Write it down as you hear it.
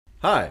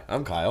Hi,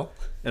 I'm Kyle.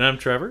 And I'm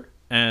Trevor,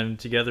 and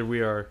together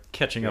we are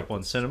catching up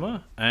on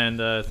cinema. And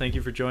thank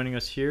you for joining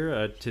us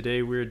here.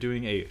 Today we're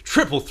doing a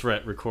triple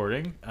threat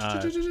recording,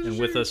 and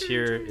with us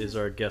here is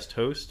our guest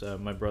host,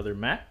 my brother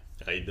Matt.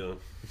 How you doing?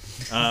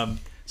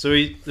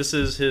 This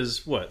is his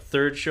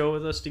third show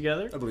with us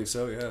together. I believe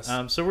so, yes.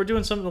 So we're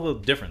doing something a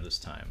little different this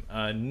time.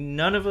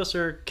 None of us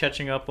are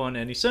catching up on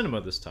any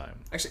cinema this time.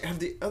 Actually, have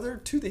the other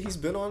two that he's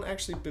been on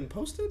actually been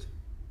posted?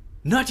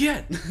 Not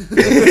yet.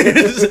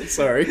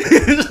 Sorry.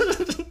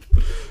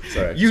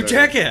 Sorry. You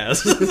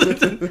jackass!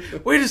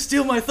 Way to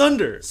steal my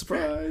thunder!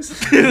 Surprise!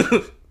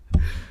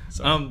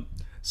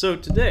 So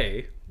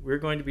today we're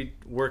going to be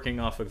working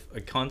off of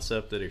a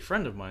concept that a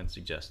friend of mine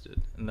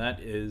suggested, and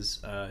that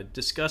is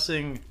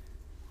discussing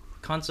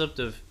concept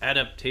of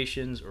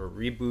adaptations or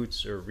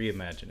reboots or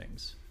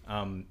reimaginings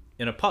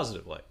in a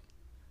positive light.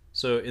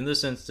 So in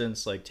this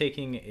instance, like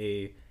taking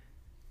a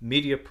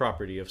media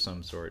property of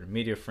some sort, a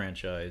media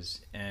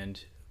franchise,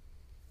 and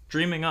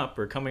dreaming up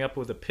or coming up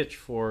with a pitch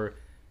for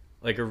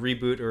like a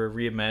reboot or a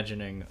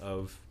reimagining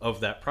of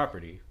that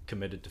property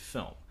committed to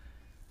film.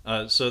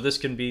 So this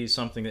can be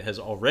something that has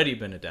already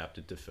been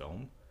adapted to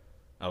film,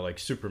 like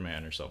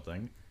Superman or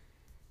something.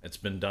 It's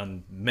been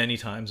done many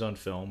times on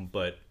film,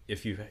 but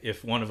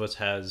if one of us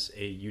has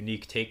a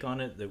unique take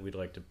on it that we'd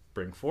like to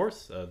bring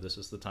forth, this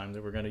is the time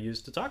that we're going to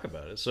use to talk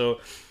about it.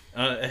 So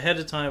ahead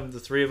of time, the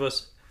three of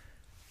us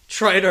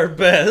tried our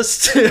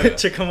best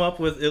to come up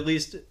with at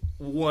least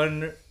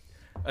one.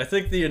 I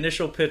think the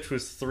initial pitch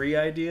was 3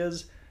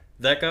 ideas.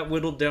 That got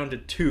whittled down to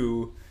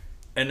 2,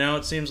 and now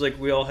it seems like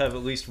we all have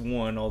at least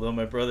one, although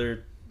my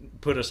brother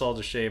put us all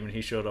to shame and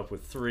he showed up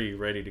with 3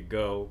 ready to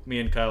go. Me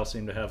and Kyle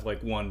seem to have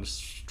like one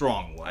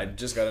strong one. I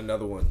just got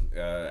another one,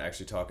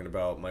 actually talking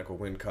about Michael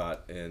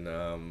Wincott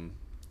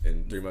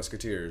in Three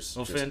Musketeers.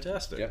 Oh,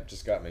 fantastic. Yep,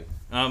 just got me.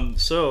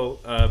 So,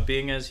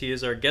 being as he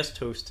is our guest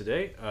host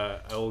today,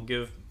 I will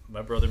give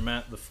my brother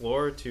Matt the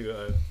floor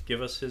to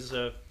give us his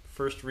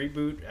first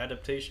reboot,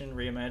 adaptation,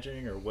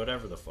 reimagining, or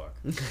whatever the fuck.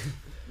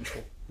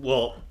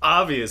 Well,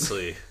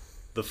 obviously,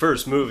 the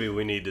first movie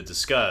we need to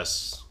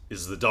discuss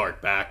is The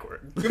Dark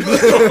Backward.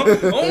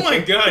 Oh my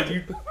god,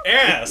 you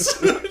ass!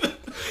 By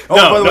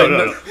the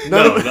way,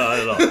 not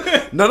at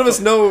all. None of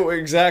us know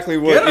exactly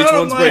what Get each out of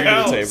one's my bringing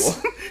house. to the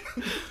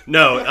table.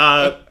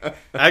 No,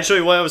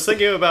 actually, when I was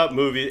thinking about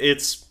movie,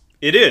 it's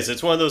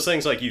one of those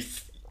things like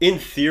in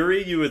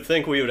theory, you would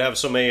think we would have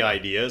so many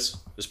ideas,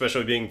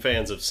 especially being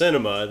fans of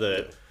cinema,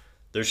 that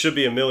there should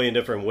be a million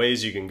different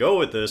ways you can go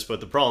with this, but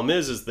the problem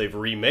is they've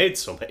remade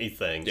so many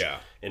things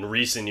in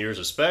recent years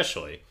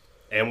especially.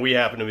 And we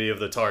happen to be of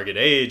the target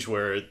age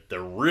where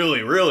they're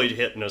really, really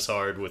hitting us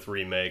hard with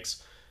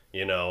remakes,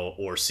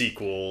 or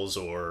sequels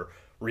or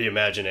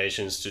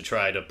reimaginations to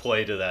try to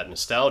play to that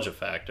nostalgia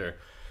factor.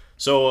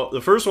 So the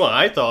first one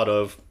I thought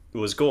of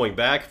was going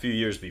back a few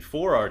years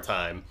before our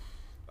time.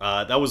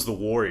 That was The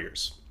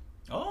Warriors.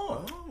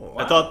 Oh, wow.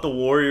 I thought The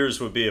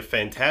Warriors would be a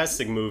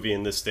fantastic movie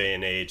in this day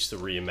and age to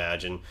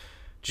reimagine,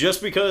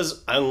 just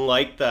because I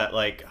like that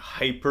like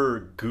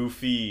hyper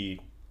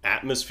goofy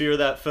atmosphere of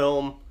that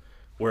film,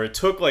 where it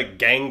took like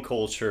gang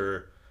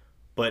culture,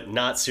 but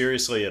not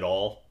seriously at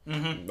all.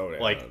 Mm-hmm. No,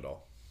 like, not at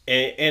all.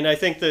 And I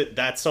think that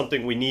that's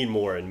something we need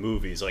more in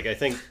movies. Like I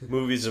think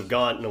movies have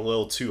gotten a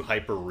little too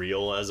hyper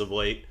real as of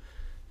late.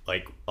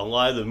 Like a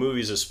lot of the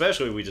movies,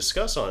 especially we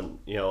discuss on,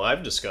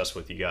 I've discussed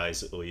with you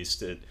guys at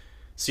least, it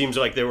seems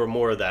like they were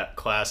more of that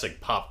classic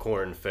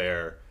popcorn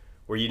fare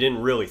where you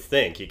didn't really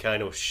think. You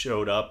kind of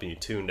showed up and you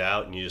tuned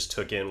out and you just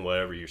took in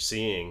whatever you're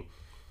seeing.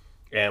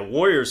 And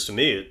Warriors, to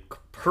me, a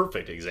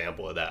perfect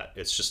example of that.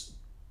 It's just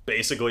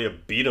basically a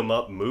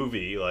beat-em-up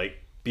movie,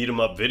 like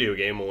beat-em-up video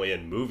game, only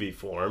in movie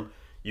form.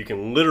 You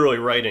can literally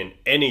write in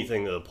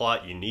anything to the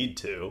plot you need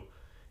to,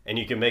 and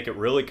you can make it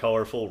really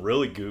colorful,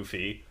 really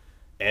goofy,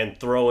 and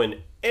throw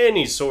in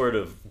any sort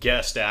of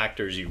guest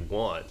actors you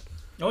want.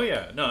 Oh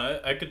yeah,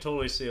 no, I could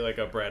totally see like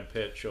a Brad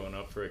Pitt showing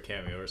up for a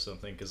cameo or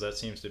something, because that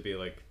seems to be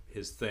like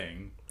his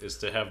thing, is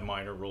to have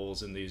minor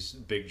roles in these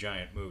big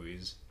giant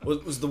movies.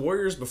 Was The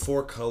Warriors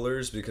before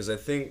Colors? Because I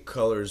think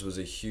Colors was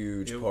a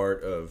huge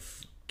part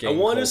of I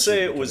want to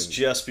say it was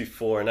just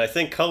before, and I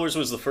think Colors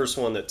was the first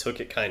one that took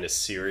it kind of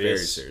serious.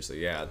 Very seriously,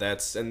 yeah.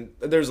 And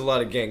there's a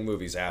lot of gang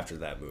movies after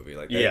that movie.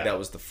 Like that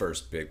was the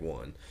first big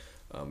one.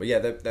 But yeah,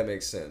 that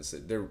makes sense.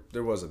 There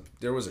was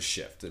a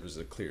shift. There was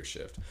a clear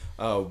shift.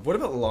 What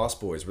about Lost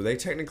Boys? Were they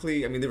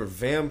technically? I mean, they were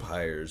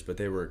vampires, but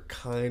they were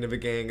kind of a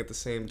gang at the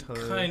same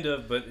time. Kind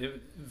of, but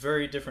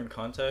very different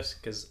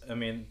context. Because I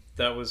mean,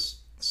 that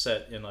was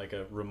set in like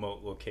a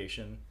remote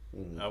location,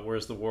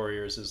 whereas the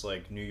Warriors is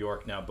like New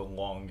York now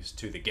belongs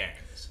to the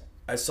gangs.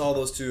 I saw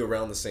those two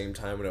around the same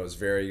time when I was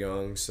very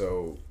young,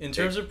 so... In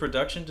terms of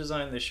production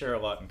design, they share a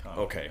lot in common.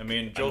 Okay. I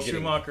mean, Joel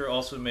Schumacher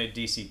also made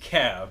DC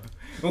Cab,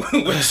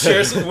 which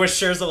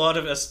shares a lot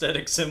of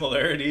aesthetic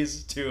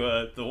similarities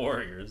to The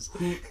Warriors.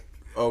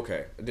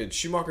 Okay. Did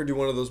Schumacher do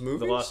one of those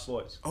movies? The Lost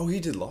Boys. Oh, he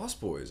did Lost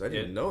Boys. I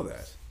didn't know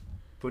that.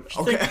 Put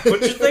your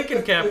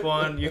thinking cap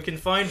on. You can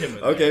find him.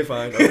 Okay,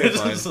 fine. Okay,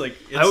 fine. It's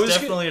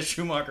definitely a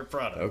Schumacher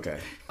product. Okay.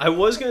 I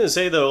was gonna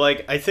say though,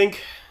 like I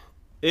think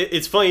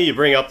it's funny you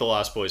bring up the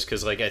Lost Boys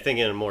because, like, I think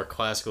in a more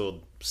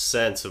classical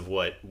sense of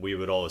what we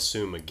would all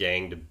assume a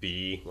gang to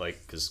be,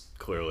 like, because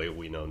clearly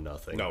we know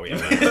nothing. No, we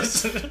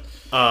haven't.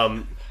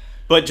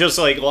 But just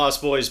like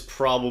Lost Boys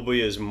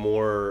probably is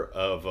more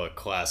of a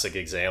classic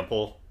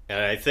example, and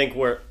I think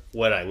what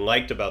I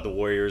liked about the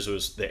Warriors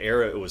was the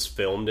era it was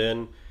filmed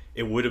in.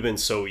 It would have been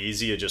so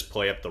easy to just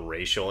play up the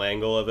racial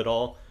angle of it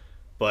all,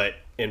 but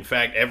in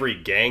fact,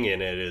 every gang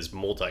in it is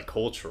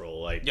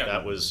multicultural. Like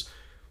that was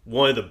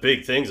one of the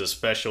big things,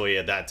 especially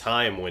at that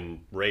time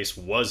when race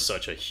was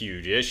such a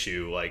huge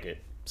issue. Like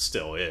it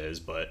still is,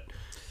 but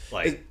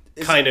like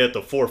kind of at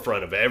the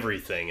forefront of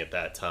everything at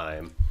that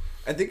time.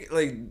 I think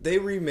like they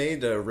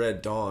remade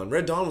Red Dawn.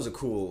 Red Dawn was a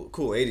cool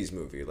 80s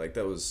movie. Like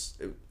that was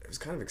it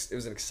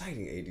was an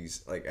exciting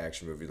 80s like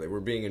action movie. Like we're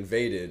being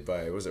invaded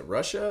by, was it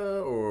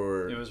Russia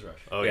or it was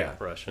Russia. Oh yeah,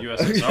 Russia.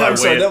 USSR. I'm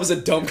sorry, that was a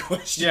dumb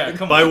question. Yeah,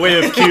 come on. By way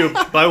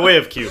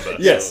of Cuba.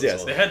 Yes.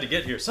 They had to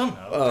get here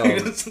somehow.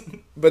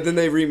 But then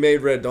they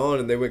remade Red Dawn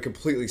and they went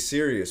completely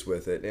serious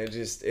with it.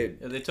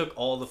 And they took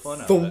all the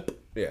fun out thump. of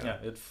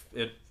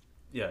it.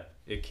 Yeah.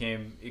 It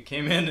came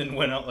in and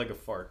went out like a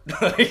fart.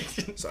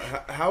 So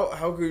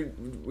how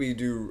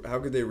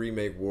could they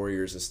remake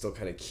Warriors and still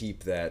kind of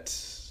keep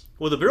that?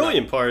 Well, the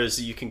brilliant part is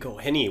that you can go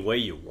any way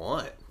you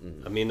want.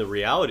 I mean, the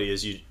reality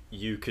is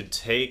you could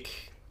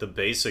take the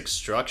basic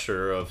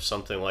structure of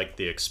something like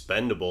the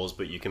Expendables,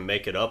 but you can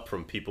make it up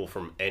from people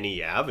from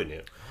any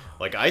avenue.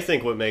 Like, I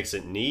think what makes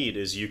it neat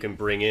is you can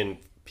bring in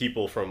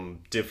people from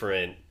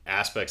different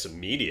aspects of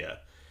media.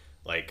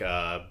 Like,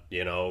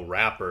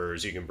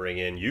 rappers, you can bring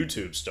in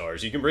YouTube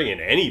stars, you can bring in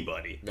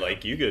anybody. Yeah.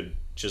 Like, you could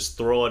just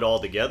throw it all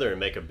together and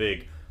make a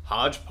big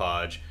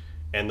hodgepodge,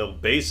 and the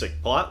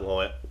basic plot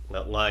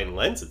line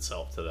lends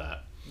itself to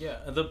that. Yeah,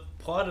 the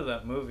plot of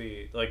that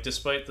movie, like,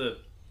 despite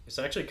it's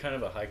actually kind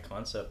of a high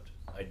concept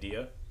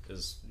idea,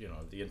 because,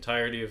 the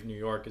entirety of New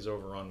York is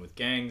overrun with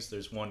gangs.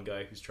 There's one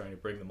guy who's trying to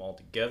bring them all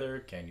together.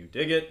 Can you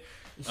dig it?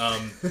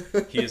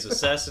 He is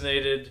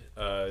assassinated.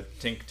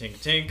 Tink, tink,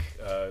 tink.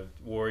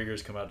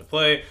 Warriors come out to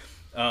play.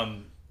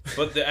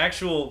 But the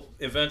actual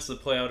events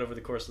that play out over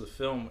the course of the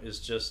film is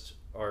just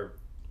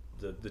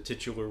the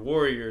titular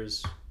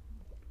warriors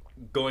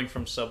going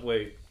from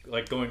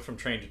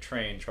train to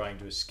train, trying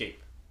to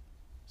escape.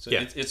 So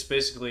it's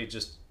basically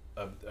just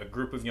a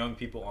group of young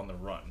people on the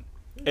run.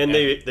 And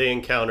they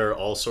encounter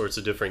all sorts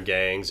of different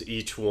gangs,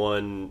 each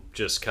one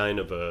just kind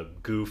of a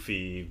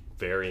goofy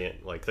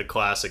variant. Like the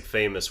classic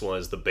famous one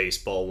is the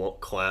baseball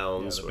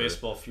clowns. Yeah, the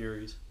baseball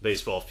furies.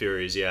 Baseball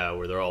furies, yeah,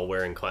 where they're all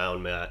wearing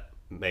clown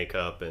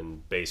makeup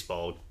and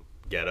baseball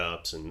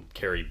get-ups and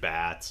carry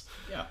bats.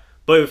 Yeah.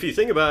 But if you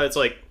think about it, it's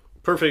like,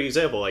 perfect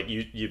example, like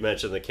you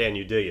mentioned the Can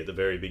You Dig at the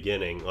very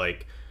beginning.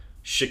 Like,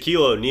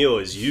 Shaquille O'Neal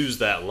has used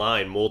that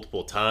line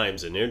multiple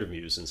times in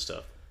interviews and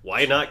stuff.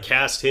 Why not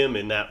cast him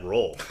in that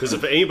role? Because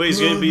if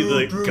anybody's going to be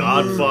the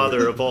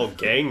godfather of all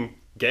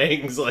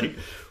gangs, like,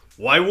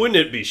 why wouldn't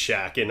it be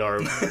Shaq in our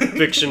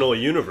fictional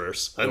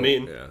universe? I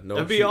mean,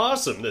 that'd be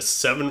awesome. This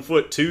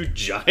 7'2"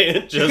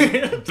 giant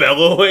just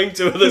bellowing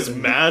to this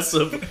mass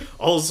of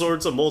all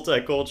sorts of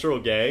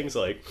multicultural gangs.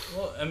 Like,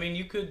 well, I mean,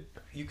 you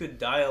could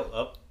dial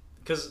up,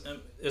 because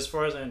as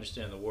far as I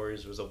understand, The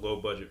Warriors was a low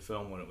budget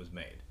film when it was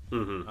made.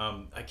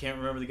 Mm-hmm. I can't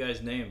remember the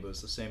guy's name, but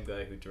it's the same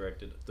guy who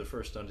directed the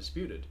first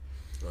Undisputed.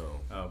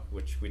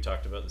 Which we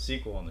talked about the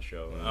sequel on the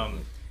show.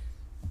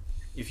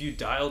 If you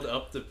dialed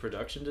up the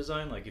production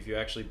design, like if you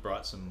actually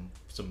brought some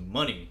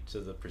money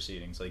to the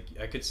proceedings, like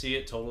I could see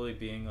it totally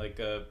being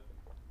like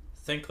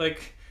think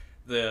like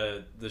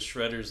the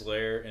Shredder's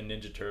Lair in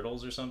Ninja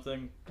Turtles or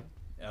something,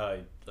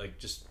 like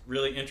just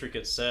really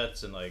intricate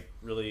sets and like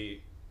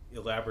really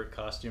elaborate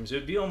costumes. It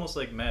would be almost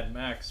like Mad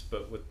Max,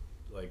 but with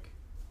like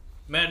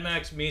Mad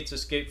Max meets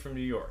Escape from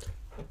New York.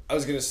 I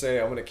was going to say,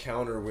 I'm going to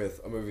counter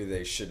with a movie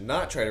they should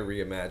not try to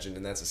reimagine,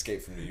 and that's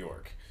Escape from New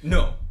York.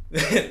 No.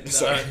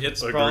 It's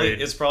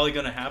probably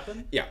going to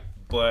happen. Yeah.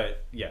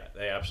 But, yeah,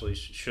 they absolutely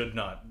should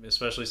not,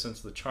 especially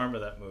since the charm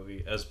of that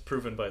movie, as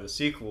proven by the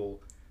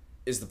sequel...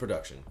 is the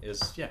production.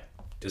 Is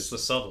the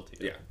subtlety.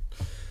 Yeah.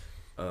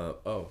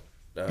 Oh,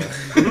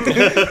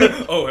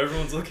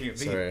 everyone's looking at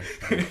me. Sorry.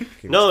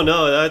 No,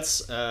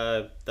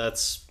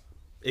 that's...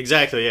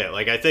 exactly, yeah.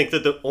 Like, I think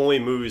that the only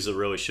movies that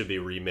really should be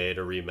remade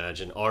or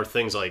reimagined are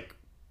things like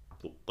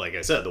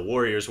I said, The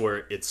Warriors,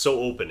 where it's so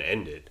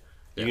open-ended.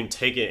 You can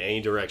take it any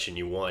direction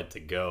you want it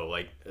to go.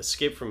 Like,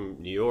 Escape from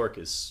New York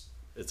it's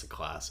a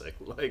classic.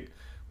 Like,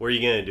 what are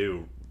you going to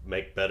do?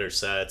 Make better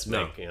sets?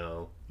 No.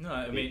 No,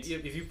 I mean,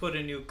 if you put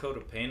a new coat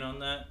of paint on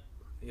that,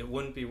 it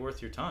wouldn't be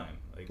worth your time.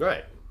 Like,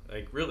 right.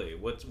 Like, really,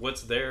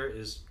 what's there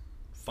is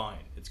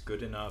fine. It's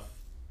good enough,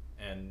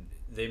 and...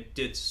 they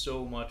did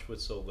so much with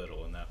so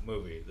little in that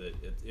movie that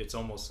it's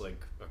almost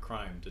like a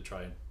crime to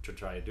try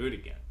to do it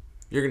again.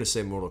 You're gonna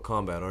say Mortal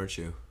Kombat, aren't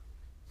you?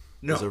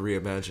 No. as a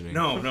reimagining.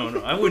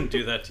 No. I wouldn't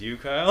do that to you,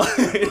 Kyle.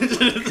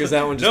 Because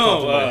that one just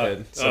popped in my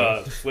head.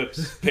 So.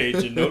 Flips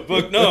page and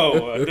notebook. No,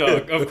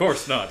 of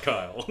course not,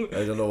 Kyle.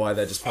 I don't know why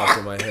that just popped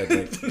in my head.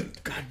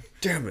 Like, God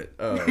damn it.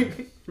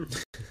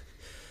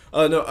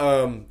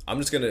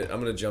 I'm just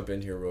gonna jump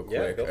in here real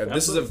quick. Yeah,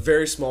 This is a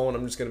very small one.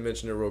 I'm just gonna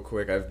mention it real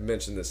quick. I've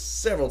mentioned this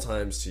several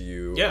times to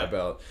you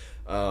about.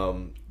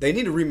 They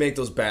need to remake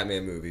those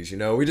Batman movies.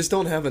 We just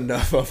don't have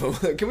enough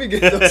of them. Can we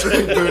get those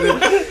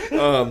rebooted?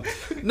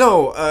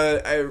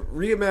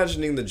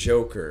 Reimagining the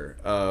Joker.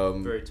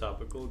 Very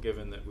topical,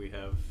 given that we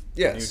have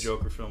yes. a new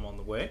Joker film on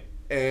the way,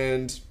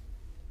 and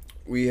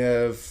we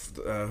have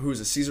who is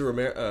it? Cesar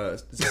Romero.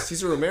 Is it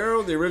Cesar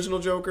Romero, the original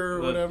Joker,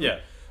 or whatever. Yeah.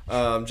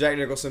 Jack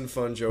Nicholson,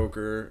 fun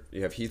Joker.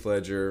 You have Heath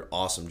Ledger,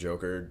 awesome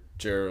Joker.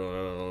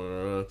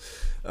 And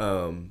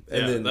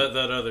then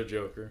that other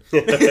Joker.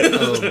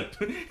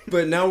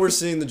 But now we're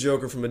seeing the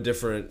Joker from a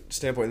different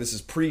standpoint. This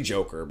is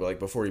pre-Joker, but like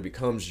before he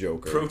becomes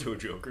Joker.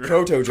 Proto-Joker.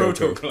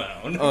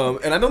 Proto-Clown.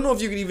 And I don't know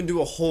if you could even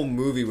do a whole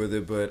movie with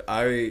it, but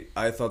I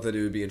thought that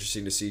it would be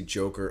interesting to see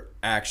Joker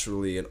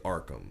actually in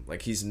Arkham.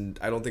 Like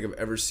I don't think I've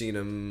ever seen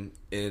him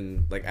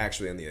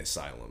actually in the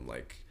asylum.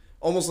 Like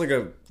almost like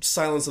a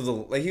Silence of the...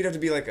 Like he'd have to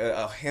be like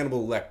a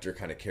Hannibal Lecter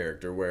kind of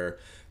character where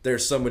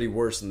there's somebody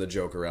worse than the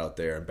Joker out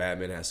there and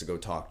Batman has to go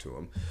talk to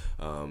him.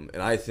 And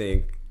I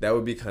think that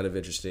would be kind of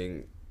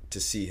interesting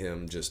to see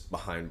him just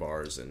behind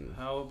bars. And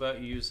how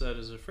about you use that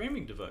as a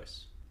framing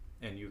device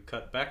and you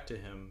cut back to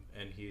him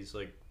and he's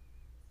like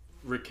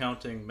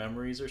recounting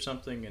memories or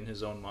something in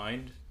his own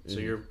mind. So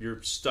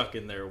you're stuck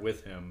in there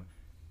with him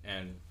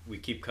and we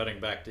keep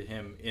cutting back to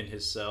him in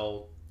his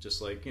cell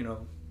just like,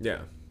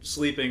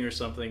 sleeping or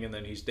something, and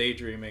then he's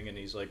daydreaming and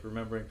he's like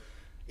remembering,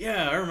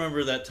 I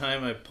remember that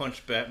time I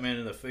punched Batman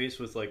in the face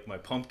with like my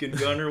pumpkin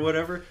gun or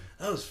whatever.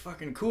 That was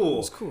fucking cool. It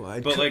was cool.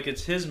 Like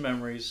it's his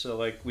memories, so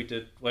like we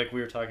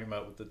were talking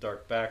about with the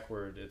dark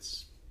backward,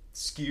 it's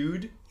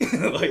skewed.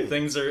 Like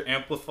things are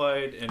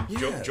amplified and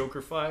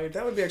Jokerfied.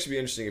 That would actually be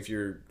interesting if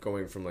you're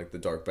going from like the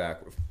dark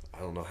backward. I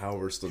don't know how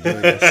we're still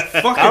doing this.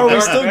 How are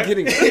we still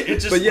getting it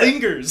just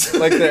lingers.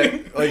 Like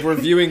that, like we're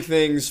viewing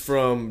things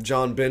from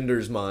John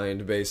Bender's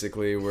mind,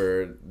 basically,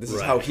 where this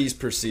is how he's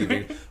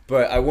perceiving.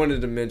 But I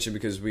wanted to mention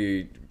because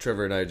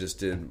Trevor and I just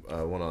did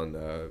one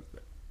on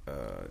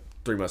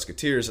Three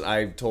Musketeers,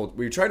 and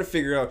we tried to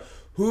figure out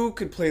who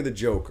could play the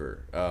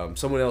Joker.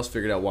 Someone else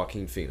figured out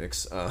Joaquin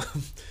Phoenix.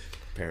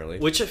 Apparently.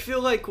 Which I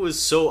feel like was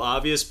so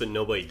obvious, but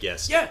nobody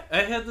guessed. Yeah,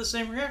 I had the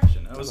same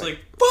reaction. I was like,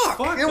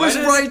 fuck! It was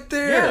right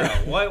there!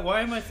 Yeah,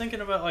 why am I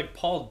thinking about like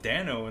Paul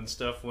Dano and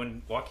stuff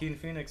when Joaquin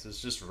Phoenix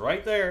is just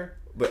right there?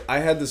 But I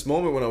had this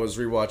moment when I was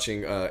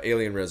rewatching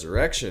Alien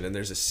Resurrection, and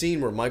there's a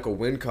scene where Michael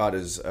Wincott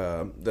is,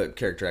 the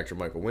character actor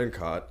Michael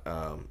Wincott,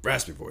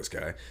 raspy voice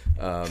guy,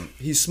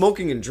 he's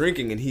smoking and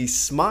drinking, and he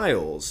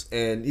smiles,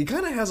 and he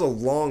kind of has a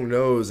long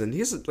nose, and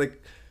he's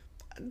like...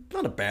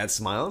 Not a bad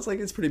smile. It's like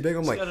it's pretty big.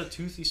 He's got a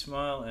toothy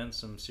smile and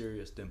some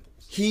serious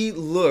dimples. He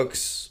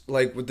looks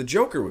like what the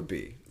Joker would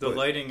be. The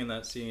lighting in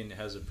that scene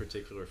has a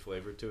particular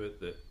flavor to it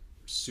that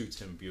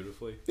suits him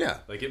beautifully. Yeah,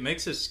 like it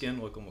makes his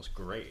skin look almost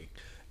gray.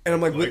 And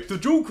I'm like with the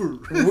Joker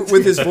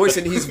with his voice,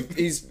 and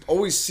he's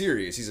always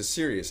serious. He's a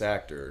serious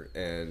actor,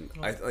 and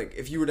I like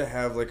if you were to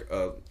have like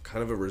a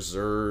kind of a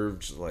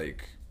reserved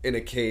like. In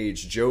a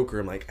cage Joker,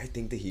 I'm like, I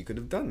think that he could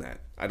have done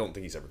that. I don't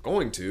think he's ever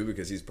going to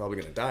because he's probably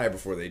going to die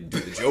before they do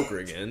the Joker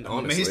again.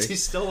 I'm amazed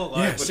he's still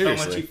alive with how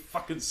much he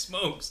fucking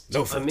smokes.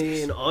 No, I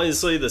mean,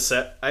 honestly,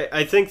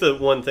 I think the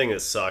one thing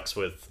that sucks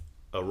with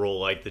a role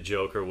like the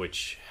Joker,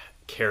 which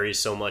carries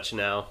so much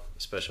now,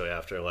 especially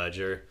after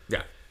Ledger,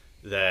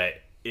 that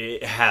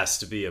it has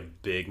to be a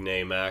big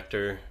name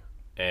actor,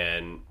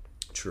 and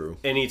true.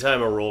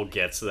 Anytime a role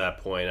gets to that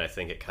point, I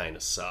think it kind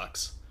of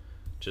sucks,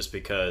 just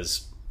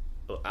because.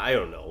 I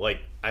don't know. Like,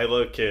 I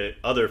look at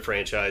other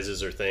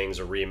franchises or things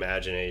or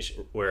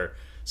reimagination where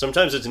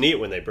sometimes it's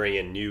neat when they bring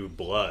in new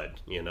blood,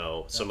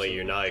 somebody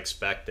you're not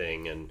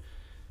expecting. And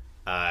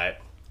I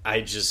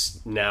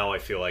just, now I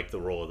feel like the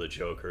role of the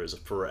Joker is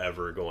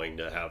forever going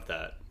to have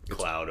that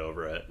cloud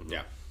over it.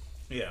 Yeah.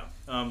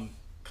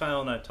 Kyle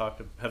and I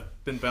have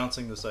been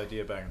bouncing this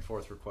idea back and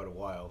forth for quite a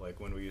while, like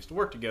when we used to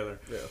work together.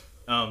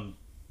 Yeah.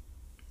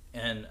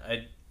 And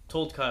I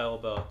told Kyle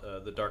about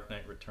The Dark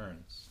Knight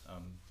Returns.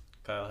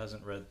 Kyle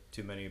hasn't read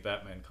too many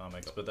Batman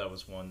comics, but that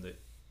was one that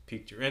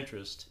piqued your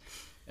interest.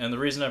 And the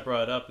reason I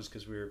brought it up is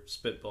because we were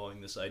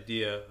spitballing this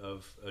idea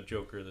of a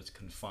Joker that's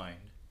confined.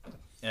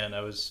 And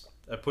I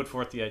put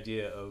forth the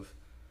idea of,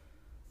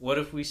 what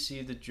if we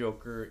see the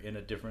Joker in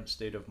a different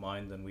state of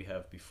mind than we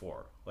have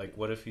before? Like,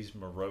 what if he's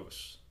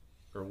morose?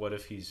 Or what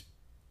if he's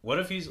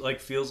like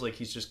feels like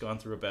he's just gone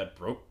through a bad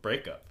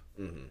breakup,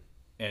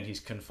 and he's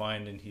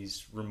confined and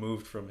he's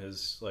removed from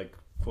his like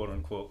quote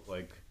unquote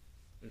like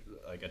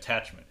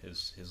attachment,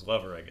 his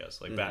lover, I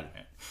guess, like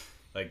Batman.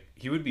 Like,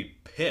 he would be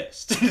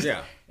pissed.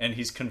 Yeah. And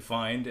he's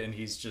confined and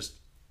he's just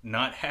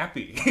not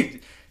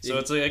happy. So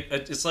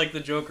it's like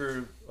the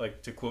Joker,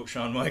 like to quote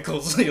Shawn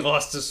Michaels, he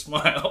lost his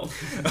smile.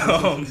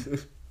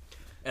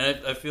 And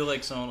I feel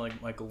like someone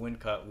like Michael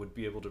Wincott would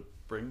be able to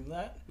bring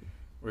that.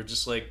 Where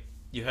just like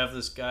you have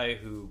this guy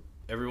who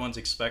everyone's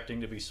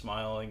expecting to be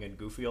smiling and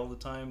goofy all the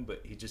time,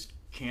 but he just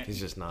can't. He's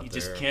just not. He there.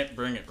 just can't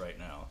bring it right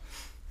now.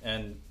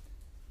 And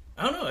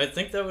I don't know. I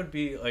think that would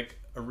be like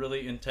a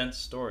really intense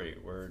story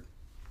where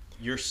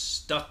you're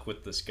stuck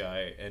with this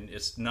guy and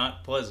it's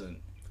not pleasant.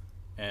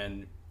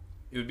 And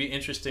it would be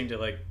interesting to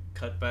like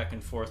cut back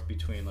and forth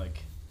between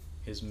like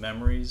his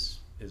memories,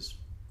 his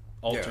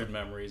altered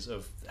memories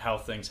of how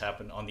things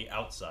happen on the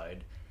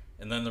outside,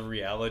 and then the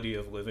reality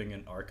of living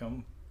in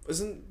Arkham.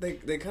 Isn't they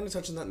kind of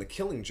touch on that in The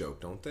Killing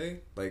Joke, don't they?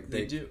 Like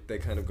they do. They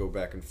kind of go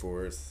back and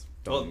forth.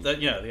 Well,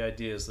 the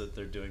idea is that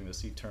they're doing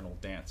this eternal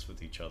dance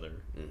with each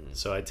other. Mm-hmm.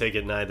 So I take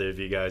it neither of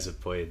you guys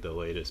have played the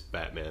latest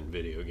Batman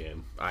video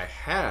game. I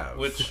have.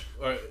 Which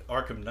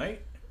Arkham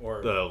Knight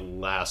or the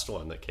last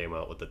one that came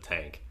out with the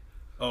tank?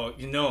 Oh,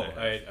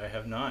 I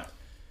have not.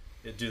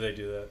 Do they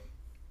do that?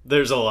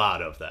 There's a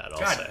lot of that.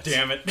 God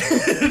damn it!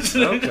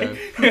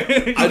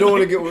 Okay. I don't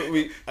want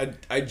to get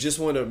I just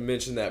want to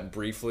mention that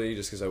briefly,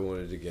 just because I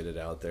wanted to get it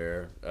out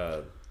there.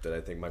 That I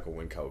think Michael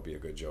Wincott would be a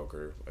good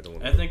Joker.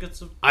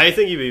 I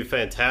think he'd be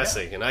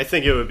fantastic, and I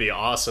think it would be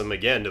awesome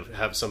again to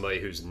have somebody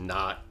who's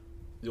not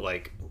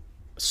like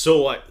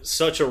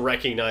such a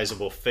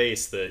recognizable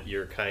face that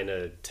you're kind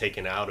of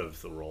taken out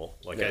of the role.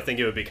 Like I think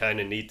it would be kind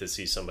of neat to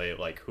see somebody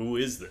like, who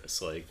is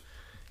this? Like,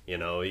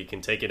 he can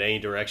take it any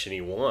direction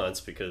he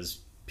wants because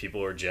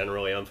people are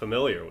generally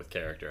unfamiliar with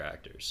character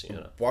actors.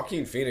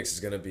 Joaquin Phoenix is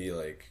going to be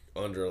like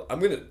I'm going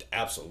to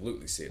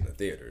absolutely see it in the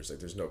theaters. Like,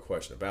 there's no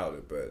question about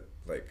it. But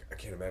like, I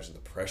can't imagine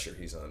the pressure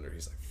he's under.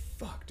 He's like,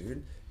 fuck,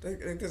 dude.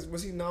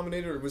 Was he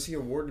nominated or was he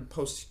awarded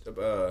post?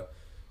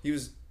 He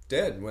was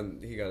dead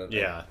when he got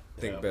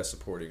Best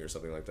Supporting or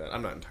something like that.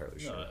 I'm not entirely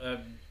sure. No, I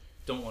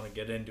don't want to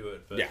get into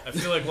it, but I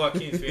feel like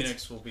Joaquin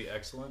Phoenix will be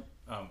excellent.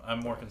 I'm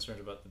more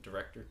concerned about the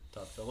director,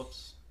 Todd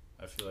Phillips.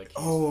 I feel like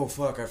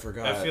I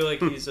forgot. I feel like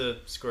he's a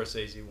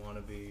Scorsese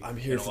wannabe. I'm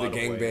here for the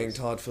gangbang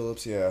Todd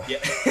Phillips, yeah.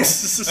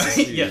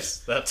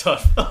 Yes, that Todd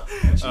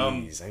Phillips.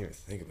 Jeez, I didn't even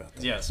think about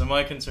that. Yeah, so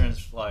my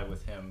concerns lie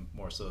with him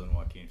more so than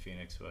Joaquin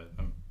Phoenix, who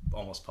I'm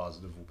almost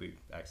positive will be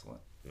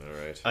excellent. All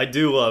right. I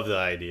do love the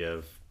idea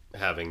of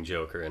having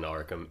Joker in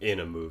Arkham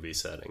in a movie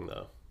setting,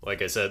 though.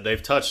 Like I said,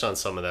 they've touched on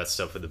some of that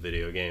stuff with the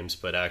video games,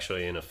 but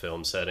actually in a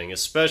film setting,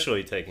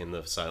 especially taking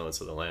the Silence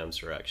of the Lambs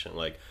direction,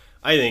 like,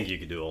 I think you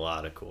could do a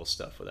lot of cool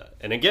stuff with that.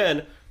 And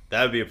again,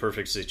 that would be a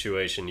perfect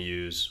situation to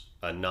use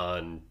a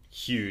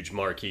non-huge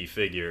marquee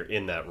figure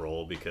in that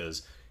role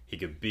because he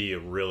could be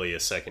a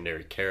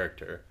secondary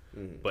character.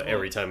 Mm-hmm. But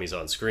every time he's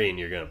on screen,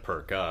 you're going to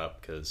perk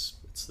up because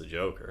it's the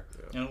Joker.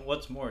 Yeah. And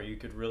what's more, you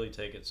could really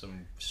take it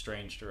some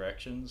strange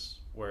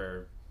directions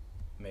where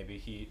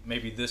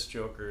maybe this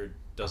Joker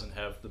doesn't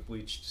have the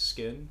bleached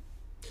skin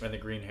and the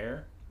green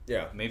hair.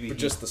 Yeah, but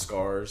just the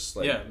scars.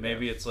 Like,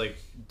 maybe it's like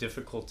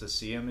difficult to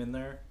see him in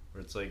there.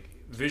 Where it's like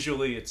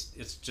visually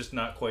it's just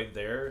not quite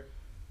there,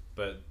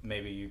 but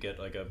maybe you get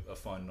like a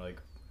fun,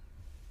 like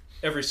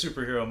every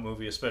superhero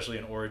movie, especially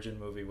an origin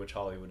movie, which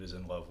Hollywood is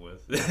in love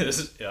with,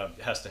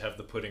 has to have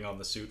the putting on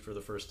the suit for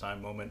the first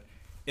time moment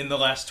in the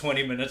last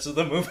 20 minutes of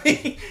the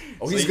movie.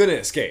 He's going to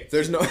escape.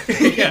 There's no...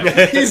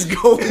 he's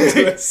going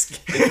to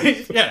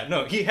escape.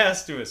 He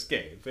has to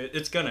escape.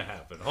 It's going to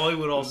happen.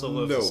 Hollywood also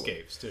loves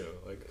escapes, too.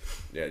 Like,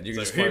 you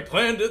can he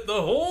planned it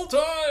the whole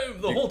time.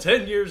 The whole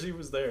 10 years he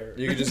was there.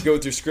 You can just go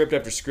through script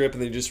after script,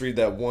 and then you just read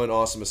that one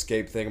awesome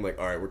escape thing. I'm like,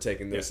 all right, we're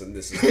taking this, and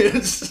this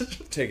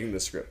is taking the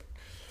script.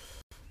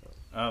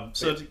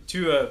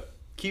 To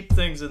keep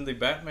things in the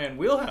Batman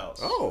wheelhouse.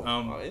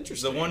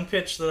 Interesting. The one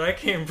pitch that I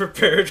came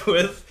prepared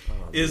with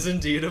is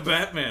indeed a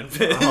Batman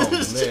pitch. Oh,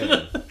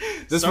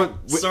 man.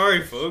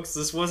 Sorry, folks.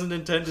 This wasn't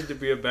intended to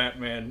be a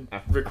Batman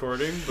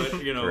recording, but,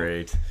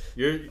 Great.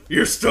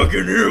 You're stuck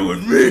in here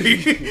with me.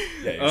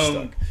 Yeah, you're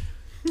stuck.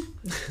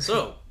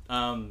 So,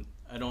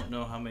 I don't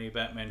know how many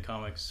Batman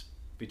comics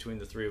between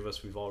the three of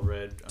us we've all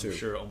read. I'm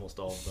sure almost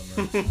all of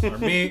them are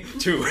me.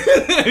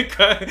 2.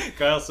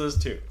 Kyle says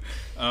 2.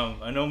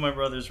 I know my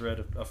brother's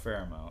read a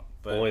fair amount,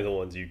 but only the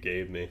ones you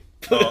gave me.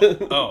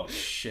 Oh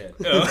shit.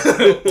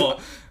 The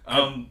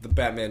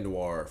Batman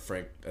Noir, I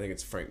think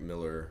it's Frank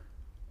Miller.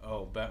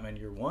 Oh, Batman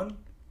Year One?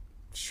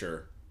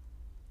 Sure.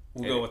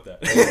 We'll go with that.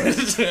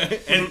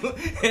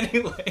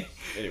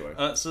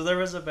 Anyway. So there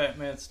was a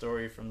Batman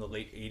story from the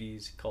late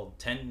 80s called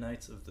 10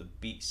 Nights of the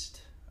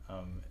Beast.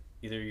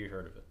 Either of you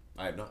heard of it?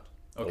 I have not.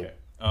 Okay.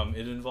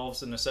 It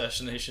involves an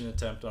assassination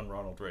attempt on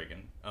Ronald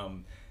Reagan.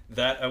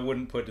 That I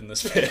wouldn't put in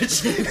this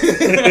pitch.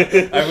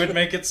 I would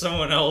make it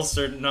someone else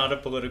or not a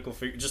political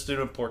figure, just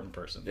an important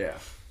person. Yeah.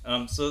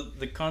 So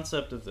the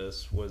concept of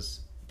this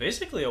was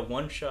basically a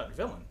one-shot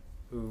villain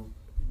who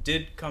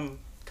did come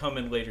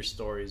in later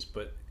stories,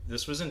 but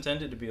this was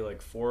intended to be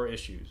like 4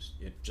 issues.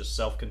 It just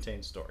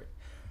self-contained story.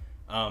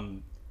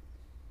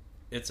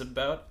 It's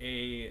about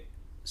a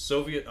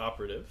Soviet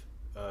operative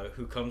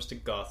who comes to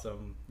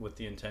Gotham with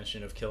the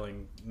intention of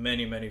killing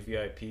many, many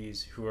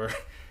VIPs who are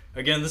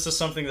again, this is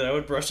something that I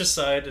would brush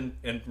aside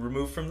and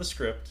remove from the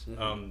script.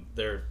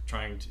 They're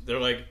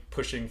like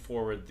pushing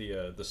forward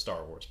the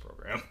Star Wars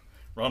program,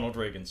 Ronald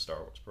Reagan's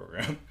Star Wars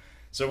program.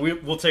 So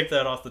we'll take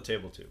that off the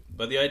table too.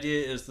 But the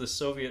idea is the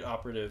Soviet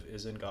operative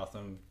is in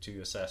Gotham to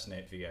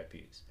assassinate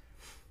VIPs.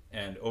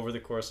 And over the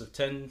course of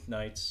 10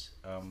 nights,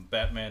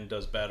 Batman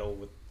does battle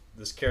with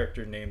this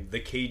character named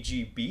the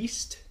KG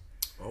Beast.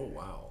 Oh,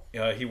 wow.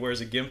 He wears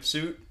a gimp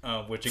suit,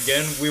 which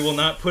again, we will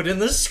not put in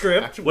the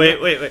script.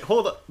 Wait.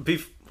 Hold on.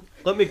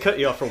 Let me cut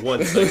you off for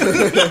 1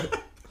 second.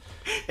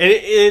 And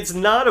it's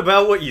not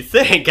about what you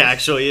think,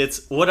 actually.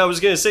 It's what I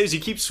was going to say is you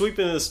keep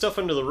sweeping the stuff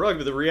under the rug,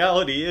 but the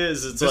reality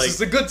is this is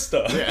the good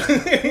stuff. Yeah.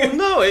 Well,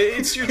 no,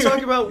 you're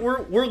talking about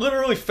we're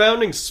literally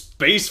founding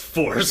Space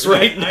Force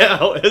right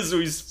now as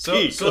we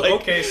speak.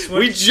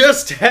 We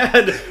just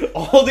had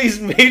all these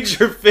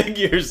major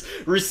figures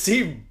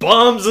receive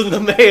bombs in the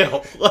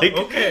mail.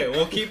 Okay,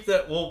 we'll keep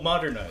that. We'll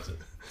modernize it.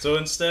 So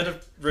instead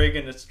of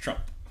Reagan, it's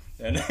Trump,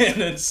 and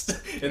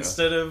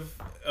instead of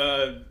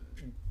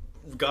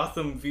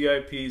Gotham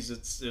VIPs,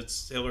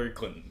 it's Hillary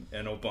Clinton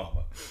and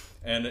Obama,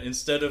 and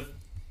instead of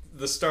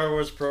the Star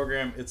Wars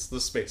program, it's the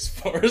Space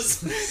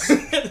Force,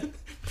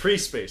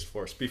 pre-Space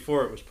Force,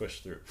 before it was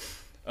pushed through.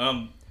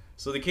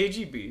 So the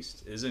KG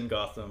Beast is in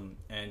Gotham,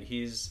 and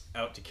he's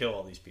out to kill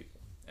all these people,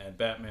 and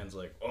Batman's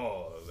like,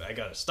 "Oh, I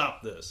gotta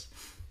stop this,"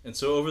 and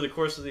so over the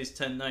course of these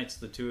 10 nights,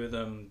 the two of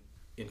them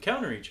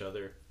encounter each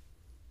other,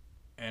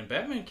 and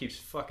Batman keeps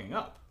fucking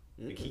up.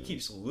 Like, he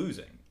keeps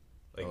losing.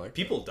 Like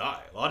people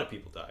die. A lot of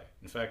people die.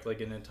 In fact,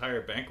 like an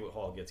entire banquet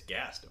hall gets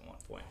gassed at one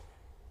point.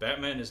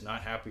 Batman is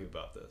not happy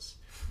about this.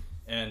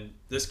 And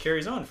this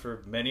carries on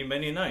for many,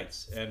 many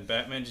nights. And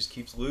Batman just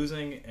keeps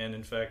losing. And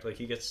in fact, like,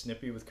 he gets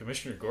snippy with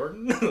Commissioner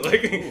Gordon.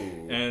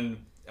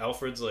 And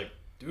Alfred's like,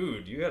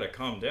 dude, you gotta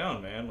calm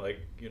down, man. Like,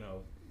 you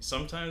know,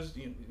 sometimes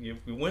you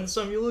win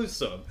some, you lose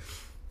some.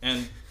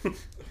 And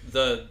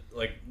the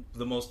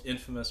most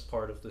infamous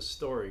part of this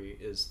story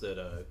is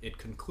that it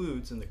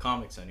concludes, in the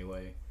comics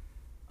anyway,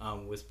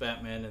 with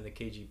Batman and the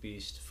KG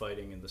Beast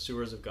fighting in the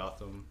sewers of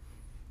Gotham,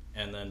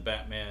 and then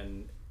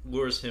Batman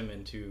lures him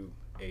into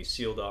a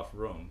sealed-off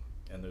room,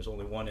 and there's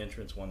only one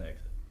entrance, one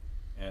exit.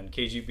 And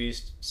KG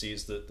Beast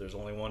sees that there's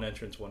only one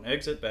entrance, one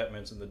exit.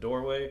 Batman's in the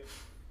doorway,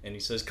 and he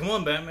says, "Come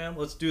on, Batman,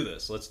 let's do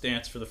this. Let's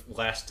dance for the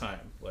last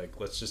time.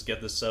 Like, let's just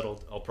get this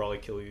settled. I'll probably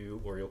kill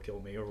you, or you'll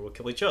kill me, or we'll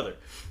kill each other."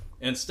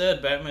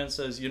 Instead, Batman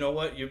says, "You know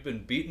what? You've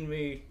been beating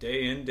me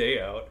day in, day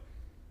out.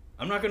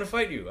 I'm not going to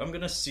fight you. I'm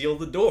going to seal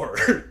the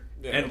door."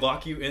 Yeah. And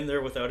lock you in there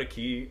without a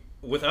key,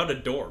 without a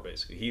door,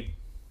 basically. He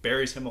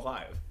buries him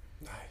alive.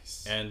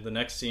 Nice. And the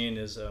next scene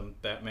is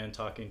Batman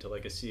talking to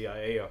like a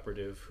CIA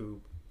operative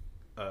who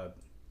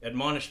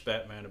admonished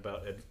Batman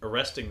about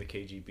arresting the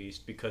KG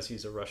Beast because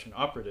he's a Russian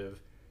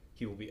operative.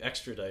 He will be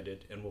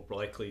extradited and will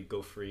likely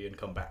go free and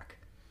come back.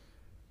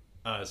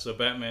 So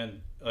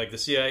Batman, like the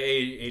CIA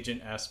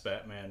agent asks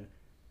Batman,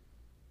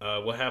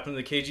 what happened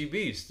to the KG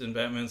Beast? And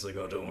Batman's like,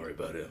 "Oh, don't worry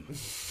about him."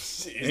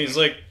 And he's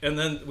like, and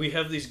then we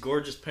have these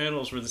gorgeous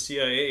panels where the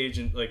CIA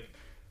agent, like,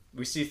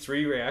 we see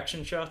 3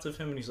 reaction shots of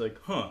him, and he's like,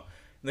 "Huh," and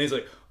then he's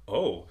like,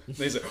 "Oh," and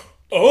then he's like,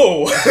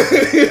 "Oh,"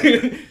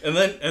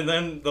 and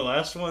then the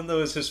last one though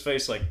is his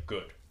face like,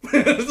 "Good."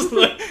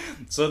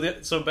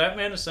 So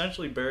Batman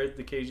essentially buried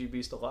the KG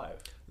Beast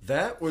alive.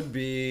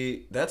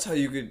 That's how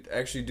you could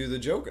actually do the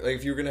Joker. Like,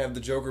 if you were gonna have the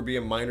Joker be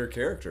a minor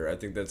character, I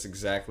think that's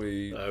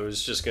exactly. I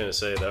was just gonna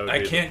say that.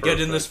 I can't get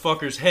in this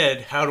fucker's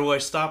head. How do I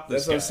stop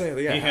this? That's what I'm saying.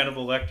 Yeah. He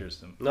Hannibal Lecters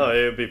him. No,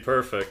 it would be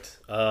perfect.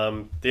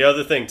 The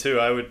other thing too,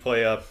 I would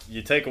play up.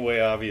 You take away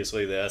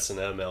obviously the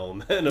S&M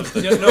element of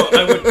the. No,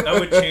 I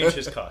would change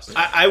his costume.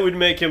 I would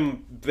make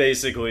him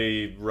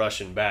basically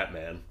Russian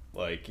Batman.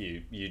 Like,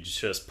 you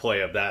just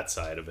play up that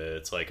side of it.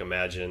 It's like,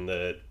 imagine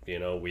that, you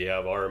know, we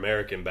have our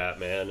American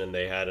Batman and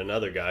they had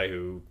another guy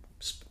who,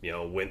 you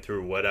know, went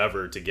through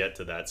whatever to get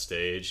to that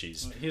stage.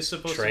 He's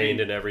supposed trained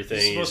and everything.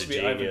 He's supposed to be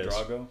genius.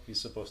 Ivan Drago.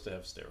 He's supposed to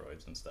have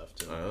steroids and stuff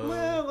too.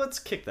 Well, let's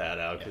kick that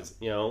out because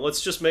you know,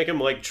 let's just make him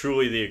like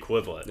truly the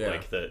equivalent. Yeah.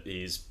 Like that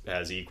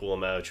has equal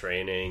amount of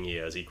training. He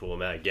has equal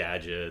amount of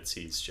gadgets.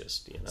 He's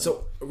just, you know.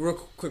 So, real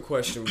quick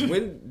question: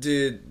 when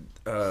did?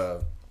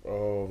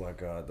 Oh my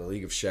God, the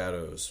League of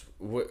Shadows.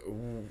 What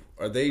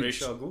are they?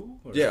 Ra's al Ghul?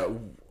 Yeah.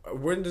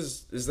 When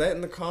is that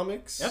in the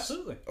comics?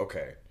 Absolutely.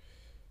 Okay.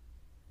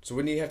 So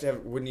wouldn't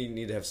you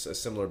need to have a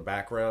similar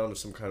background of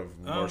some kind of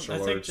martial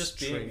arts I think just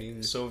training?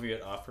 Being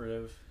Soviet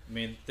operative. I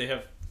mean, they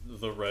have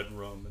the Red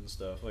Room and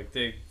stuff. Like,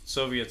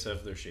 Soviets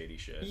have their shady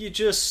shit. You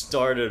just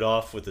started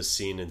off with a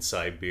scene in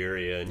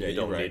Siberia, and you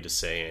don't need to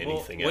say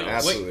anything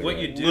else. What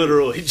you do?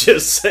 Literally,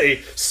 just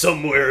say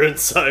somewhere in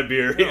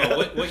Siberia. No,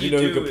 what you know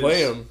who could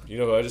play him? You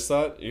know who I just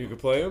thought? You could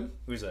play him?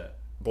 Who's that?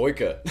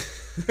 Boyka.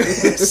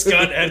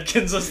 Scott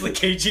Adkins as the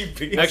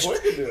KGB.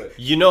 Actually,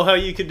 you know how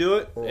you could do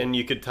it, and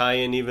you could tie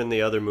in even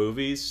the other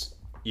movies.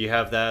 You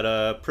have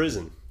that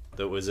prison.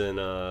 that was in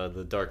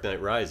The Dark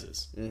Knight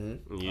Rises.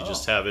 Mm-hmm. And you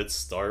just have it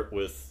start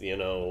with, the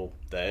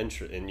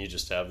entry, and you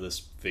just have this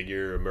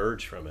figure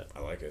emerge from it. I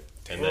like it.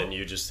 And then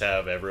you just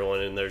have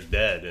everyone in there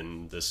dead,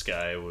 and this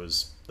guy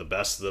was the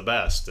best of the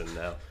best, and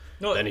now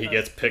then he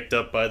gets picked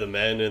up by the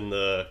men in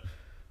the,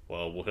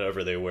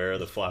 whatever they wear,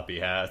 the floppy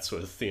hats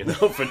with,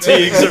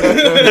 fatigues, or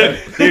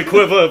the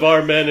equivalent of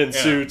our men in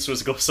suits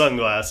with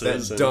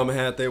sunglasses. That dumb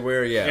hat they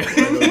wear, yeah.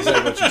 I know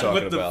exactly what you're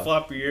talking with about. The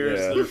floppy ears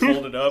that are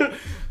folded up.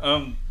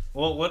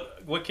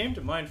 What came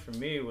to mind for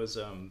me was,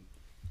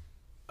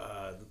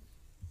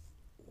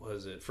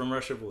 was it From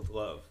Russia with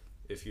Love,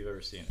 if you've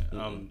ever seen it.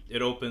 Mm-hmm.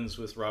 It opens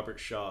with Robert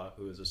Shaw,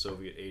 who is a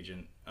Soviet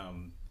agent,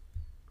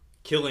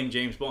 killing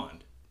James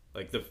Bond.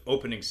 Like, the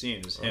opening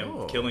scene is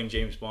him killing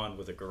James Bond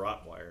with a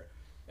garrote wire.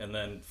 And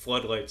then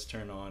floodlights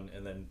turn on,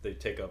 and then they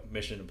take a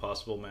Mission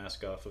Impossible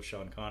mask off of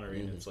Sean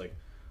Connery, and it's like,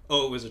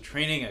 it was a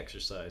training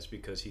exercise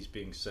because he's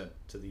being sent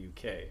to the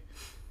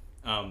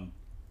UK.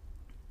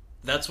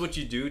 That's what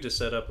you do to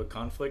set up a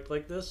conflict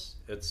like this.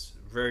 It's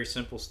very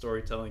simple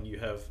storytelling. You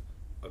have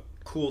a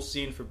cool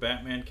scene for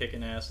Batman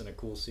kicking ass and a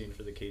cool scene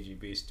for the KG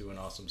Beast doing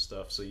awesome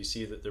stuff. So you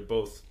see that they're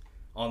both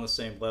on the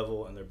same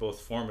level and they're both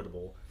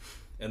formidable.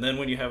 And then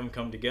when you have them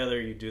come together,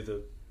 you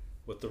do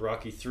with the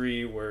Rocky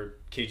 3 where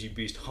KG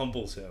Beast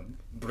humbles him,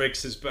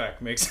 breaks his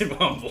back, makes him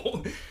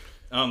humble.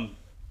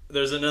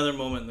 There's another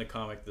moment in the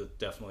comic that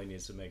definitely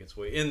needs to make its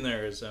way in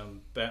there is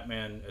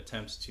Batman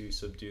attempts to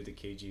subdue the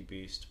KG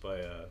Beast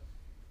by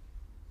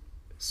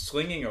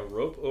slinging a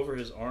rope over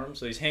his arm.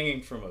 So he's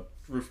hanging from a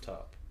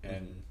rooftop,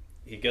 and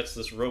he gets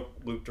this rope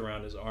looped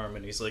around his arm,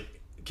 and he's like,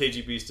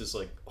 KG Beast is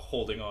like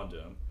holding on to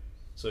him.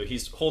 So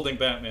he's holding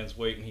Batman's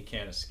weight, and he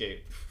can't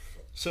escape.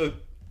 So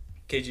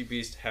KG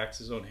Beast hacks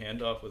his own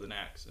hand off with an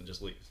axe and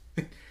just leaves.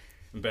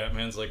 And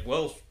Batman's like,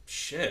 well,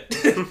 shit.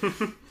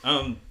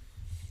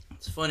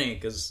 It's funny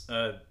because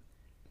the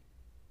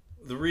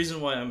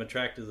reason why I'm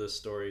attracted to this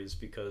story is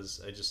because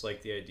I just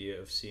like the idea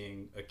of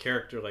seeing a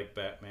character like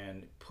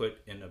Batman put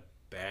in a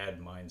bad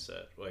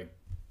mindset, like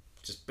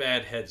just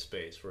bad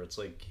headspace, where it's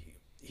like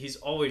he's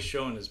always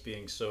shown as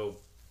being so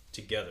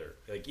together.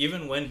 Like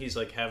even when he's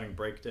like having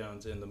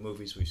breakdowns in the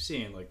movies we've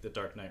seen, like The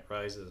Dark Knight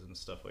Rises and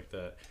stuff like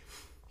that,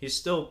 he's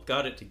still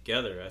got it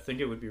together. I think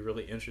it would be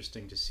really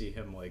interesting to see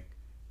him like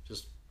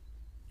just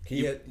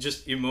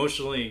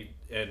emotionally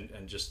and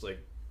just like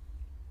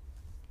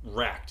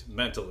wrecked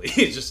mentally.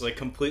 He's just like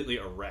completely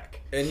a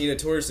wreck. And he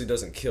notoriously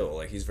doesn't kill.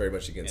 Like he's very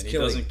much against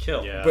killing. He doesn't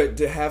kill. Yeah. But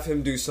to have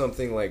him do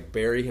something like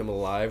bury him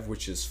alive,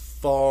 which is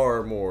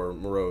far more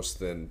morose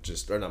than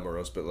or not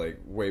morose, but like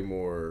way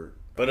more.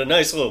 But a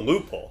nice little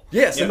loophole.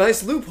 Yes, a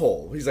nice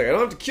loophole. He's like, I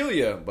don't have to kill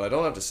you, but I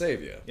don't have to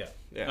save you.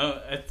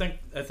 Yeah. I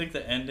think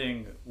the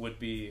ending would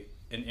be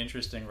an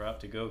interesting route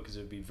to go because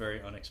it would be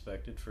very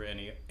unexpected for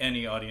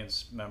any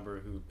audience member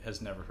who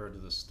has never heard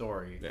of the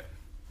story. Yeah.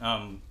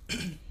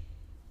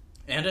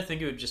 And I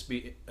think it would just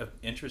be an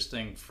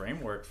interesting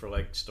framework for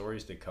like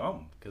stories to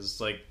come because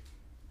like,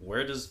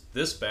 where does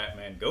this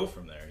Batman go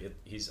from there?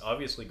 He's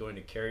obviously going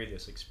to carry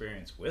this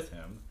experience with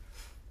him.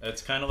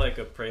 It's kind of like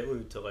a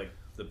prelude to like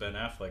the Ben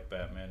Affleck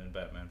Batman and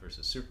Batman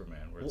versus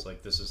Superman, where it's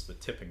like this is the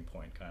tipping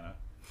point, kind of.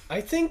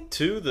 I think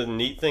too the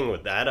neat thing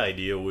with that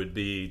idea would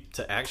be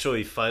to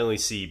actually finally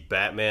see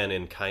Batman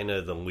in kind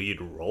of the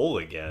lead role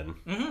again,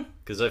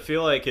 because I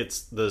feel like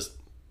the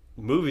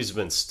movie's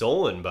been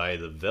stolen by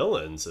the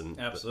villains, and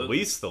at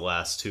least the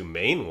last two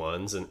main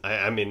ones. And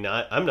I'm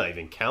not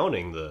even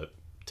counting the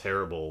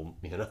terrible,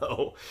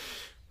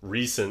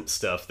 recent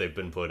stuff they've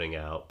been putting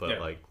out,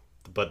 but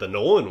but the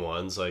Nolan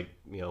ones,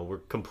 were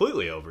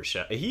completely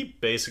overshadowed. He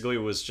basically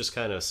was just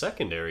kind of a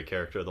secondary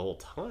character the whole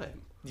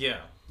time.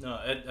 Yeah, no,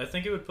 I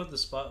think it would put the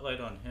spotlight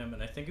on him,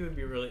 and I think it would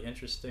be really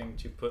interesting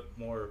to put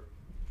more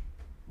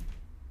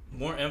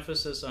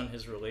emphasis on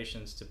his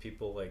relations to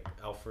people like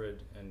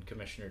Alfred and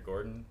Commissioner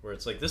Gordon, where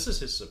it's like this is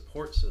his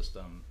support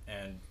system,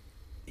 and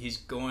it's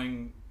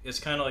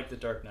kind of like The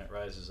Dark Knight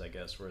Rises, I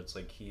guess, where it's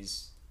like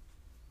he's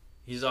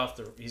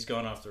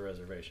gone off the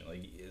reservation.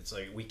 Like it's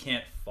like we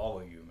can't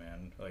follow you,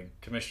 man. Like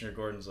Commissioner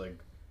Gordon's like,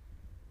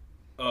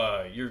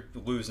 you're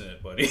losing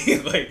it, buddy.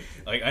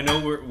 like I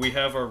know we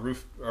have our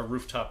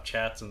rooftop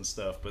chats and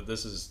stuff, but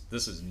this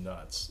is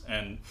nuts.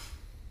 And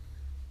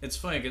it's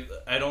funny because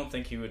I don't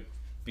think he would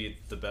be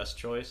the best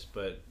choice,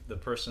 but the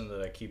person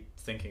that I keep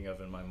thinking of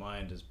in my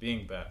mind as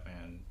being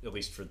Batman, at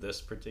least for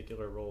this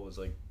particular role, is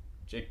like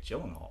Jake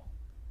Gyllenhaal.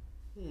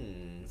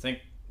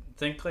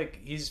 Think like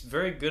he's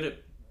very good at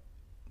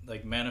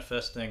like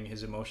manifesting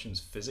his emotions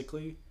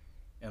physically,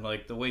 and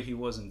like the way he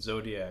was in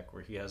Zodiac,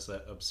 where he has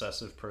that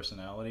obsessive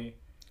personality,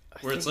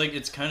 where it's like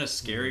it's kind of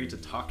scary to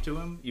talk to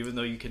him, even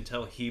though you can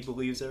tell he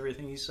believes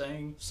everything he's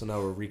saying. So now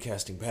we're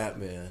recasting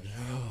Batman.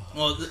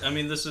 Well,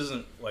 this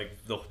isn't like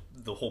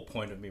the whole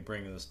point of me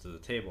bringing this to the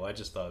table. I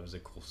just thought it was a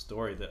cool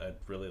story that I'd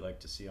really like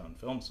to see on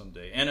film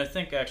someday, and I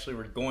think actually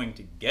we're going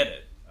to get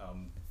it.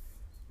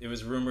 It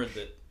was rumored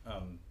that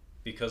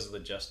because of the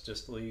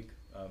Justice League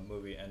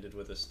movie ended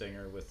with a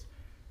stinger with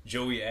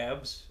Joey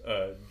Abs,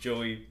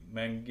 Joey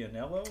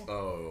Manganiello.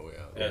 Oh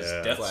yeah. As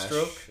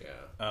Deathstroke.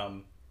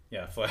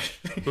 Flash,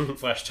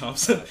 Flash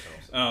Thompson.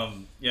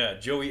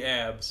 Joey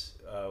Abs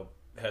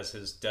has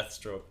his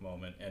Deathstroke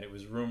moment, and it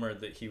was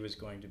rumored that he was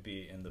going to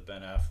be in the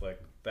Ben Affleck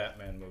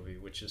Batman movie,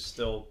 which is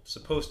still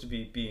supposed to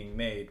be being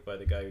made by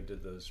the guy who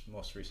did those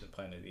most recent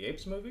Planet of the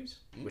Apes movies,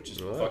 which is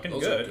fucking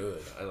those good. Are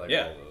good. I like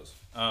all those.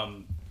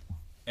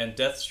 And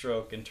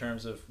Deathstroke, in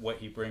terms of what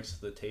he brings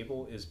to the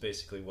table, is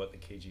basically what the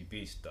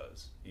KGB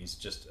does. He's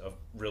just a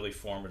really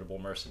formidable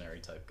mercenary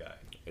type guy.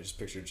 I just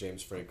pictured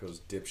James Franco's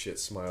dipshit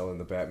smile in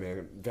the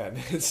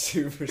Batman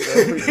suit for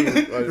some reason.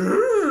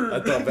 I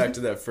thought back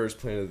to that first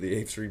Planet of the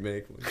Apes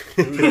remake.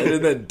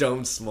 And that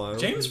dumb smile.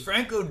 James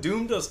Franco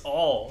doomed us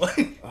all.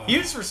 He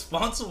was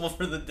responsible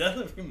for the death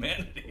of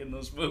humanity in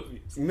those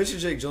movies. You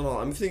mentioned Jake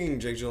Gyllenhaal. I'm thinking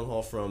Jake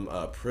Gyllenhaal from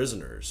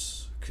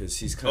Prisoners. Because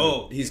he's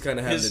kind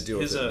of having to deal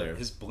with it there.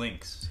 His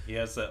blinks. He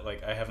has that,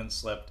 like, I haven't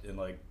slept in,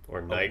 like...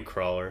 Or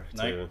Nightcrawler,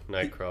 too.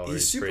 Nightcrawler,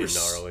 he's pretty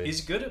gnarly.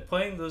 He's good at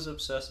playing those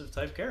obsessive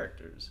type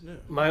characters. Yeah.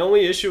 My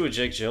only issue with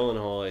Jake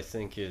Gyllenhaal, I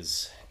think,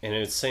 is... And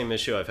it's the same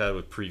issue I've had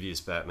with previous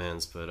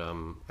Batmans, but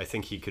I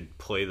think he could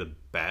play the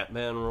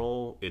Batman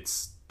role.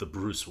 It's the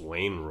Bruce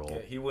Wayne role.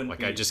 Yeah, he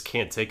wouldn't I just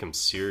can't take him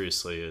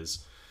seriously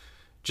as...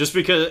 Just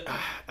because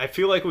I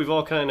feel like we've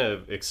all kind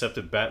of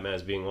accepted Batman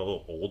as being a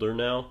little older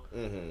now.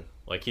 Mm-hmm.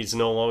 Like, he's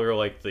no longer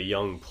like the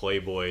young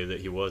playboy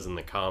that he was in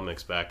the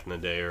comics back in the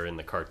day or in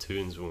the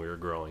cartoons when we were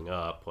growing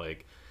up.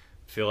 Like,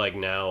 I feel like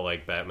now,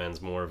 like,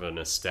 Batman's more of an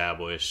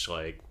established,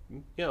 like,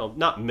 you know,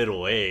 not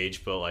middle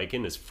age, but, like,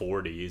 in his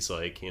 40s,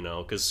 like, you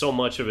know, because so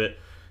much of it,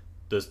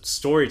 the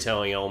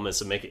storytelling elements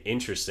that make it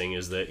interesting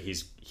is that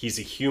he's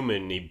a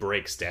human and he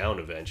breaks down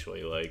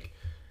eventually, like...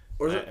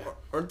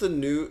 Isn't the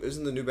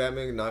new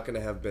Batman not going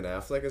to have Ben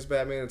Affleck as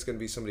Batman? It's going to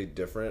be somebody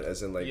different,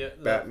 as in,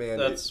 like, Batman...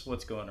 That's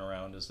what's going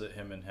around, is that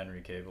him and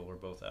Henry Cavill are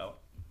both out.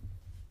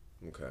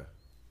 Okay.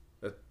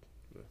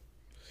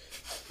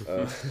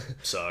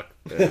 Suck.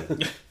 Yeah.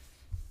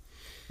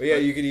 But yeah,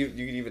 you could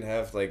even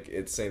have, like,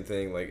 it's same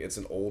thing, like, it's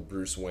an old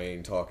Bruce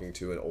Wayne talking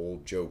to an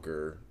old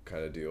Joker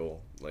kind of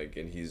deal, like,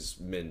 and he's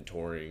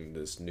mentoring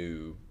this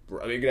new...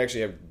 I mean, you could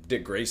actually have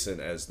Dick Grayson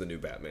as the new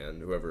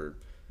Batman, whoever...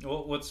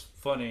 Well, what's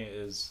funny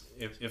is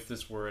if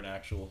this were an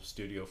actual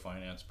studio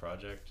finance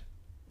project,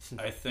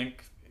 I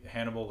think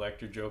Hannibal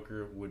Lecter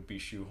Joker would be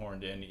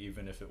shoehorned in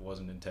even if it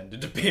wasn't intended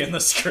to be in the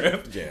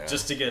script,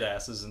 just to get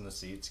asses in the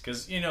seats.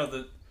 Because, you know,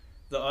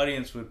 the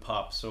audience would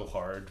pop so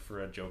hard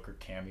for a Joker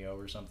cameo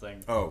or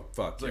something. Oh,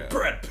 fuck, it's like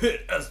Brad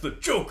Pitt as the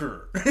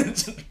Joker.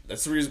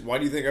 That's the reason. Why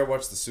do you think I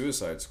watched The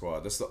Suicide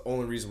Squad? That's the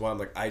only reason why I'm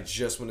like, I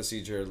just want to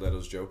see Jared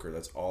Leto's Joker.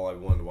 That's all I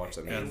wanted to watch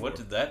that movie. And what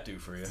did that do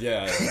for you?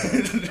 Yeah.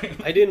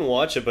 I didn't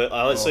watch it, but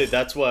honestly,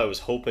 that's what I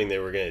was hoping they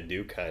were going to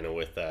do kind of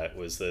with that,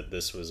 was that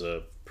this was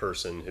a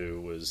person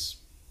who was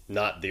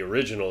not the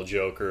original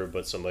Joker,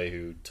 but somebody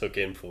who took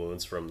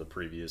influence from the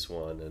previous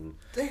one. And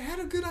they had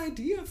a good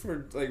idea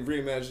for, like,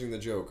 reimagining the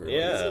Joker.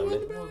 Yeah.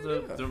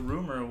 The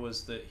rumor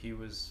was that he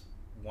was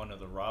one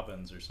of the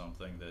Robins or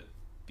something that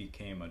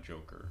became a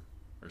Joker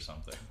or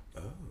something.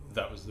 Oh.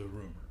 That was the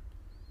rumor.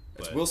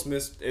 It's Will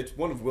Smith. It's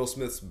one of Will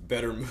Smith's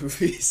better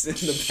movies in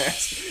the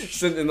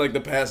past, in like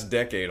the past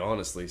decade.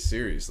 Honestly,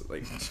 seriously,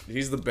 like,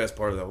 he's the best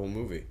part of that whole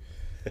movie.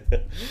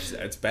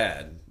 It's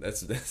bad.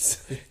 That's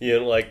you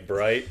didn't like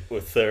Bright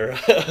with their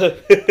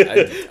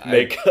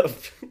makeup.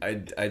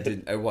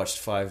 I watched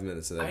 5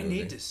 minutes of that movie. I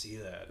need to see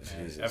that,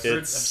 man. I've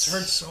heard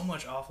so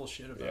much awful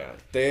shit about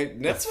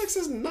it. Netflix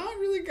has not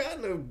really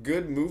gotten a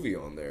good movie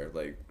on there.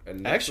 Like,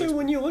 actually,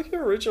 when you look at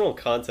original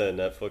content,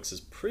 Netflix is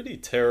pretty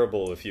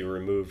terrible if you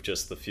remove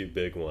just the few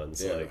big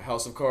ones. Yeah, like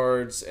House of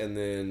Cards and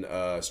then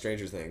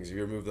Stranger Things. If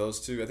you remove those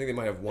two, I think they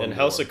might have one. And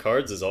House of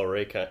Cards is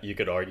already you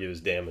could argue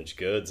is damaged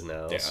goods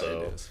now. Yeah,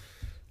 so. It is.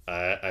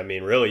 I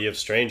mean, really, you have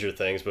Stranger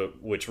Things,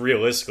 but which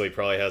realistically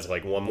probably has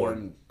like one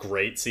more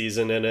great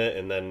season in it,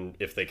 and then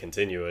if they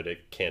continue it,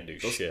 it can't do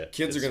shit.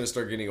 Kids are going to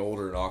start getting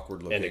older and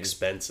awkward looking and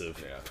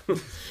expensive. Yeah.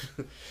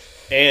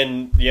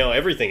 And you know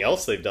everything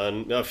else they've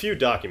done, a few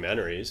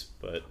documentaries,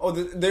 but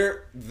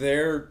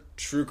their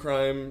true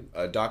crime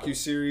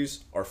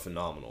docuseries are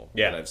phenomenal.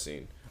 Yeah, that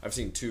I've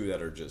seen two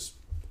that are just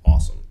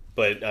awesome.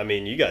 But I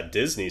mean, you got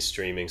Disney's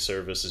streaming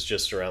service is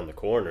just around the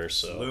corner,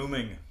 so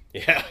looming.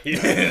 Yeah, they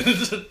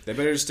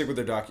better just stick with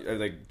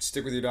their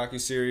stick with your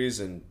docuseries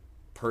and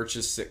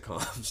purchase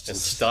sitcoms and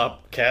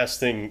stop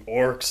casting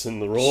orcs in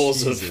the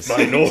roles of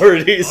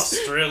minorities.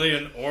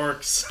 Australian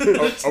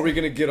orcs. Are we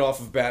gonna get off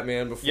of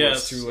Batman before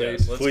it's too late?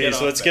 Yes,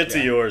 let's get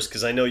to yours,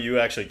 because I know you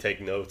actually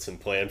take notes and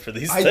plan for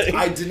these things.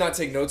 I did not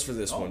take notes for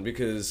this one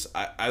because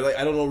I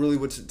don't know really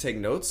what to take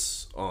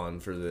notes on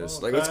for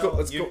this. Let's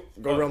go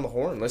around the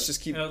horn. Let's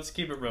just keep. Let's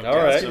keep it rotating. All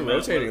right, let's keep it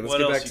rotating. Let's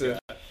get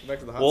back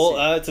to the hot seat.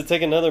 Well, to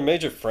take another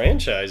major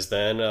franchise,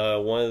 then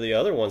one of the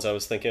other ones I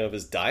was thinking of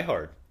is Die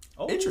Hard.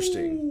 Oh,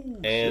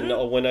 interesting.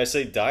 And when I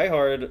say Die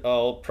Hard,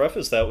 I'll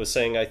preface that with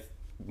saying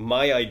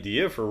my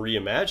idea for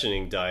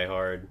reimagining Die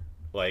Hard,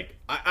 like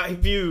I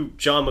view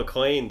John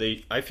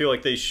McClane. I feel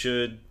like they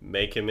should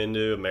make him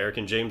into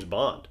American James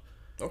Bond.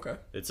 Okay.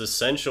 It's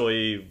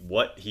essentially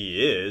what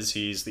he is.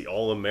 He's the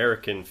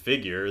all-American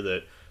figure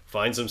that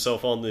finds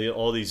himself on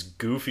all these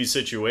goofy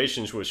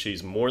situations which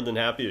he's more than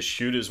happy to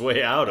shoot his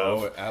way out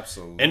of. Oh,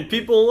 absolutely. And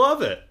people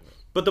love it.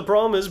 But the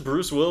problem is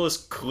Bruce Willis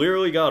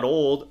clearly got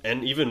old,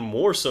 and even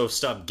more so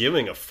stopped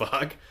giving a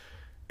fuck.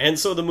 And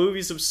so the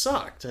movies have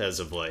sucked as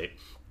of late.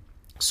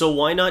 So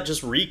why not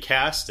just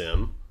recast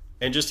him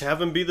and just have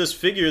him be this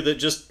figure that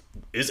just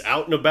is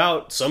out and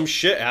about, some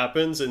shit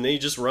happens, and then he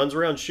just runs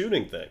around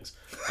shooting things.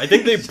 I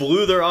think they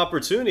blew their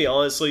opportunity,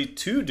 honestly,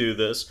 to do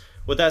this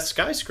with that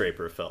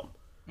Skyscraper film.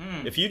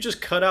 If you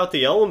just cut out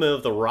the element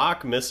of The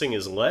Rock missing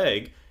his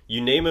leg, you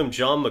name him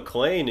John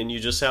McClane, and you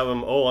just have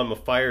him, oh, I'm a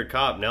fired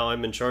cop, now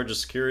I'm in charge of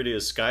security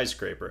of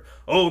Skyscraper.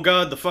 Oh,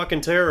 God, the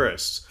fucking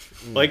terrorists.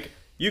 Like,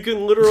 you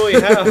can literally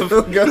have...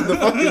 Oh, God, the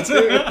fucking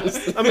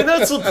terrorists. I mean,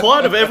 that's the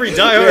plot of every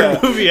Die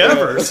Hard movie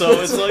ever, so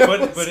it's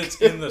like... But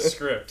it's in the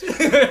script.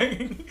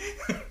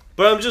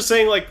 But I'm just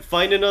saying, like,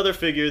 find another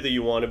figure that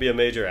you want to be a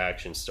major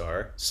action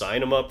star,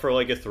 sign him up for,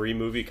 like, a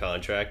 3-movie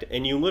contract,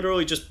 and you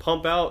literally just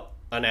pump out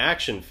an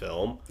action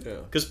film,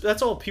 because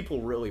that's all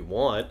people really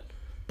want.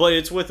 But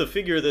it's with a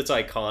figure that's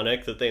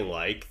iconic, that they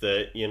like,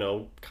 that, you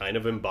know, kind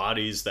of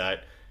embodies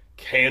that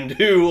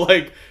can-do,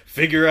 like,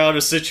 figure out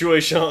a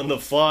situation on the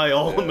fly,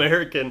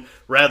 all-American,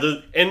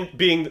 rather, and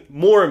being,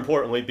 more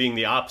importantly, being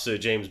the opposite of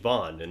James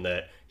Bond, in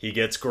that he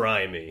gets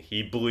grimy,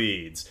 he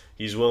bleeds,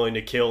 he's willing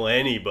to kill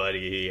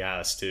anybody he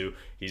has to,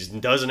 he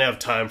doesn't have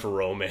time for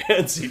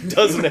romance, he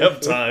doesn't have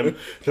time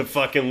to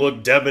fucking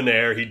look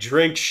debonair, he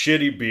drinks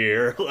shitty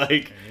beer,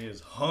 like... And he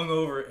is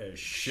hungover as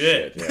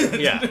shit.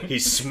 Yeah, he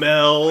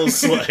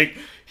smells, like,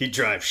 he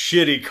drives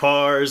shitty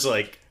cars,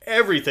 like,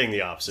 everything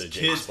the opposite of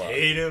James Kids Bond.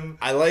 hate him.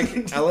 I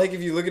like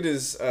if you look at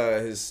his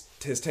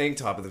tank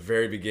top at the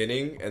very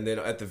beginning, and then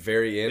at the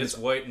very end, It's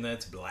white and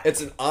that's black.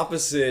 it's an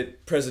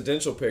opposite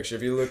presidential picture.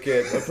 If you look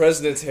at a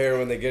president's hair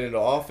when they get into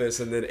office,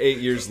 and then 8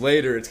 years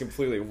later, it's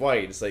completely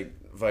white. It's like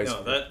vice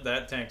versa. No,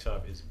 that tank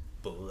top is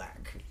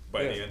black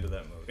by the end of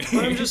that movie.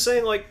 But I'm just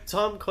saying, like,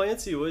 Tom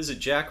Clancy was a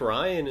Jack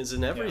Ryan is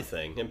in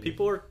everything, and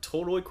people are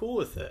totally cool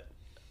with it.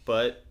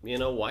 But, you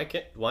know, why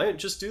don't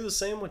just do the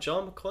same with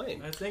John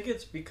McClane? I think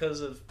it's because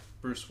of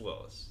Bruce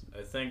Willis.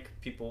 I think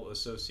people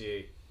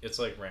associate, it's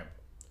like Rambo.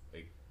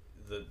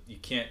 You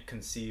can't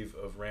conceive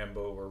of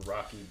Rambo or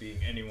Rocky being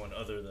anyone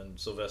other than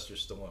Sylvester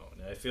Stallone.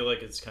 And I feel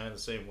like it's kind of the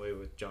same way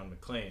with John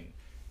McClane.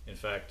 In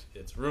fact,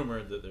 it's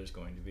rumored that there's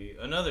going to be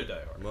another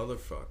Die Hard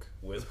Motherfuck.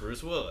 with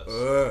Bruce Willis,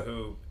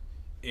 who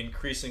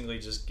increasingly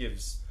just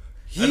gives...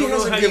 I don't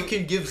know how you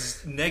can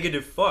give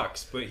negative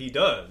fucks, but he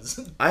does.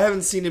 I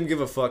haven't seen him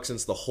give a fuck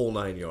since The Whole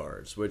 9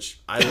 Yards,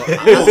 which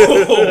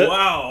Oh,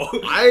 wow.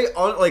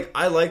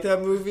 I like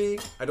that movie.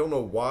 I don't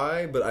know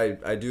why, but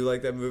I do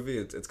like that movie.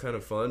 It's kind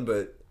of fun,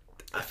 but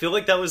I feel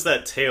like that was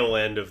that tail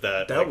end of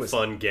that like, was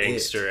fun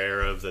gangster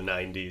era of the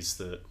 90s.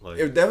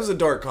 That was a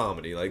dark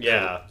comedy. Like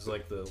yeah. It was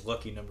like the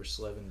Lucky Number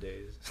 11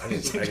 days. I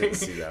didn't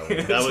see that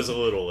one. That was a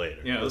little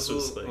later. Yeah, this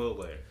was was a little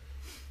later.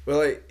 Well,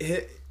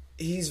 like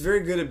he's very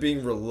good at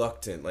being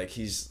reluctant. Like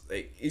he's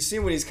like you see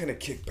him when he's kind of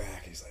kicked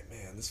back. He's like,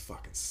 man, this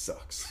fucking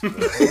sucks.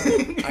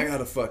 I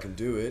gotta fucking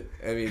do it.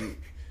 I mean,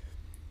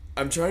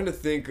 I'm trying to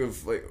think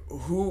of like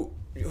who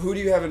do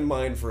you have in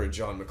mind for a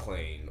John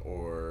McClane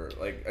or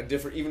like a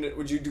different? Even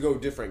would you go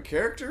different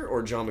character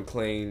or John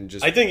McClane?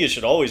 Just I think it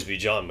should always be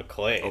John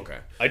McClane. Okay.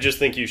 I just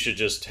think you should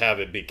just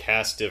have it be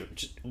cast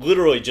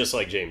literally just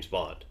like James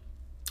Bond.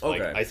 Like,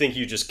 okay. I think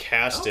you just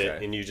cast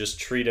it and you just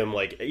treat him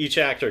like each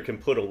actor can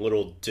put a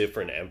little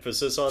different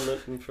emphasis on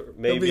them.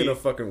 Maybe he'll be in a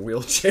fucking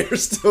wheelchair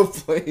still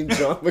playing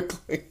John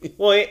McClane.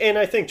 Well, and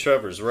I think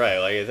Trevor's right.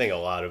 Like I think a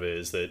lot of it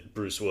is that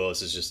Bruce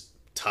Willis is just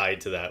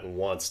tied to that and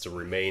wants to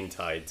remain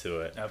tied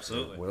to it.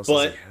 Absolutely. What else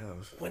But does he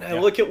have? when I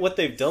look at what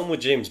they've done with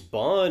James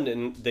Bond,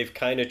 and they've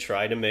kind of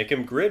tried to make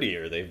him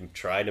grittier. They've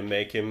tried to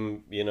make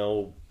him, you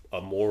know,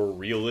 a more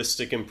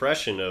realistic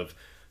impression of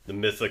the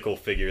mythical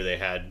figure they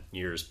had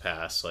years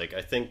past. Like,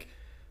 I think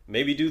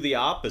maybe do the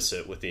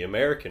opposite with the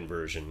American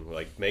version.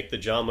 Like, make the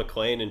John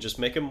McClane and just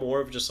make him more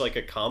of just like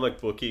a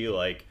comic booky,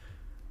 like,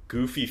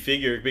 goofy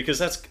figure. Because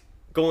that's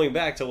going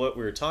back to what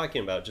we were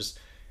talking about. Just,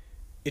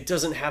 it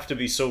doesn't have to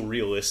be so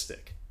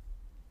realistic.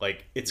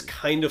 Like, it's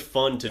kind of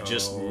fun to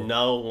just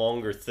no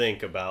longer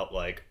think about,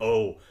 like,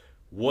 oh,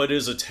 what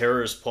is a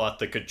terrorist plot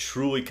that could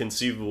truly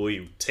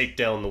conceivably take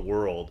down the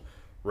world?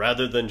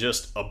 Rather than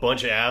just a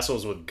bunch of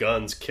assholes with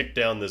guns kick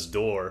down this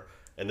door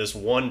and this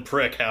one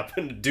prick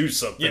happened to do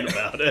something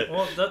about it.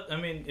 Well, I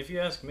mean, if you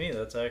ask me,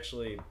 that's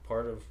actually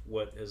part of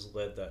what has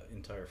led that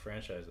entire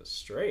franchise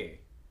astray.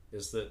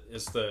 Is the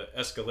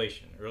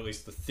escalation, or at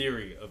least the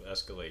theory of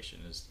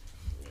escalation. Is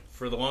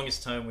for the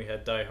longest time we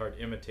had Die Hard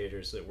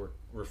imitators that were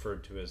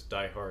referred to as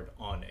Die Hard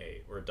on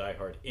a or Die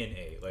Hard in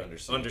a, like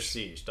Under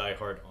Siege, Die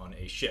Hard on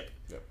a ship,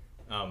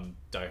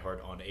 Die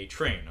Hard on a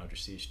train, Under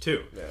Siege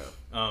 2.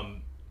 Yeah.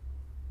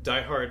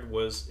 Die Hard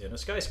was in a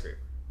skyscraper.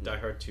 Die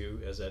Hard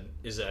 2 is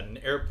at an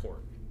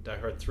airport. Die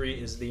Hard 3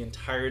 is the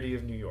entirety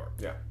of New York.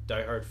 Yeah.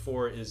 Die Hard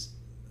 4 is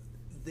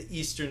the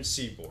Eastern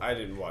Seaboard. I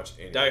didn't watch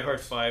any. Die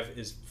Hard 5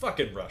 is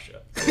fucking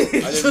Russia.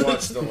 I didn't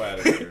watch the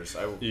Gladiators.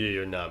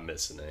 You're not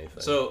missing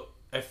anything. So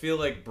I feel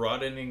like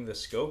broadening the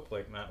scope,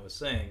 like Matt was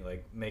saying,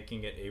 like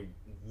making it a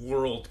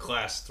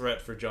world-class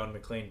threat for John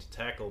McClane to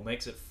tackle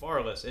makes it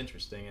far less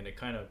interesting, and it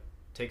kind of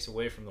takes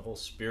away from the whole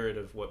spirit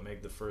of what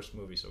made the first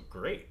movie so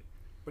great.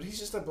 But he's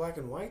just a black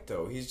and white,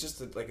 though. He's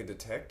just like a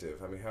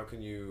detective. I mean, how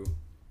can you...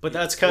 But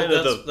that's kind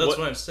of that's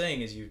what I'm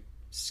saying, is you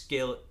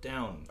scale it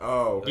down.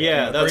 Oh, okay.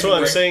 Yeah, that's what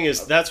I'm saying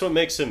is that's what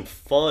makes him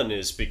fun,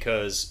 is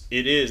because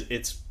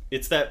it's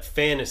that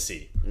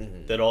fantasy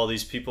that all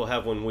these people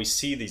have when we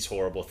see these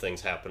horrible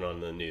things happen on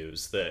the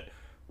news, that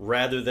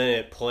rather than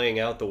it playing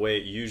out the way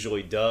it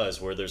usually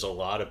does, where there's a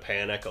lot of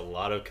panic, a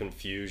lot of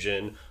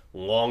confusion,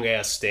 long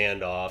ass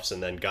standoffs,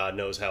 and then God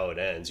knows how it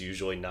ends,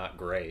 usually not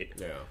great.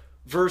 Yeah.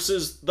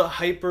 Versus the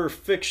hyper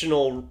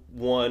fictional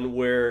one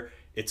where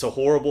it's a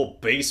horrible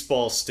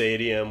baseball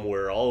stadium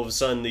where all of a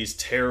sudden these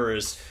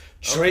terrorists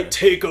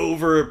take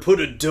over,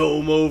 put a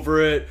dome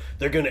over it.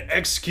 They're going to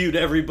execute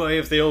everybody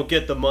if they don't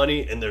get the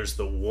money. And there's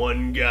the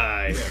one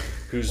guy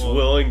who's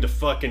willing to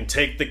fucking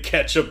take the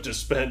ketchup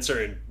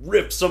dispenser and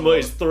rip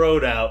somebody's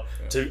throat out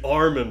to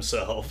arm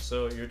himself.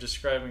 So you're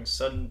describing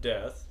Sudden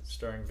Death,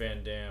 starring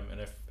Van Damme,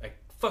 and I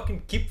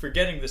fucking keep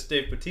forgetting this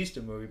Dave Bautista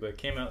movie, but it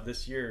came out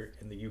this year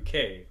in the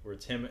UK, where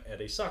it's him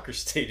at a soccer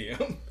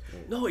stadium.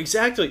 No,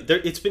 exactly.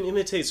 It's been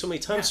imitated so many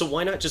times, so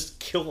why not just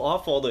kill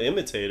off all the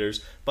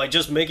imitators by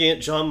just making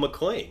it John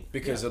McClane?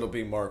 Because it'll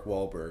be Mark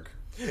Wahlberg.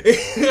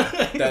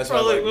 That's why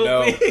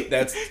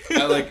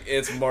I'm like,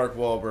 it's Mark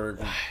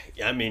Wahlberg.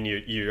 I mean,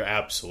 you're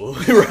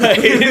absolutely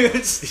right.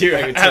 You're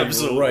I can tell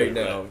absolutely you right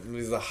now,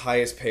 he's the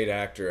highest paid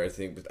actor, I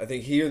think. But I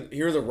think he and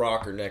The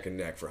Rock are neck and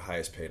neck for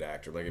highest paid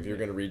actor. Like, if you're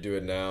going to redo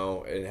it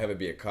now and have it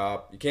be a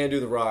cop, you can't do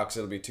The Rock, so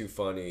it'll be too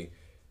funny.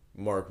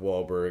 Mark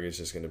Wahlberg is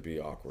just going to be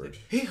awkward.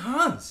 Hey,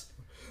 Hans!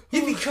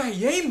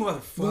 Yippee-ki-yay,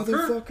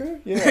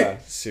 motherfucker! Yeah,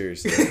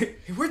 seriously.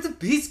 Hey, where'd the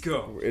beats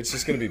go? It's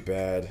just going to be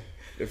bad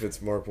if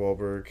it's Mark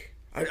Wahlberg.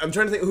 I'm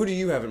trying to think, who do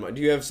you have in mind?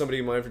 Do you have somebody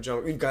in mind for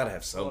John? You've got to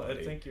have somebody.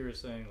 Well, I think you were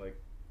saying, like,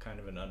 kind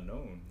of an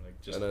unknown.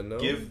 Like, just an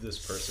unknown? give this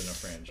person a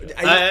franchise.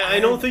 I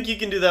don't think you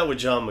can do that with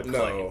John McClane.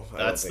 No,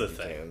 that's I don't think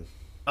the you thing. can.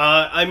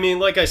 I mean,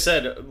 like I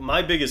said,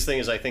 my biggest thing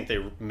is I think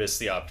they missed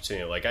the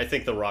opportunity. Like, I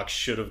think The Rock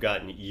should have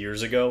gotten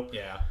years ago.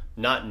 Yeah.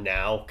 Not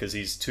now, because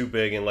he's too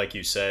big, and like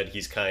you said,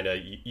 he's kind of...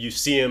 You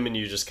see him, and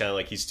you're just kind of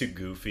like, he's too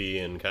goofy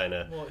and kind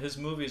of... Well, his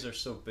movies are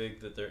so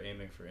big that they're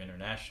aiming for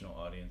international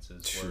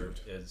audiences,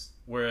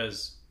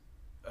 whereas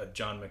a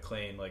John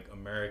McClane, like,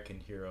 American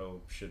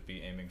hero, should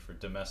be aiming for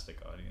domestic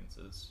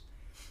audiences.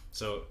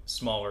 So,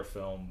 smaller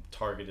film,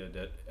 targeted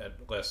at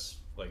less...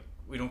 Like,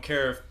 we don't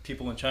care if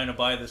people in China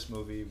buy this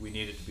movie. We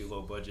need it to be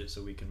low budget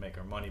so we can make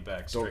our money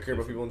back. Don't care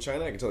about people in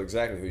China? I can tell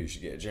exactly who you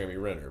should get. Jeremy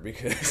Renner.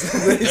 Because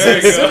they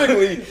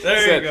specifically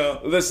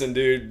said, listen,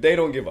 dude, they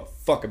don't give a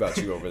fuck about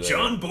you over there.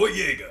 John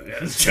Boyega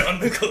as John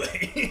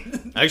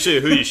McClane.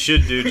 Actually, who you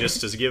should do, just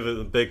to give it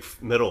a big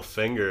middle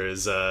finger,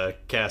 is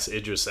cast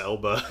Idris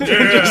Elba. Yeah.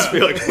 Just be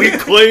like, we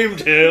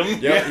claimed him.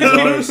 Yep, he's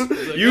ours.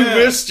 Like, you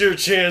missed your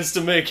chance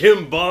to make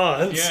him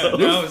Bond.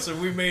 Yeah, so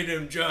we made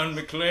him John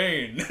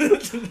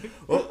McClane.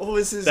 What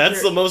was his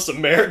That's the most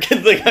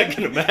American thing I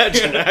can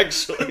imagine,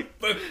 actually.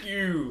 Fuck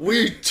you.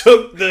 We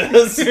took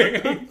this.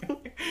 It'll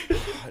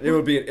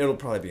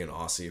probably be an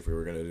Aussie if we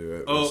were gonna do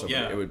it. Oh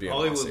yeah, it would be an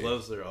Hollywood Aussie.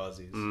 loves their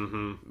Aussies.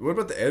 Mm-hmm.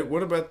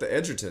 What about the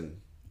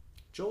Edgerton?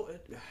 Joel,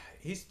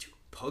 he's too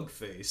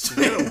pug-faced.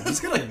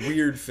 He's got a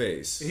weird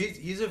face.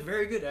 He's a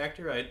very good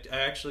actor. I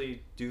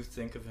actually do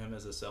think of him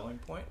as a selling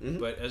point. Mm-hmm.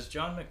 But as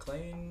John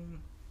McClane,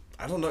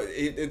 I don't know.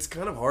 It's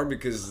kind of hard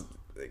because.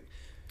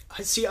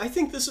 I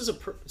think this is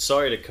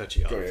sorry to cut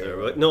you off there,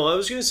 but no, I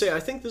was going to say I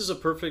think this is a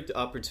perfect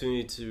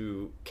opportunity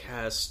to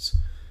cast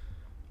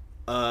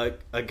a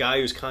guy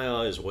who's kind of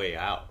on his way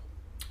out,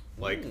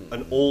 like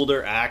an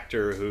older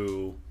actor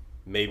who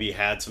maybe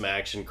had some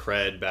action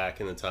cred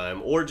back in the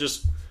time, or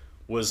just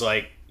was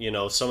like, you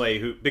know, somebody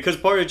who, because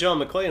part of John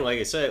McClane, like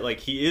I said, like,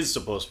 he is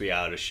supposed to be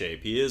out of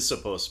shape. He is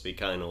supposed to be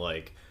kind of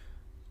like,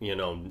 you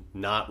know,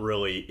 not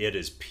really at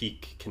his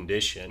peak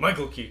condition.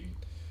 Michael Keaton.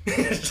 I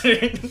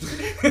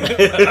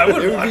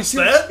would watch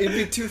that. It'd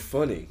be too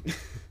funny.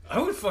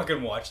 I would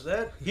fucking watch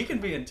that. He can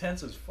be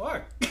intense as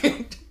fuck.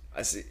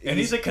 I see. And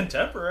he's a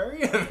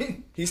contemporary. I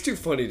mean, he's too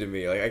funny to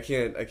me. Like, I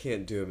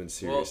can't do him in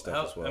serious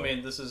stuff as well. I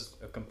mean, this is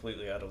a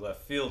completely out of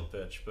left field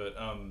pitch, but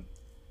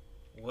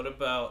what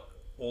about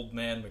Old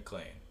Man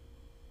McClane?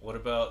 What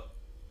about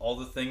all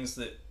the things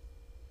that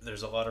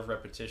there's a lot of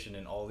repetition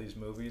in all these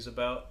movies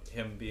about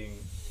him being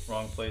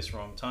wrong place,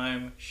 wrong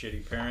time,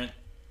 shitty parent?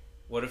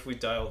 What if we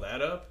dial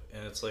that up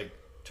and it's like,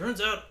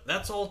 turns out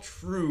that's all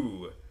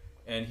true,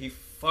 and he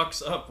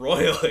fucks up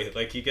royally.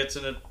 Like, he gets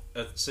in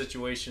a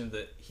situation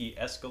that he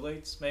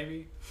escalates,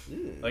 maybe.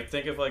 Like,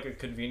 think of like a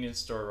convenience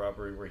store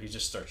robbery where he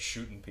just starts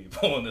shooting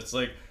people, and it's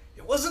like,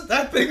 it wasn't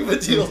that big of a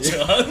deal,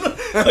 John.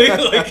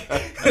 like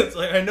it's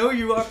like, I know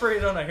you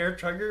operate on a hair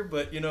trigger,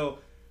 but you know,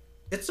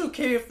 it's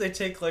okay if they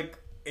take like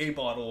a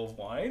bottle of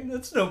wine.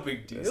 That's no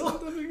big deal. That's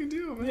not that big a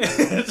deal,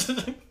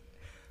 man.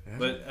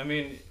 But I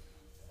mean,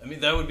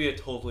 that would be a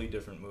totally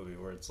different movie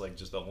where it's like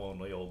just a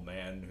lonely old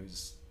man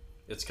who's.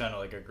 It's kind of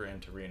like a Gran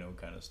Torino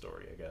kind of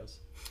story, I guess.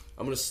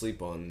 I'm gonna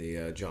sleep on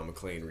the John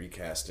McClane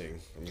recasting.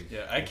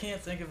 Yeah, I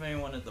can't think of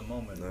anyone at the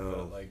moment. No.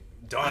 But like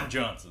Don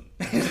Johnson.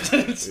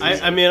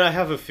 I mean, I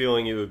have a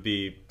feeling it would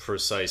be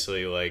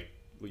precisely like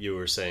you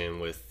were saying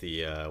with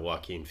the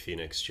Joaquin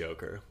Phoenix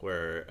Joker,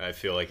 where I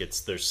feel like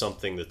there's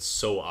something that's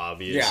so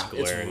obvious,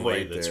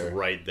 glaringly, that's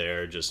right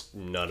there. Just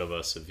none of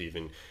us have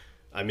even.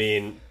 I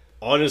mean,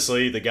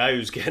 honestly, the guy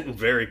who's getting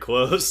very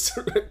close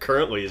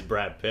currently is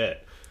Brad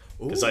Pitt.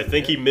 Because I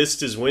think he missed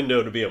his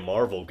window to be a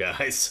Marvel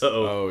guy,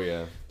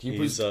 so... He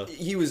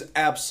was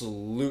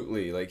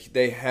absolutely, like,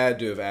 they had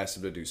to have asked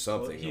him to do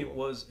something. Well, he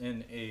was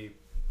in a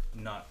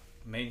not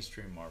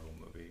mainstream Marvel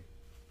movie,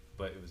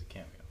 but it was a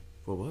cameo.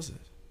 What was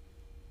it?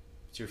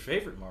 It's your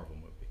favorite Marvel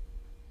movie.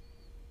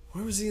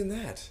 Where was he in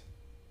that?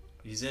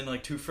 He's in,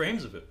 like, 2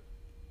 frames of it.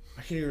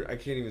 I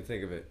can't even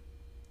think of it.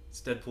 It's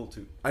Deadpool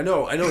 2. I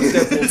know it's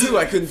Deadpool 2.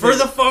 I couldn't For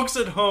the folks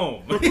at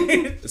home.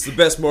 It's the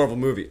best Marvel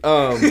movie.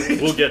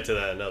 We'll get to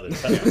that another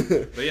time.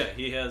 Yeah. But yeah,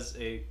 he has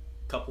a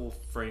couple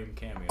frame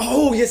cameos.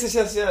 Oh,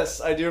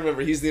 yes. I do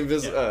remember. He's the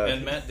invisible...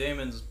 and Matt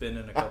Damon's been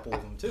in a couple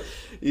of them, too.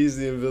 He's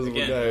the invisible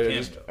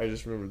guy. I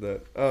just remembered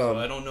that. So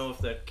I don't know if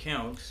that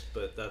counts,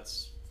 but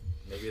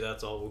maybe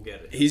that's all we'll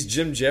get. He's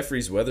Jim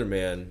Jeffries'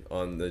 weatherman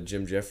on the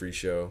Jim Jeffries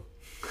show.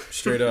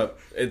 Straight up.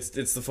 It's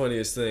the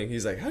funniest thing.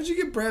 He's like, how'd you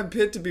get Brad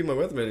Pitt to be my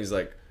weatherman? He's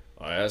like...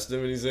 I asked him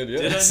and he said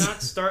yes. Did I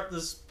not start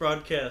this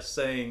broadcast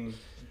saying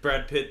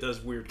Brad Pitt does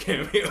weird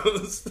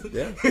cameos?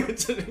 Yeah.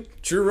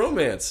 True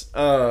Romance.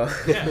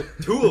 Yeah,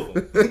 2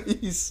 of them.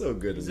 He's so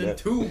good He's in in that.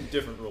 2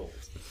 different roles.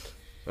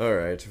 All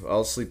right.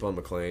 I'll sleep on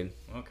McClane.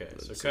 Okay,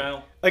 so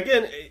Kyle?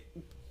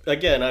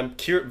 Again, I'm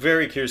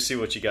very curious to see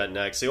what you got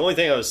next. The only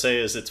thing I would say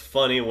is it's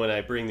funny when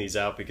I bring these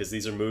out because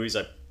these are movies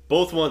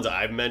both ones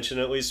I've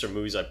mentioned at least are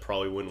movies I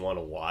probably wouldn't want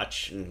to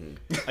watch.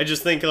 Mm-hmm. I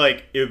just think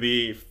like it would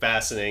be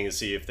fascinating to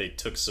see if they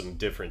took some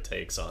different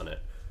takes on it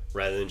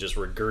rather than just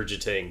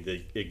regurgitating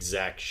the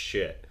exact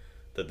shit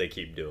that they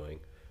keep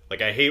doing.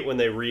 Like I hate when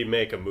they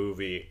remake a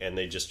movie and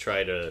they just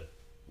try to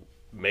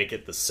make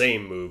it the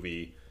same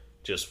movie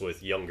just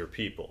with younger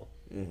people.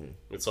 Mm-hmm.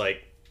 It's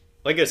like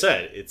I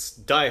said, it's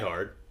Die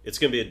Hard. It's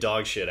going to be a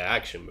dog shit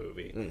action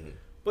movie. Mm-hmm.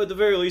 But at the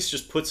very least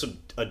just put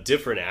a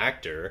different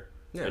actor.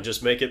 Yeah. And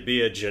just make it be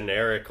a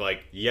generic,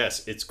 like,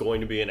 yes, it's going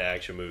to be an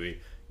action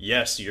movie.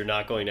 Yes, you're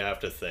not going to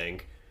have to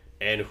think.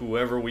 And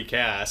whoever we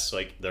cast,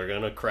 like, they're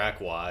going to crack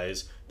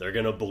wise. They're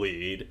going to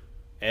bleed.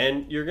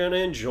 And you're going to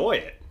enjoy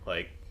it.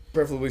 Like,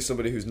 preferably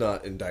somebody who's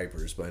not in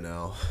diapers by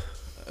now.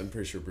 I'm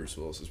pretty sure Bruce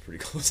Willis is pretty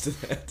close to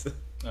that.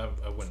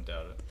 I wouldn't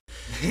doubt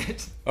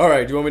it. All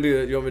right, do you want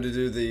me to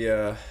do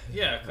the...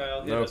 Yeah,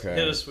 Kyle,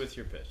 hit us with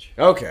your pitch.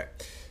 Okay,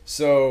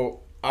 so...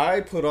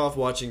 I put off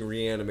watching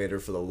Reanimator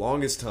for the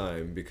longest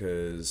time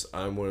because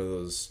I'm one of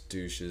those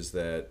douches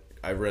that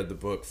I read the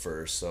book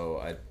first, so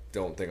I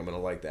don't think I'm going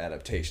to like the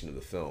adaptation of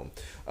the film.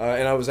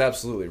 And I was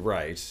absolutely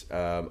right.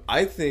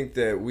 I think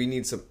that we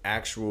need some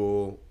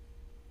actual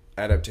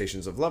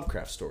adaptations of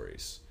Lovecraft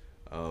stories.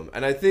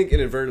 And I think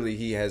inadvertently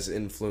he has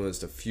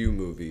influenced a few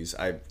movies.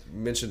 I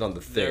mentioned on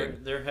The Thing.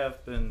 There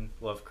have been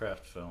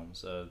Lovecraft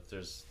films.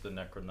 There's the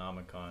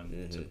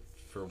Necronomicon,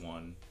 for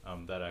one,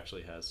 that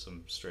actually has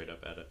some straight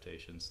up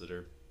adaptations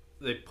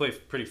they play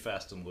pretty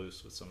fast and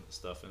loose with some of the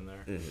stuff in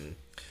there.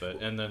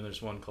 Mm-hmm. And then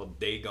there's one called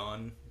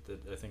Dagon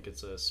that I think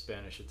it's a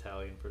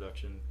Spanish-Italian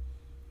production.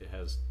 It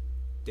has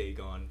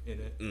Dagon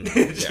in it.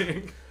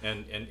 Mm-hmm.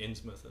 and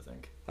Innsmouth, I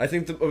think. I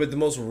think the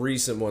most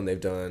recent one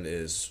they've done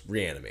is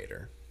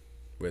Reanimator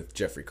with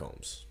Jeffrey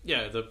Combs.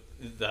 Yeah,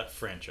 that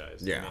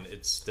franchise. Yeah. I mean,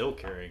 it's still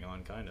carrying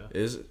on, kind of.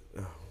 Is it?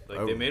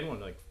 Oh, they made one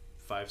like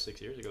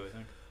 5-6 years ago, I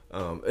think.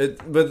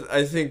 But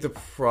I think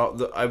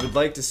I would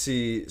like to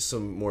see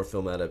some more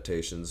film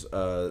adaptations.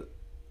 The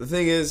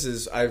thing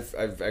is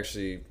I've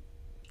actually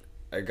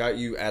I got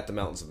you At the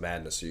Mountains of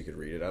Madness so you could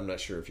read it. I'm not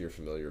sure if you're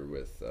familiar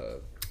with.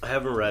 I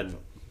haven't read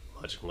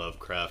much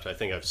Lovecraft. I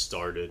think I've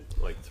started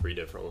like 3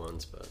 different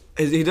ones, but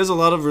he does a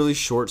lot of really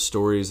short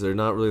stories. They're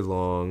not really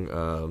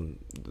long.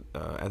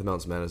 At the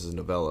Mountains of Madness is a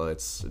novella.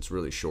 It's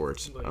really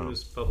short. But he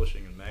was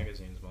publishing in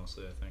magazines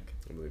mostly, I think.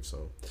 I believe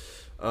so.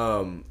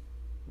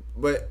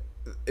 But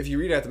if you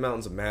read At the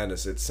Mountains of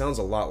Madness, it sounds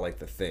a lot like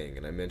The Thing,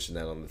 and I mentioned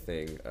that on The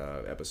Thing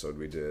episode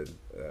we did.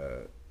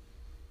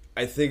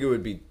 I think it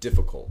would be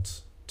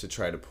difficult to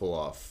try to pull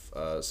off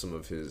some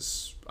of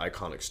his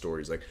iconic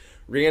stories. Like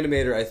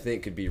Reanimator, I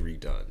think, could be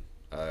redone.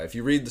 If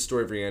you read the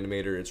story of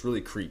Reanimator, it's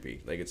really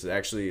creepy. Like it's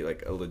actually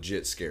like a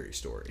legit scary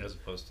story. As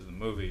opposed to the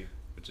movie,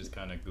 which is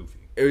kind of goofy.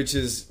 Which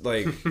is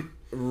like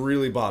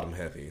really bottom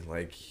heavy.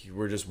 Like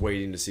we're just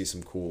waiting to see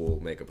some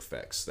cool makeup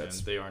effects. And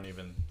they aren't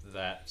even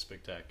that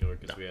spectacular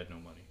because we had no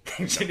money.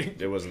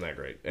 It wasn't that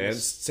great. And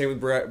same with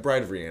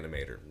Bride of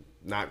Reanimator.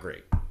 Not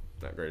great.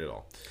 Not great at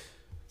all.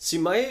 See,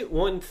 my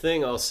one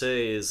thing I'll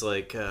say is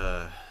like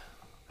I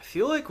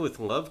feel like with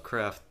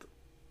Lovecraft,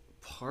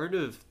 part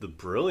of the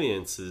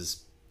brilliance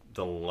is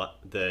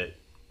that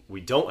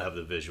we don't have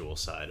the visual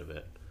side of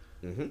it.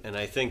 Mm-hmm. And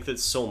I think that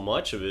so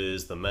much of it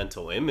is the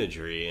mental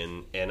imagery,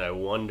 and I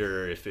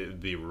wonder if it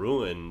would be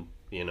ruined,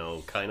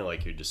 kind of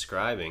like you're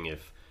describing,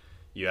 if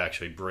you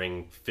actually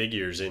bring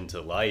figures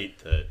into light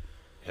that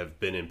have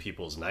been in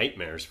people's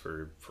nightmares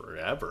for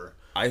forever.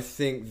 I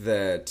think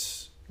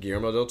that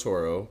Guillermo del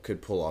Toro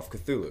could pull off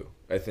Cthulhu.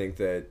 I think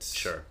that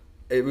sure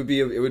it would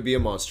be a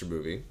monster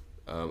movie.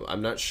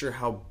 I'm not sure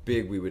how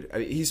big we would. I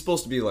mean, he's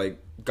supposed to be like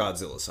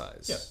Godzilla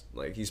size. Yeah.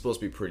 Like he's supposed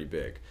to be pretty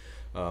big.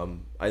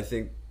 I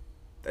think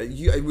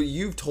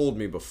you've told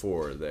me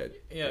before that.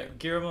 Yeah,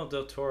 Guillermo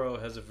del Toro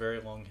has a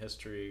very long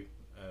history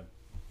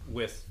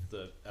with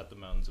At the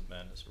Mountains of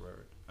Madness, or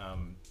whatever.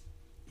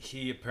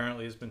 He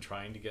apparently has been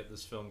trying to get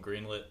this film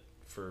greenlit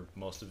for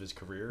most of his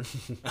career.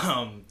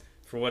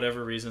 For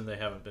whatever reason, they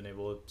haven't been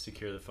able to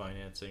secure the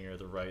financing or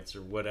the rights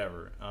or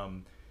whatever.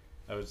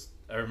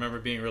 I remember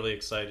being really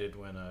excited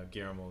when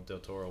Guillermo del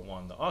Toro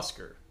won the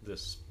Oscar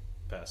this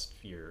past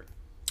year.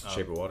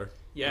 Shape of Water.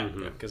 Yeah,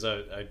 because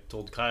I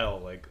told Kyle,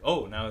 like,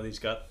 oh, now that he's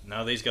got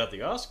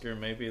the Oscar,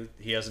 maybe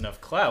he has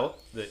enough clout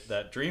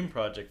that dream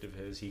project of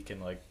his, he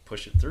can like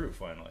push it through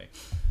finally.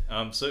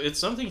 So it's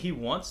something he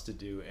wants to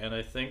do, and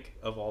I think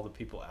of all the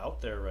people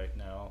out there right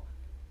now,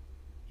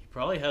 he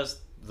probably has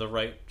the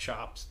right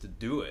chops to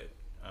do it.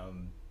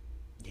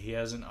 He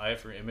has an eye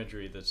for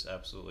imagery that's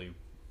absolutely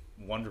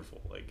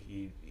wonderful. Like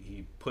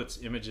he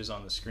puts images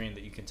on the screen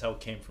that you can tell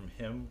came from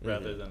him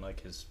rather than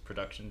like his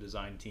production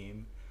design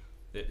team.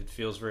 It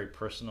feels very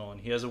personal, and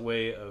he has a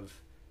way of,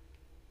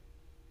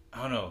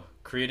 I don't know,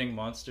 creating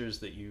monsters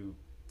that you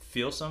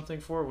feel something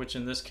for, which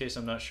in this case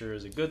I'm not sure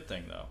is a good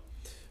thing though.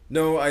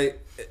 No, I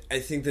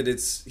think that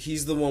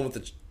he's the one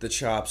with the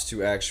chops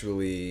to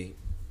actually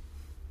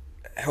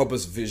help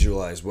us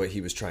visualize what he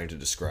was trying to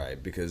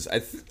describe, because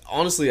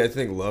honestly I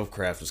think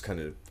Lovecraft was kind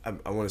of,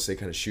 I want to say,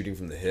 kind of shooting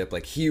from the hip.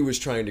 Like he was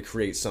trying to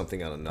create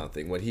something out of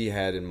nothing. What he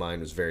had in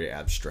mind was very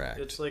abstract.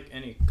 It's like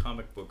any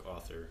comic book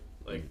author.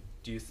 Like,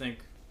 do you think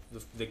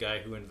the guy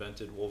who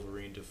invented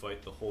Wolverine to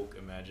fight the Hulk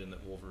imagined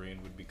that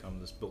Wolverine would become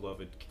this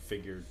beloved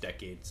figure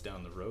decades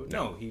down the road?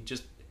 No,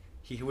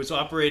 he was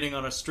operating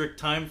on a strict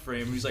time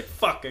frame. He's like,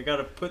 fuck, I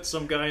gotta put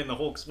some guy in the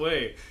Hulk's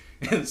way.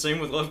 And same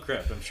with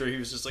Lovecraft. I'm sure he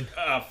was just like,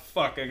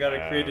 fuck, I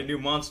gotta create a new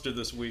monster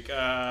this week.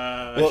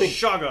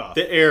 Shoggoth.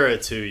 The era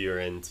too you're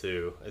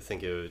into, I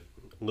think it was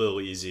a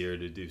little easier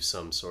to do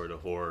some sort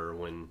of horror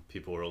when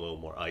people were a little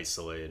more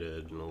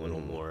isolated and a little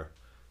more,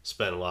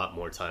 spent a lot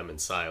more time in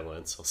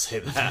silence, I'll say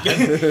that.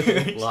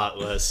 A lot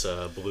less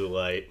blue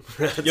light.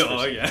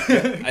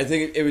 Yeah. I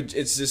think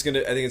it's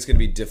gonna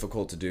be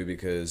difficult to do,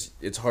 because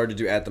it's hard to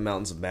do At the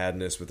Mountains of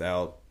Madness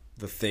without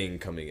the Thing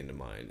coming into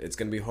mind. It's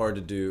gonna be hard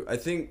to do. I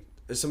think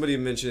somebody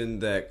mentioned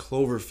that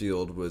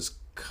Cloverfield was,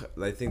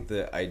 I think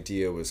the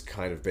idea was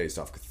kind of based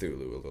off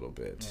Cthulhu a little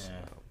bit.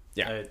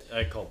 Yeah.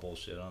 I call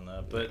bullshit on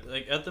that. But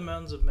like At the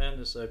Mountains of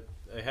Madness, I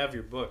have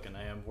your book and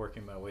I am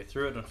working my way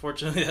through it.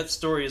 Unfortunately, that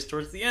story is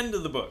towards the end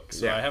of the book,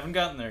 so I haven't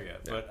gotten there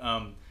yet. Yeah.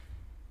 But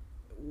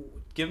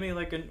give me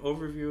like an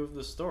overview of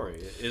the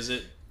story.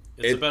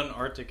 It's about an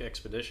Arctic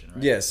expedition,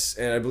 right? Yes,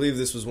 and I believe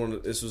this was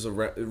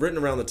written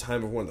around the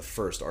time of one of the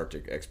first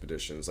Arctic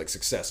expeditions, like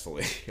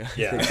successfully.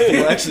 Yeah,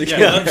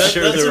 I'm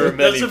sure there were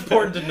many. That's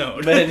important to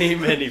note.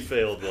 Many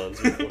failed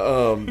ones.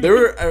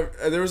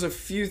 There was a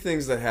few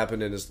things that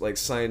happened in his like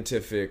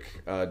scientific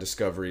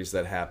discoveries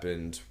that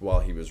happened while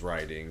he was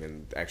writing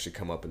and actually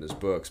come up in his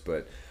books.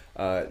 But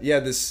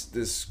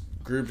this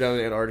group down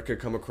in Antarctica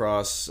come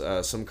across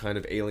some kind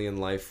of alien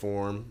life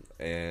form,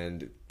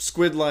 and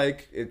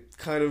squid-like. It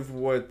kind of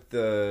what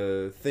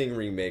the Thing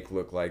remake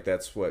looked like.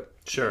 That's what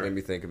made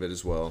me think of it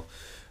as well.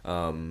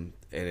 And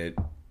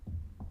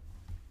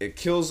it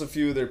kills a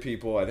few of their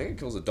people. I think it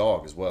kills a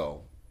dog as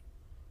well.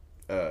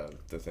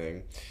 The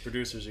Thing.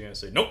 Producers are gonna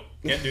say, nope,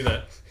 can't do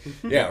that.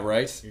 Yeah,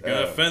 right. You're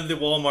gonna offend the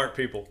Walmart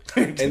people.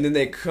 And then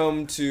they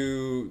come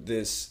to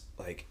this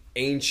like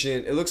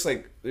ancient. It looks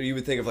like you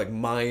would think of like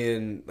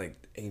Mayan, like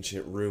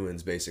ancient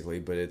ruins, basically,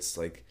 but it's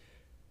like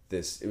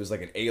this. It was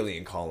like an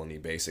alien colony,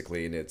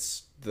 basically, and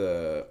it's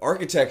the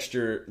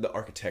architecture. The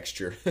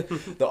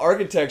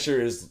architecture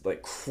is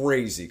like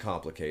crazy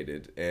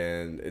complicated,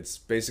 and it's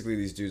basically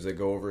these dudes that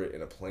go over it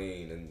in a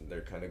plane, and they're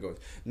kind of going.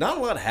 Not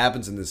a lot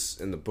happens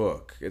in the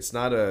book. It's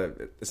not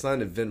an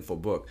eventful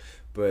book,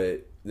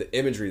 but the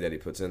imagery that he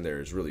puts in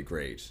there is really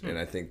great, and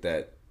I think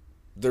that.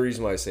 The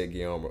reason why I say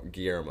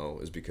Guillermo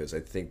is because I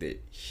think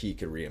that he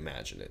could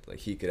reimagine it. Like,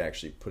 he could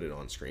actually put it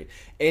on screen.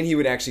 And he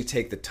would actually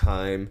take the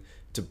time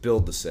to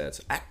build the sets.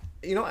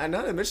 And now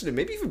that I mentioned it,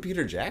 maybe even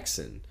Peter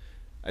Jackson.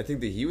 I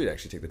think that he would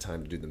actually take the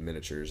time to do the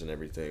miniatures and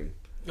everything.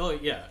 Oh,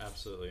 yeah,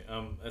 absolutely.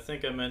 I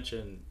think I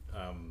mentioned...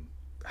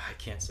 I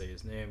can't say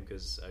his name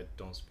because I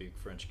don't speak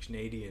French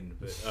Canadian,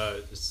 but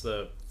it's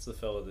the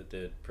fellow that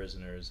did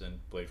Prisoners and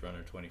Blade Runner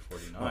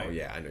 2049. Oh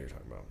yeah, I know what you're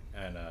talking about.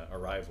 And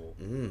Arrival.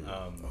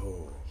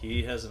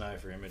 He has an eye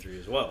for imagery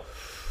as well,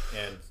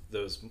 and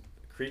those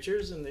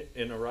creatures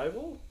in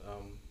Arrival,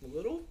 a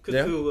little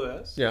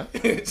Cthulhu-esque. Yeah,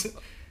 a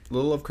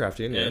little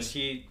Lovecraftian. And yes.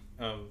 he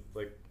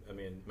I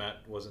mean, Matt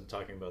wasn't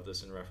talking about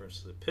this in reference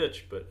to the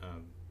pitch, but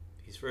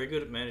he's very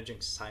good at managing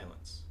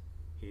silence.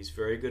 He's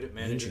very good at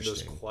managing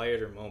those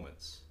quieter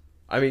moments.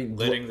 I mean,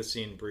 letting the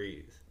scene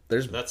breathe.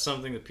 That's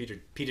something that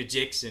Peter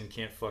Jackson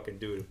can't fucking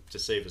do to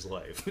save his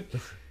life.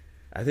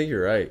 I think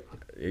you're right.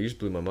 You just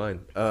blew my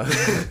mind.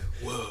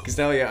 Because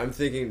now, I'm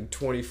thinking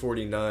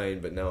 2049,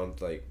 but now I'm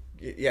like,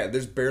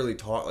 there's barely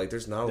talk. Like,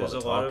 there's not a lot of talk.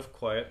 There's a lot of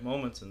quiet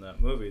moments in that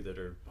movie that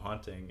are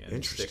haunting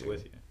and stick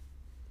with you.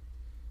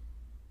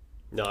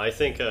 No, I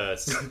think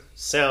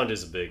sound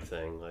is a big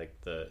thing, like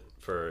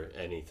for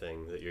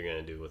anything that you're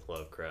going to do with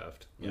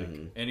Lovecraft.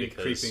 Any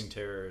creeping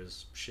terror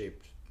is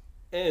shaped.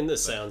 And the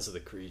sounds of the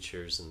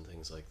creatures and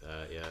things like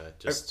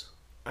that,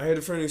 I had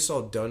a friend who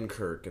saw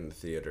Dunkirk in the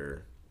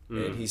theater,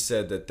 and he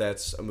said that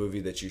that's a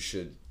movie that you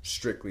should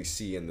strictly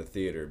see in the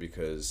theater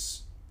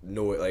because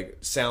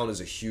sound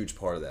is a huge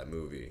part of that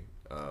movie.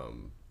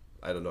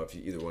 I don't know if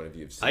either one of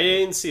you have seen it. I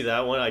didn't see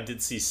that one. I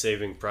did see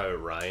Saving Private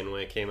Ryan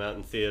when it came out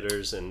in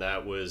theaters, and I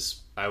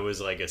was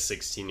like a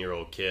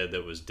 16-year-old kid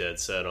that was dead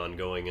set on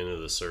going into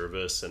the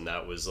service, and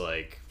that was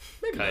like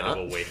of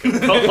a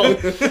wake-up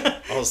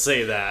call. I'll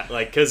say that,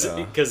 like,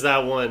 because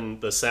that one,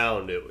 the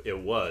sound,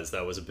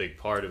 that was a big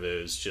part of it.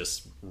 It was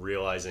just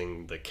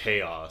realizing the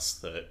chaos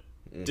that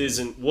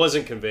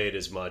wasn't conveyed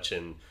as much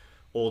in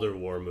older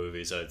war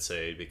movies, I'd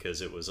say,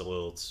 because it was a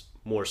little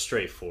more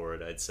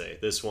straightforward, I'd say.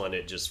 This one,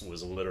 it just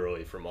was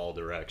literally from all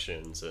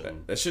directions.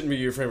 And that shouldn't be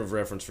your frame of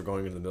reference for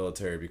going into the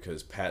military,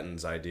 because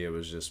Patton's idea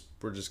was just,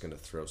 we're just going to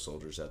throw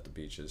soldiers at the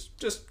beaches.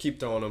 Just keep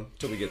throwing them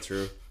till we get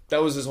through.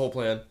 That was his whole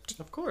plan.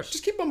 Of course.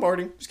 Just keep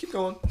bombarding. Just keep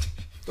going.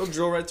 They'll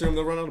drill right through them.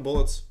 They'll run out of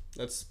bullets.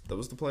 That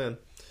was the plan.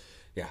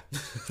 Yeah.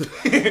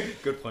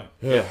 Good plan.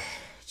 Yeah.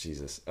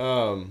 Jesus.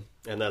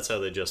 And that's how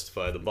they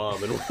justify the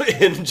bomb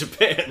in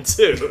Japan,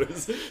 too.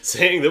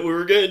 Saying that we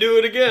were going to do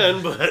it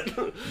again,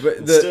 but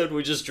instead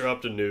we just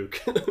dropped a nuke.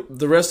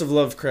 The rest of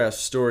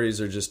Lovecraft's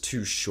stories are just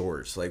too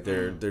short. Like,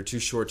 they're too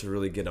short to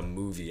really get a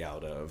movie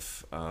out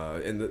of.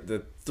 And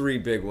the three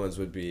big ones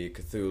would be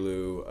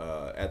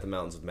Cthulhu, At the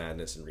Mountains of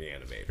Madness, and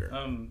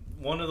Reanimator.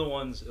 One of the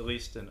ones, at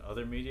least in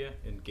other media,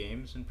 in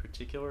games in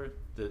particular,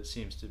 that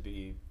seems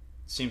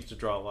to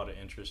draw a lot of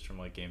interest from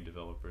like game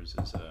developers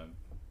is...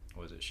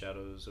 was it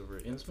Shadows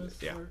over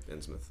Innsmouth? Yeah,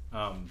 Innsmouth.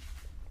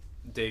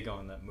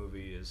 Dagon, that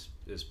movie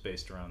is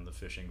based around the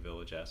fishing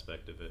village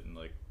aspect of it and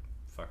like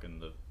fucking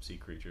the sea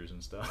creatures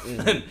and stuff.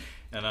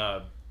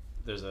 and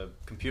there's a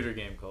computer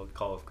game called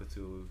Call of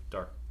Cthulhu: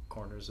 Dark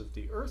Corners of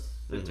the Earth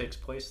that takes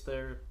place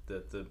there.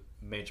 That the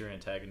major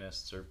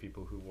antagonists are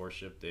people who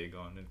worship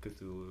Dagon and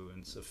Cthulhu, and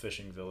it's a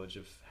fishing village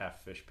of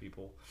half fish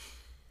people.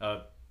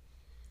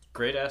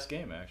 Great ass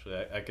game,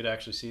 actually. I could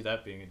actually see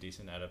that being a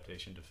decent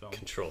adaptation to film.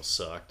 Control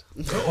sucked.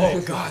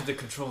 Oh god, the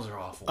controls are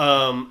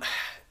awful.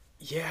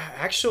 Yeah,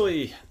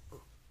 actually,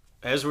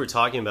 as we're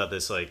talking about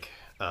this, like,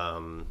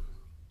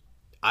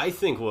 I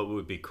think what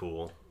would be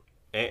cool,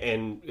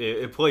 and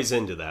it plays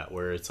into that,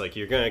 where it's like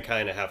you're gonna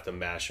kind of have to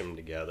mash them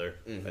together,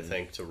 I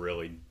think, to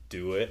really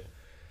do it.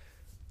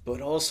 But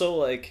also,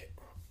 like,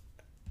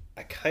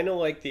 I kind of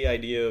like the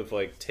idea of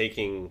like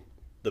taking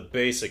the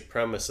basic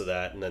premise of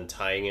that and then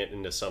tying it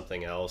into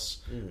something else.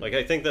 Like,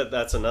 I think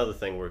that's another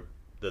thing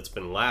that's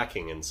been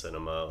lacking in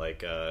cinema.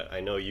 Like,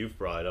 I know you've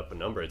brought it up a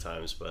number of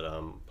times, but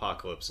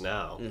Apocalypse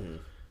Now,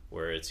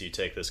 where you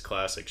take this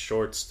classic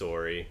short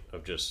story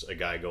of just a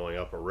guy going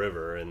up a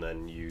river and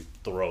then you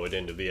throw it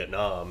into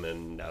Vietnam,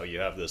 and now you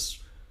have this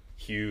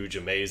huge,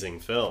 amazing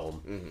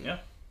film. Yeah.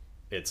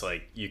 It's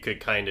like you could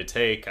kind of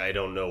take, I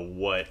don't know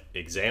what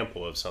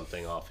example of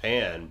something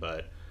offhand,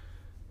 but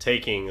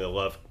taking the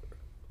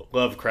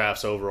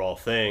Lovecraft's overall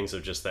things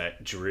of just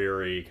that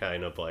dreary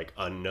kind of like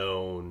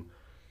unknown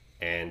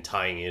and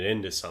tying it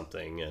into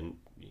something, and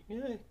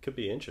it could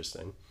be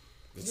interesting.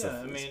 That's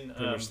pretty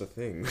much the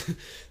thing.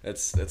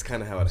 that's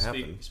kind of how it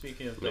happened.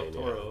 Speaking of Del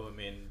Toro, I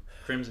mean,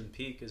 Crimson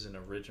Peak is an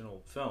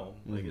original film.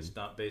 Like, it's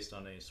not based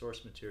on any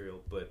source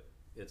material, but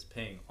it's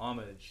paying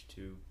homage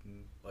to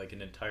like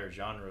an entire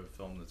genre of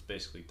film that's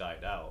basically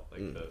died out,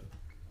 like the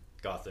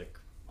gothic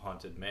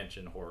haunted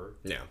mansion horror.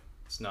 Yeah,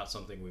 it's not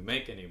something we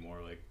make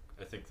anymore. Like,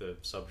 I think the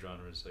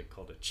subgenre is like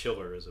called a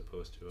chiller as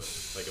opposed to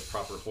a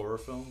proper horror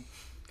film,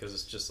 because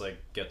it's just like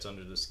gets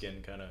under the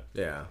skin kind of.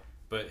 Yeah.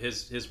 But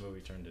his movie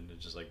turned into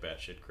just like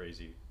batshit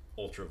crazy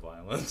ultra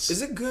violence.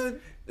 Is it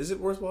good? Is it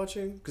worth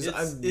watching? Because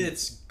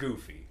it's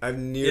goofy. I've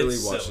nearly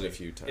watched it a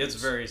few times. It's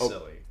very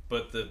silly,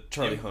 but the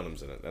Charlie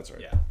Hunnam's in it. That's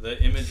right. Yeah, the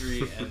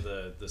imagery and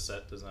the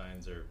set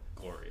designs are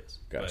glorious.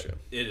 Gotcha. But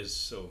it is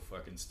so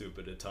fucking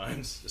stupid at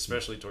times,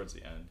 especially towards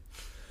the end.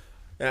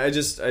 Yeah,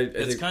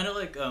 it's kind of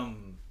like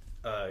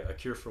A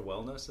Cure for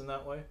Wellness in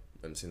that way.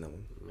 I haven't seen that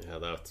one. Yeah,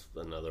 that's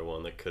another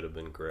one that could have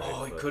been great.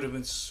 Oh, it could have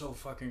been so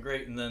fucking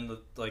great. And then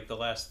the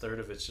last third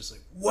of it's just like,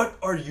 what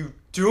are you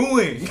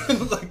doing?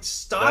 Like,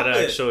 stop it.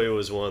 That actually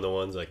was one of the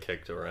ones I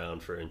kicked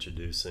around for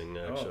introducing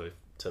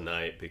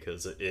tonight,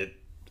 because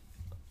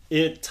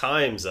it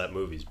times that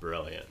movie's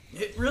brilliant.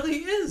 It really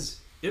is.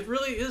 It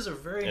really is a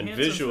very and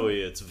handsome visually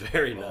film. It's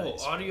very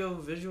nice. Audio,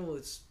 visual,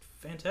 it's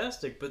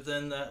fantastic. But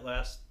then that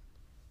last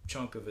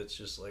chunk of it's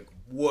just like,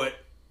 what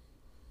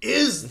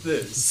is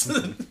this?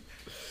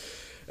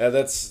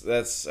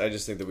 That's. I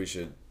just think that we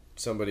should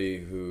somebody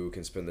who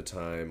can spend the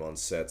time on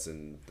sets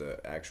and the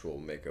actual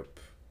makeup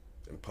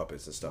and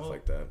puppets and stuff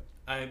like that.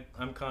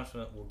 I'm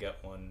confident we'll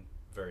get one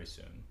very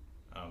soon,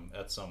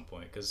 at some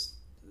point, because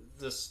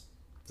this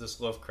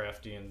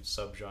Lovecraftian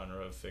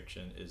subgenre of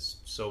fiction is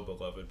so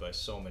beloved by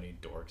so many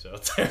dorks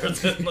out there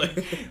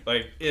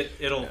that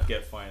it'll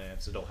get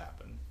financed. It'll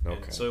happen.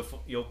 Okay. And so if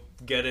you'll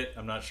get it,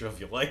 I'm not sure if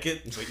you'll like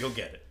it, but you'll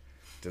get it.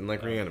 Didn't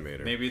like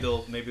Reanimator. Maybe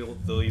they'll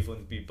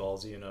even be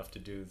ballsy enough to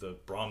do the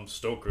Bram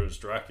Stoker's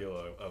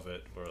Dracula of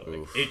it, or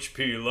like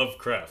H.P.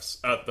 Lovecraft's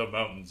At the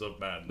Mountains of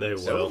Madness. They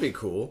will. That would be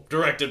cool.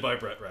 Directed by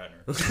Brett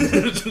Ratner.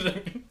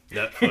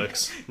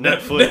 Netflix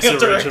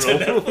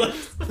original.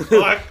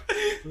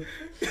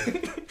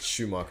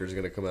 Schumacher's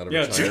gonna come out of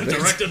retirement.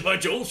 Directed by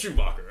Joel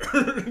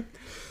Schumacher.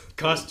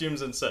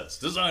 Costumes and sets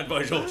designed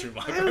by Joel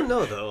Schumacher. I don't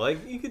know though.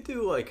 Like you could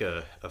do like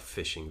a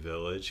fishing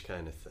village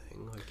kind of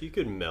thing. Like you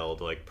could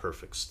meld like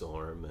Perfect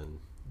Storm and.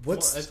 I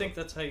think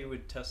that's how you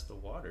would test the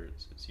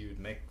waters. Is you would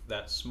make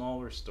that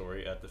smaller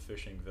story at the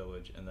fishing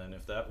village, and then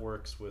if that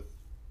works with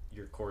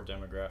your core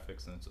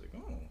demographics, then it's like,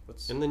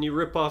 and then you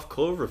rip off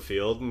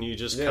Cloverfield, and you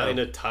just kind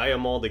of tie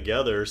them all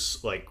together,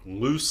 like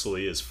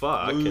loosely as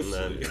fuck, and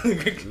then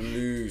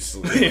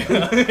loosely.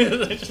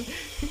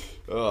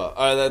 All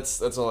right,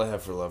 that's all I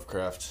have for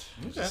Lovecraft.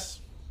 Okay.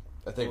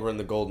 I think we're in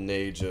the golden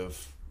age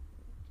of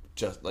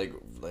just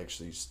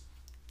actually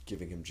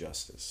giving him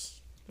justice.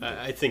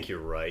 I think you're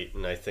right,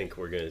 and I think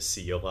we're going to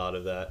see a lot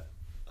of that.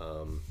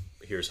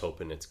 Here's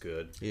hoping it's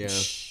good. Yeah.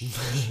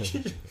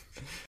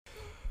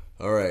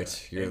 All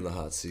right, you're in the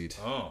hot seat.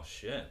 Oh,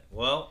 shit.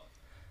 Well,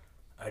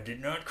 I did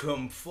not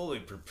come fully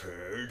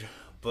prepared,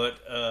 but...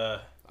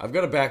 I've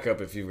got a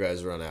backup if you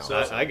guys run out. So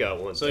I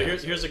got one. So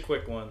here's a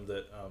quick one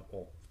that...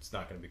 it's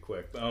not going to be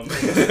quick.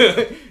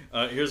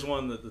 Here's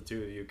one that the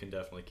two of you can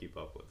definitely keep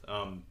up with.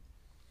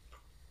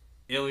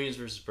 Aliens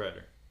vs.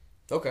 Predator.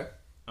 Okay.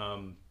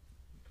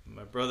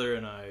 My brother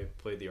and I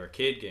played the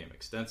arcade game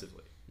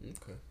extensively.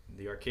 Okay.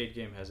 The arcade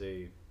game has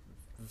a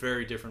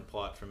very different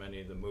plot from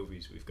any of the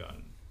movies we've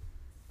gotten.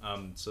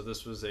 So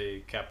this was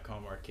a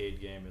Capcom arcade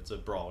game. It's a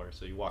brawler,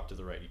 so you walk to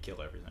the right, you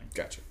kill everything.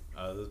 Gotcha.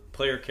 The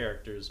player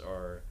characters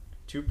are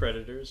two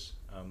Predators,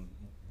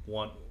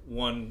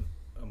 one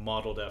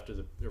modeled after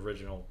the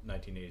original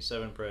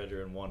 1987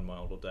 Predator and one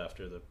modeled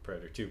after the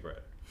Predator 2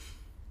 Predator.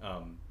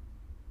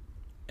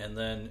 And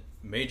then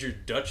Major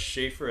Dutch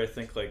Schaefer, I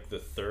think like the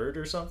third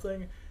or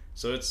something.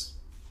 So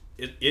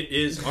it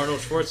is Arnold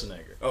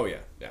Schwarzenegger. Oh yeah.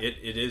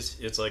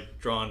 It's like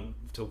drawn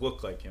to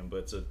look like him, but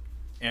it's an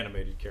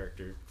animated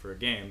character for a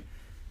game.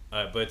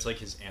 But it's like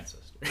his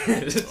ancestor.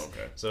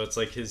 Okay. So it's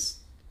like it's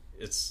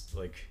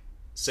like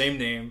same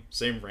name,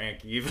 same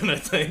rank even, I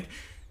think.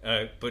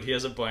 But he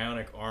has a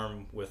bionic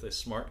arm with a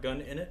smart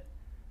gun in it.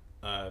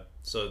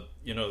 So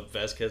you know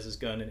Vasquez's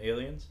gun in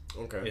Aliens?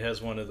 Okay. It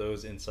has one of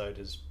those inside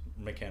his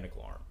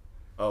mechanical arm.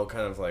 Oh,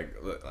 kind of like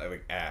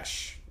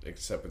Ash,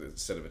 except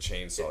instead of a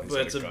chainsaw, he's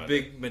but it's a gun.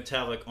 big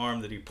metallic arm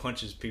that he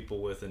punches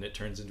people with, and it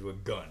turns into a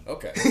gun.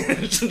 Okay.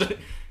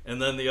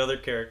 And then the other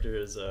character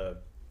is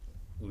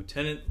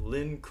Lieutenant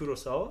Lin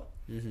Kurosawa,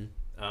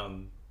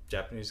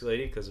 Japanese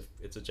lady, because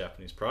it's a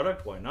Japanese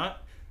product. Why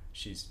not?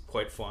 She's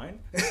quite fine,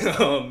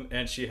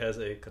 and she has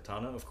a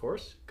katana, of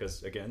course,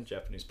 because again,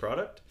 Japanese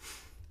product.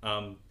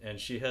 And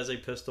she has a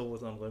pistol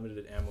with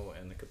unlimited ammo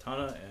and the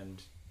katana,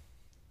 and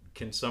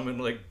can summon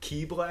like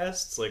ki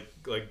blasts,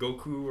 like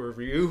Goku or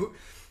Ryu.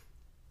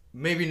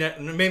 Maybe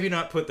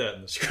not put that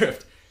in the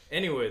script.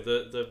 Anyway,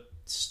 the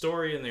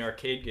story in the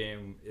arcade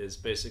game is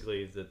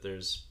basically that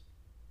there's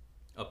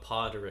a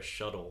pod or a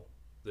shuttle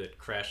that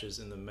crashes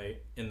in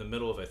the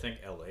middle of, I think,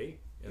 LA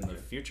in the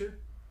future,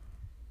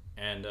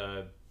 and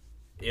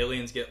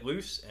aliens get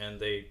loose,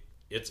 and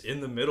it's in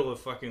the middle of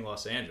fucking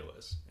Los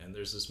Angeles, and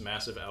there's this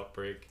massive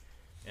outbreak.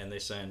 And they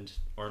send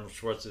Arnold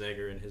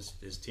Schwarzenegger and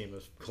his team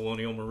of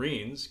colonial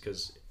marines,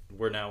 because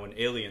we're now in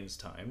aliens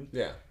time,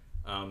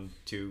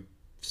 to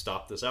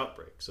stop this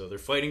outbreak. So they're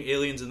fighting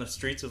aliens in the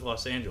streets of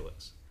Los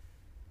Angeles.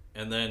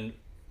 And then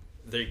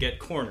they get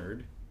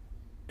cornered,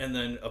 and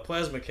then a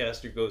plasma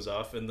caster goes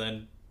off, and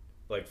then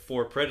like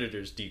 4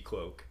 predators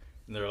decloak.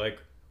 And they're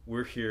like,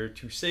 we're here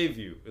to save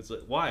you. It's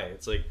like, why?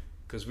 It's like,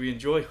 because we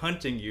enjoy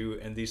hunting you,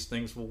 and these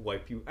things will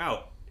wipe you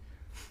out.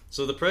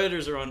 So the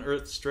predators are on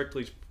Earth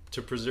strictly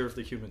to preserve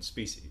the human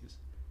species.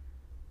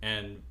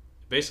 And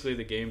basically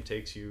the game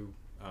takes you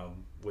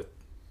with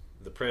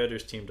the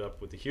predators teamed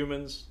up with the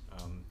humans,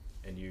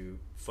 and you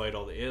fight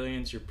all the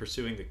aliens. You're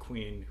pursuing the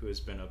queen, who has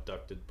been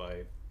abducted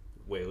by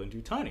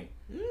Weyland-Yutani.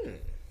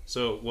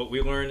 So what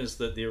we learn is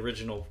that the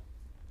original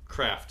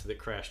craft that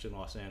crashed in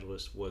Los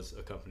Angeles was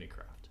a company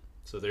craft.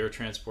 So they were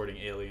transporting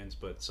aliens,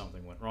 but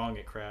something went wrong,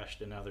 it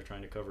crashed, and now they're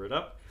trying to cover it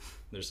up.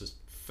 There's this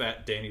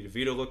fat Danny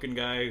DeVito looking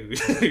guy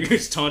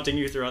who's taunting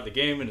you throughout the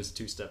game and is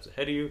 2 steps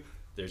ahead of you.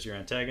 There's your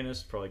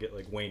antagonist. Probably get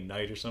like Wayne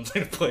Knight or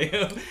something to play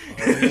him.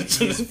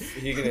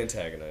 He can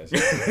antagonize.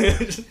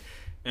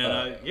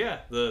 And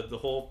the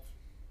whole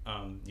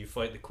You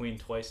fight the Queen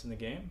twice in the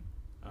game,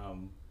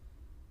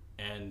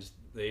 and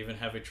they even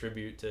have a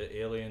tribute to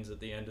aliens at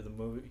the end of the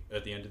movie,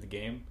 at the end of the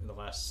game, in the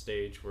last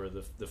stage where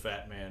the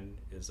fat man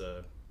is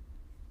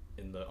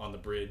on the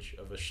bridge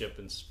of a ship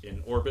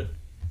in orbit,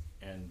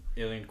 and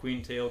alien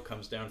Queen tail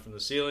comes down from the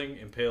ceiling,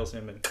 impales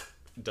him, and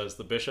does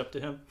the bishop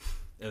to him,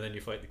 and then you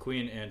fight the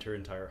Queen and her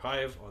entire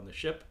hive on the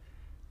ship.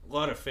 A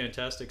lot of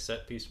fantastic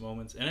set piece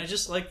moments, and I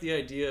just like the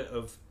idea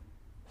of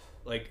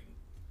like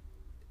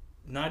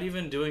not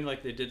even doing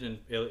like they did in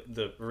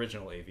the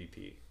original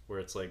AVP, where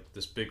it's like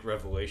this big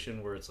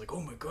revelation where it's like,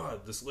 oh my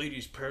god, this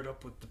lady's paired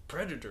up with the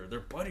Predator, they're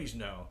buddies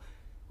now.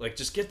 Like,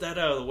 just get that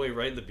out of the way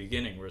right in the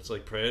beginning, where it's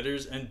like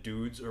predators and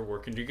dudes are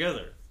working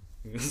together.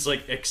 It's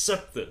like,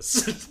 accept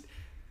this.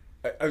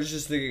 I was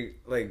just thinking,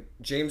 like,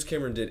 James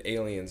Cameron did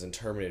Aliens and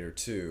Terminator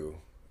 2,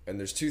 and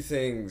there's two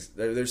things.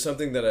 There's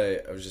something that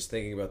I was just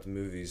thinking about the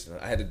movies,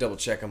 and I had to double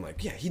check. I'm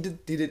like, yeah, he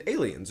did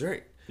Aliens,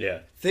 right?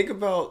 Yeah. Think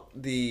about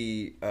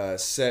the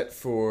set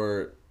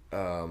for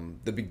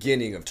the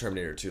beginning of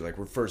Terminator 2, like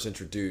we're first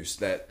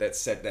introduced, that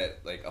set,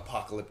 that like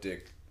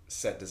apocalyptic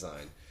set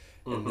design.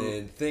 And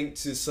then think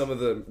to some of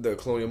the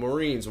Colonial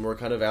Marines when we're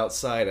kind of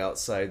outside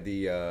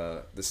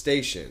the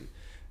station,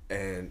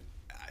 and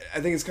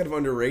I think it's kind of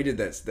underrated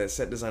that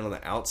set design on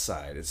the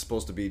outside. It's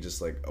supposed to be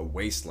just like a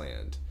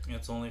wasteland.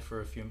 It's only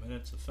for a few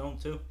minutes of film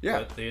too. Yeah,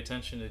 but the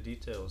attention to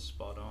detail is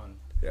spot on.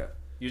 Yeah,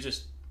 you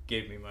just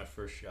gave me my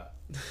first shot.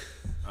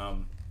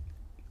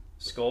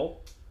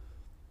 Skull,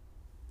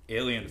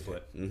 alien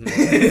foot,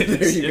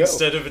 there you go.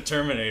 Instead of a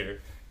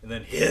Terminator, and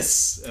then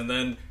hiss, and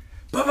then.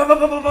 Bah, bah, bah,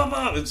 bah, bah, bah,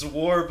 bah. It's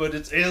war, but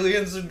it's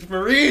aliens and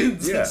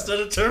Marines instead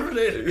of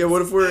Terminator. Yeah,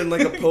 what if we're in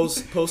like a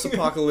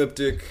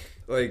post-apocalyptic,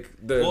 like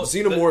the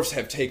xenomorphs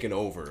have taken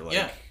over? Like,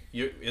 yeah,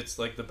 it's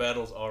like the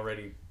battle's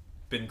already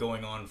been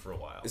going on for a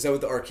while. Is that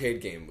what the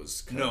arcade game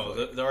was?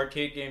 No, the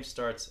arcade game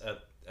starts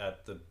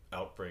at the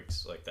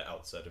outbreaks, like the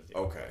outset of the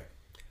outbreak. Okay.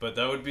 But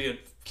that would be a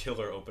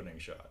killer opening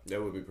shot.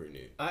 That would be pretty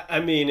neat. I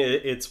mean,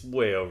 it's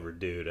way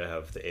overdue to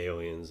have the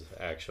aliens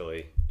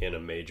actually in a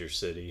major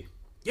city.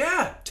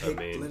 Yeah,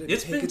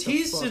 it's been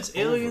teased since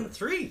Alien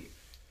 3.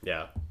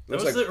 Yeah.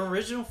 That was the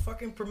original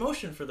fucking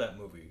promotion for that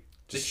movie.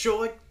 They show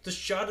like the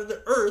shot of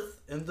the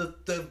Earth and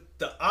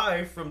the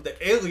eye from the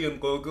Alien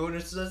logo, and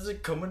it says they're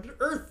coming to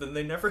Earth, and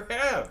they never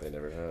have. They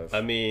never have.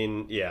 I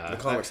mean, yeah. The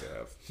comics they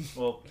have.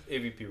 Well,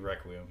 AVP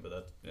Requiem, but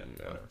that's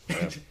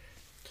whatever.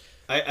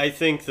 I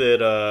think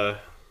that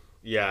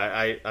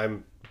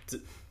I'm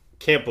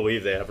can't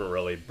believe they haven't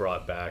really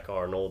brought back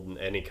Arnold in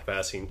any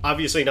capacity.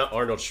 Obviously not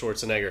Arnold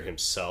Schwarzenegger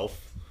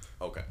himself.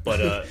 Okay. But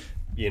a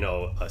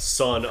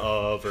son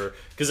of, or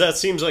because that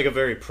seems like a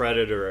very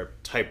Predator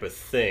type of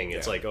thing.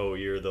 It's like, oh,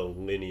 you're the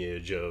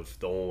lineage of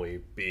the only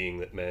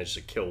being that managed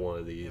to kill one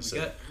of these.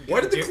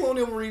 Why did the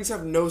Colonial Marines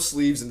have no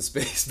sleeves in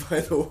space,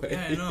 by the way?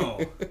 Yeah, I know.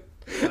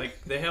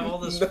 Like, they have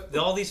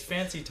all these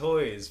fancy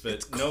toys, but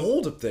it's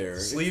cold up there.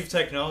 Sleeve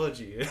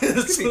technology.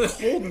 It's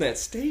cold in that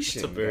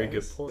station. That's a very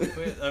good point.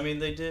 I mean,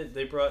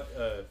 they brought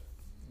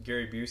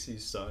Gary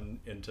Busey's son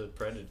into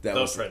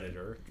Predator.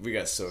 Predator. We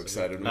got so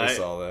excited when we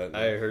saw that.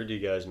 I heard you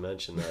guys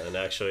mention that, and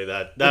actually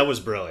that was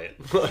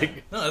brilliant.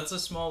 Like, no, that's a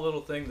small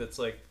little thing that's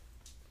like,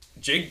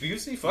 Jake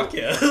Busey? Fuck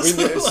yeah. As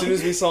soon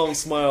as we saw him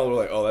smile, we're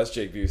like, oh, that's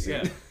Jake Busey.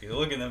 Yeah, you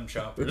look at them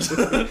choppers.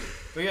 But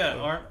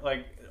yeah,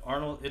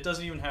 Arnold, it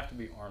doesn't even have to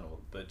be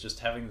Arnold, but just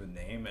having the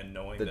name and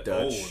knowing the that,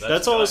 Dutch.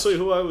 That's honestly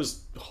who I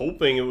was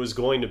hoping it was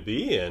going to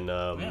be in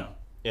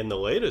the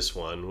latest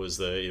one, was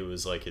that it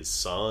was like his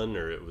son,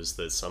 or it was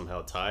that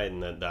somehow tied,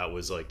 and that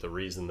was like the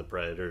reason the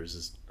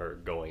Predators are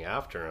going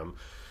after him.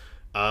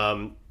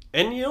 And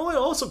it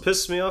also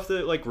pisses me off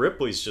that like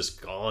Ripley's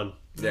just gone.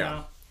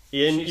 Yeah.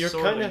 And you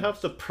kind of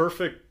have the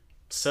perfect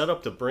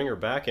setup to bring her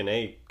back in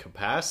a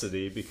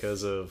capacity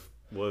because of,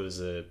 what was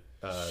it,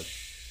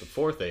 the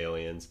fourth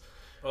Aliens.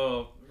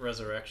 Oh,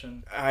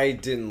 Resurrection. I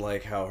didn't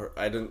like how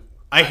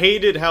I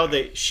hated how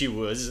she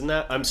was in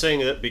that. I'm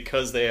saying that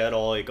because they had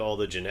all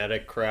the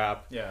genetic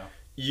crap. Yeah.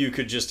 You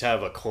could just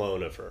have a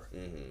clone of her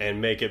and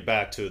make it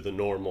back to the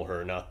normal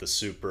her, not the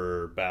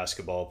super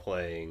basketball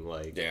playing,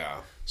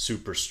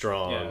 super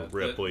strong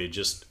Ripley,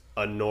 just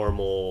a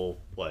normal,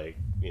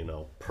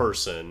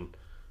 person.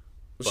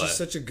 Well, she's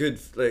such a good,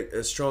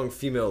 a strong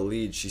female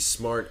lead. She's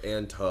smart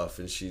and tough,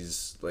 and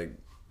she's,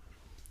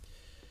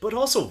 but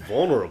also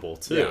vulnerable,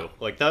 too. Yeah.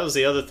 Like, that was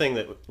the other thing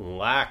that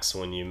lacks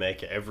when you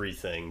make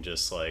everything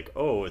just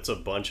it's a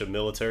bunch of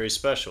military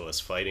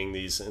specialists fighting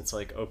these. And it's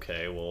like,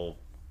 okay, well,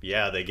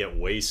 yeah, they get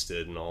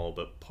wasted and all,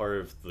 but part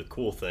of the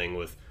cool thing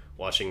with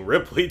watching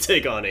Ripley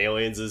take on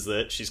aliens is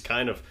that she's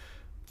kind of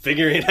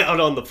figuring it out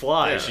on the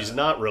fly. Yeah. She's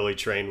not really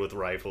trained with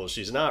rifles.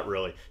 She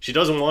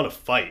doesn't want to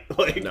fight.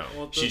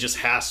 She just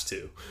has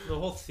to. The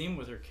whole theme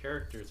with her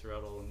character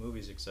throughout all the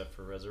movies, except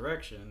for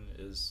Resurrection,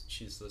 is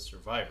she's the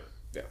survivor.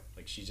 Yeah.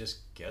 She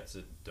just gets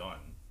it done.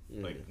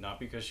 Not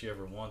because she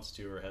ever wants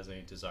to or has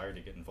any desire to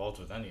get involved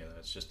with any of that.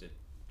 It's just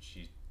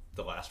she's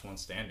the last one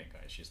standing,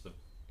 guys. She's the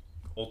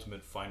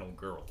ultimate final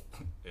girl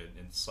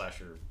in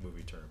slasher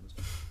movie terms.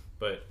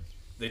 But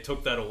they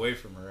took that away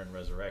from her in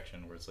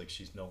Resurrection, where it's like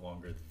she's no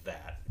longer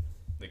that.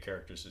 The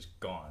character's just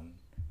gone.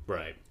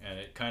 Right. And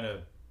it kind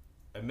of,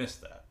 I miss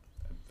that.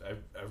 I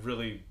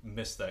really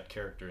miss that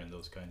character in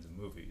those kinds of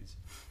movies.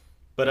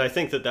 But I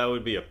think that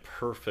would be a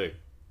perfect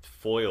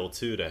foil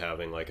too to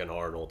having like an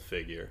Arnold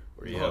figure,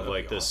 where you have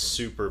like this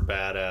super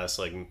badass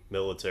like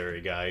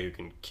military guy who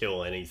can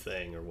kill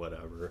anything or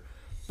whatever,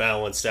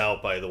 balanced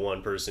out by the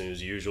one person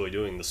who's usually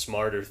doing the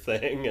smarter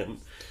thing, and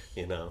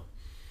you know.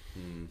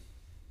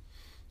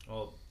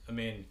 Well, I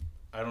mean,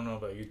 I don't know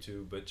about you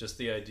two, but just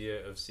the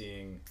idea of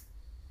seeing,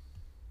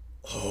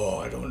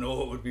 I don't know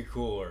what would be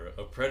cooler,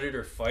 a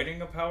Predator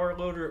fighting a power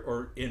loader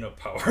or in a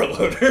power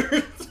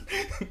loader.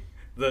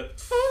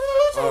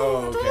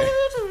 Okay.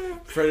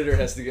 Predator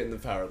has to get in the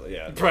power loader.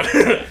 Yeah.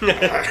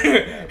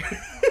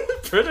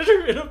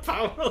 Predator in a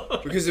power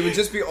loader. Because it would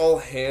just be all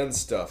hand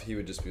stuff. He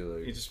would just be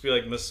like... He'd just be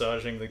like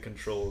massaging the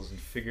controls and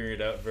figuring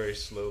it out very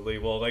slowly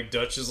while like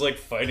Dutch is like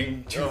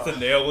fighting tooth and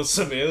nail with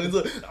some aliens.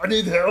 Like, I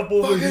need help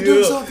over here.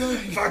 Do something.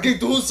 Fucking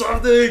do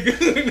something.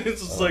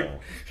 It's just like...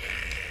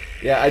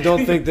 Yeah, I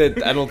don't think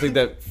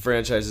that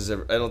franchise is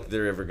ever... I don't think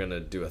they're ever going to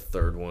do a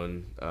third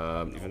one.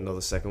 Even though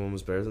the second one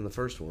was better than the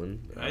first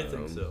one. I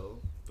think so.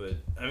 But,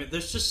 I mean,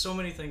 there's just so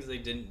many things they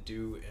didn't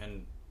do,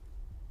 and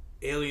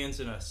aliens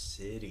in a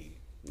city.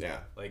 Yeah.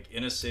 Like,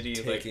 in a city...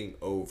 Taking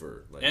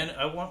over. Like, and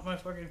I want my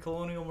fucking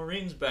Colonial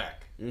Marines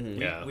back.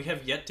 Mm-hmm. Yeah. We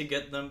have yet to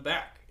get them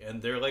back.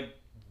 And they're, like,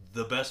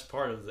 the best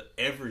part of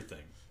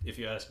everything, if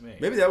you ask me.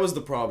 Maybe that was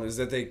the problem, is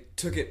that they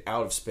took it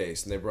out of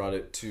space and they brought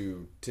it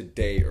to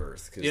day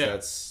Earth.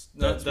 Cause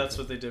that's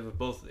what they did with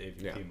both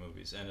AVP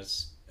movies. And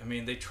it's... I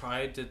mean, they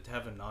tried to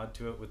have a nod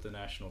to it with the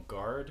National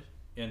Guard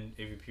in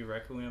AVP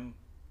Requiem,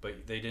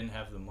 but they didn't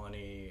have the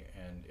money,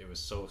 and it was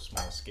so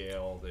small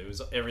scale.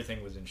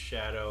 Everything was in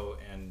shadow,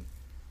 and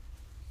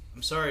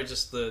I'm sorry,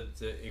 just the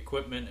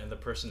equipment and the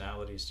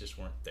personalities just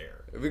weren't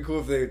there. It'd be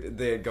cool if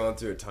they had gone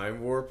through a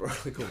time warp or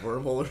like a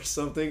wormhole or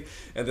something,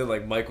 and then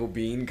like Michael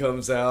Biehn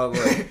comes out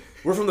like,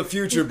 we're from the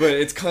future, but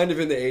it's kind of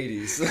in the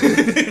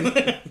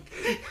 80s.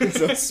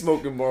 So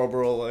smoking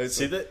Marlboro lights.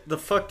 See, the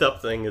fucked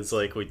up thing is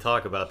like, we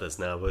talk about this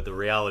now, but the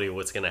reality of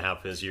what's going to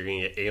happen is you're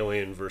going to get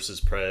Alien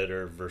versus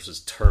Predator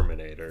versus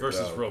Terminator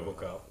versus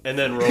RoboCop, and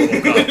then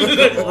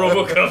RoboCop.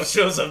 RoboCop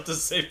shows up to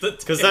save the day.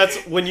 Because that's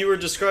when you were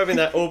describing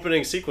that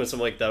opening sequence. I'm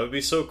like, that would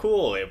be so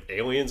cool. They have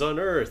aliens on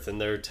Earth and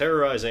they're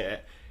terrorizing,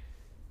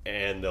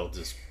 and they'll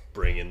just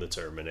bring in the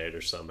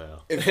Terminator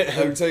somehow. I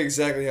can tell you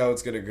exactly how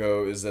it's going to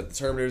go, is that the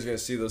Terminator's going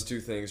to see those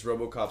two things.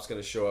 RoboCop's going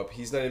to show up.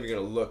 He's not even going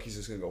to look. He's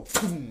just going to go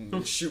boom,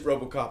 and shoot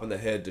RoboCop in the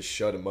head to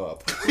shut him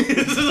up.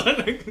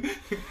 Like,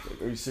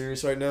 are you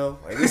serious right now?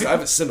 At least I've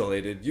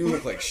assimilated. You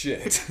look like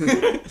shit.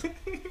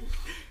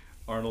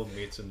 Arnold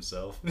meets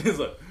himself. He's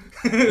like,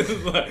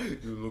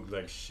 you look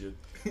like shit.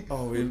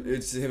 Oh,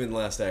 it's him in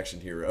Last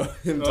Action Hero.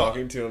 Him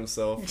talking to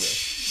himself.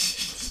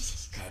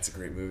 Yeah. God, it's a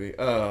great movie.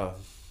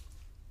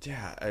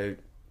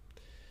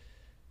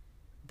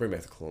 Bring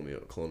back the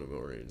Colonial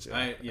Marines. Yeah,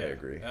 I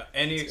agree.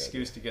 Any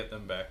excuse to get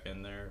them back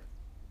in there,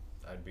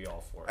 I'd be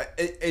all for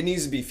it. It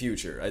needs to be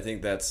future. I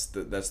think that's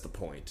the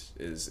point.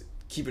 Is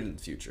keep it in the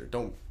future.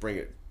 Don't bring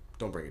it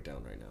down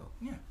right now.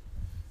 Yeah,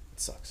 it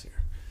sucks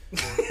here.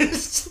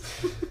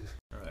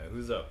 All right,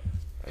 who's up?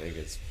 I think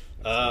it's.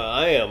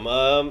 I am.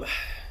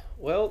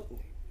 Well,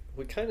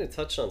 we kind of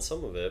touched on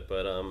some of it,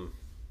 but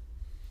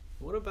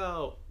what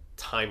about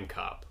Time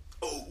Cop?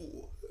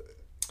 Oh.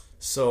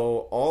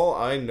 So all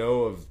I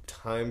know of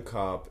Time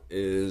Cop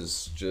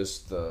is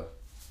just the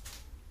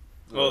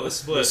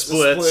splits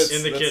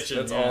in the kitchen.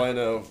 That's all I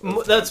know.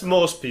 That's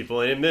most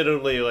people, and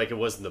admittedly, like, it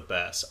wasn't the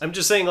best. I'm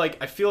just saying,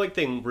 like, I feel like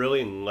they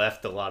really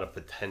left a lot of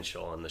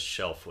potential on the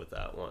shelf with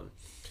that one.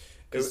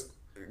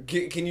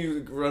 Can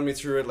you run me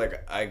through it?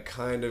 Like,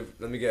 let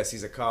me guess,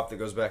 he's a cop that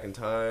goes back in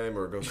time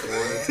or goes forward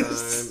in time?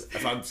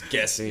 If I'm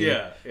guessing.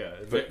 Yeah.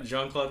 But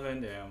Jean-Claude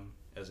Van Damme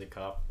as a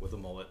cop with a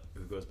mullet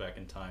who goes back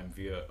in time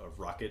via a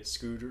rocket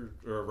scooter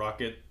or a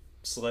rocket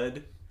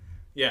sled.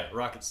 Yeah,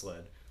 rocket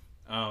sled.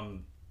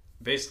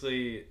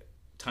 Basically,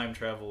 time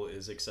travel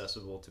is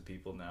accessible to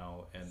people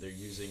now, and they're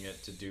using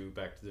it to do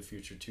Back to the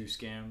Future 2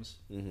 scams.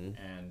 Mm-hmm.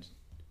 And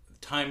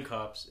time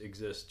cops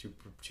exist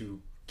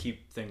to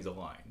keep things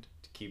aligned,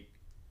 to keep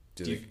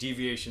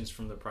deviations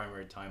from the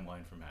primary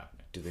timeline from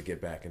happening. Do they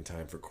get back in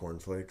time for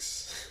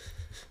cornflakes?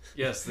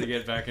 Yes, they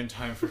get back in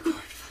time for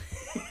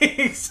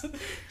cornflakes.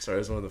 Sorry,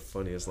 it's one of the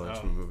funniest lines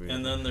from the movie.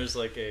 And then there's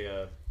like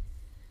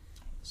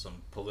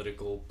some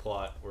political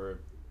plot where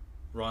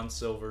Ron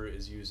Silver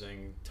is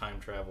using time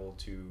travel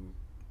to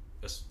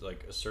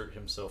assert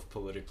himself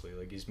politically.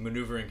 Like, he's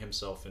maneuvering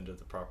himself into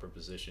the proper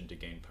position to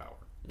gain power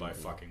by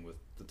fucking with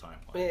the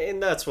timeline.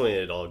 And that's when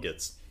it all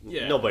gets...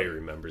 Yeah. Nobody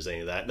remembers any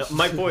of that. No,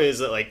 my point is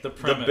that, like, the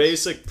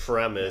basic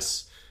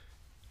premise,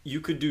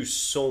 you could do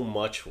so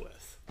much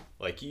with.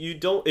 Like,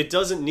 it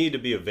doesn't need to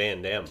be a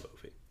Van Damme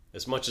movie.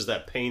 As much as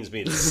that pains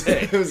me to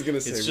say. I was going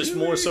to say, it's just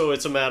more so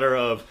it's a matter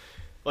of,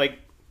 like,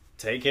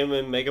 take him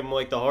and make him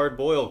like the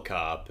hard-boiled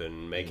cop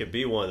and make it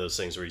be one of those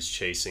things where he's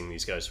chasing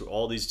these guys through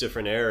all these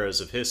different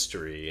eras of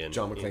history. And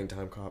John McClane,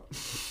 Time Cop.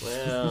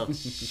 Well,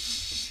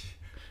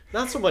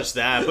 not so much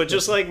that, but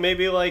just like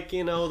maybe like,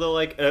 the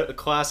like a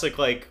classic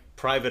like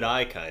Private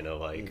Eye kind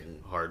of like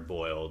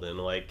hard-boiled, and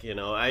like,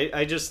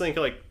 I just think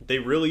like they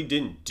really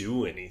didn't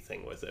do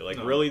anything with it. Like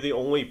really the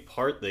only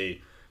part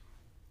they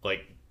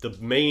like the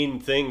main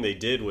thing they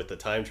did with the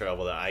time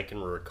travel that I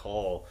can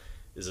recall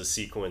is a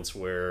sequence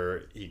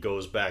where he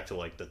goes back to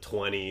like the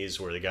 20s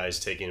where the guy's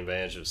taking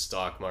advantage of the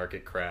stock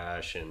market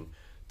crash and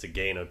to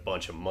gain a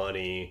bunch of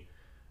money,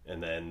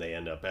 and then they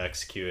end up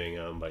executing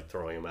him by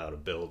throwing him out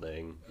of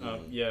building.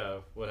 Yeah,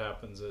 what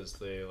happens is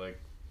they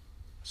like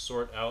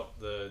sort out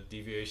the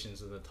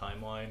deviations in the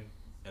timeline,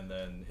 and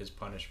then his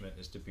punishment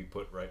is to be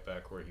put right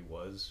back where he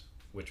was,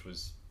 which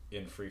was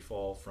in free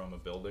fall from a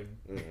building.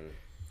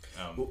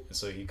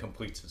 So he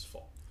completes his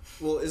fall.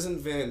 Well,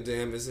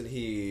 isn't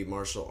he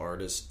martial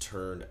artist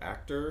turned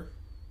actor?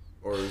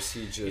 Or is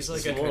he just... He's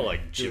like more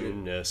like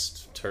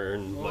gymnast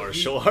turned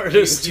martial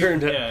artist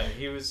turned... Yeah,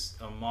 he was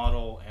a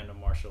model and a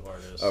martial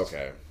artist.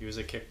 Okay. He was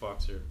a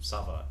kickboxer.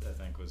 Savat, I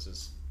think, was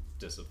his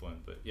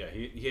discipline. But yeah,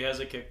 he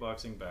has a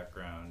kickboxing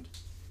background.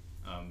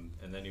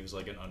 And then he was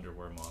like an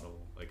underwear model,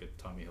 like a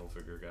Tommy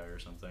Hilfiger guy or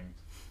something.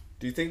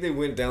 Do you think they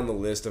went down the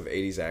list of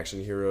 80s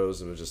action heroes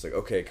and was just like,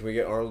 okay, can we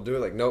get Arnold to do it?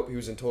 Like, nope, he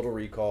was in Total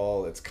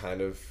Recall. It's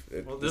kind of...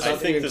 I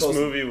think this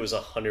movie was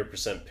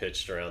 100%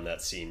 pitched around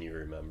that scene you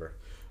remember.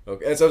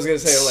 Okay, that's what I was going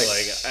to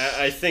say. Like,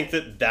 I think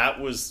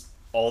that was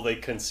all they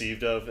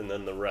conceived of, and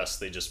then the rest,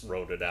 they just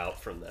wrote it out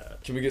from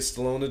that. Can we get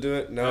Stallone to do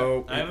it?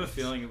 No. I have a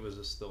feeling it was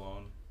a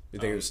Stallone. You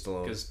think it was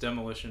Stallone? Because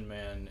Demolition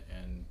Man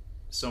and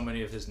so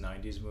many of his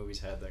 90s movies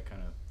had that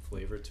kind of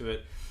flavor to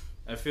it.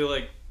 I feel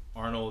like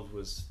Arnold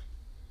was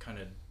kind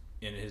of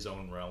in his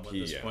own realm at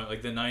this point.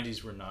 Like, the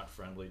 90s were not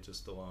friendly to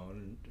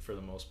Stallone for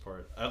the most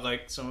part. I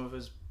like some of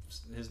his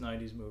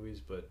 90s movies,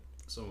 but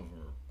some of them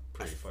were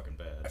pretty fucking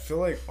bad. I feel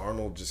like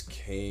Arnold just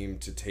came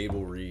to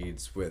table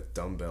reads with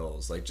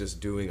dumbbells, like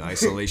just doing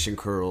isolation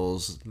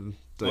curls.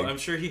 Well, I'm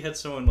sure he had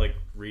someone like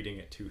reading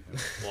it to him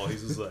while he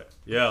was like,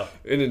 yeah,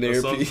 in an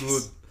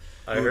earpiece.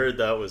 I heard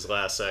that was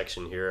Last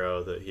Action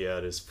Hero, that he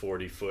had his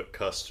 40-foot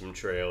custom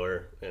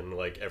trailer, and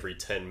like every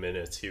 10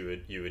 minutes you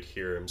would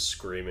hear him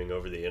screaming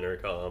over the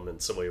intercom,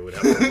 and somebody would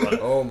have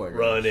to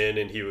run in,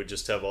 and he would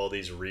just have all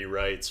these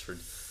rewrites for,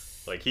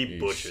 like, he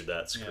butchered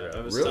that script.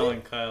 Yeah, I was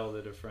telling Kyle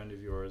that a friend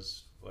of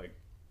yours like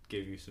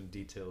gave you some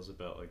details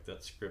about like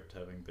that script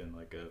having been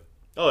like a...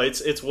 Oh,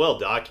 it's well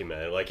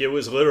documented. Like, it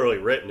was literally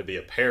written to be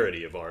a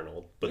parody of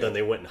Arnold, but then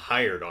they went and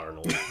hired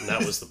Arnold, and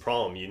that was the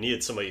problem. You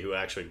needed somebody who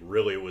actually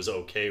really was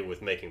okay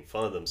with making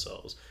fun of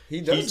themselves.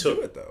 He does do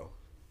it, though.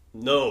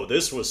 No,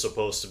 this was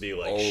supposed to be,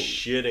 like,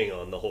 shitting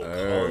on the whole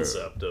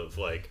concept of,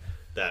 like,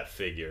 that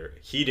figure.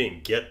 He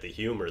didn't get the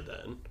humor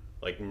then.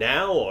 Like,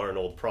 now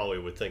Arnold probably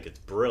would think it's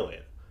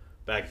brilliant.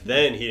 Back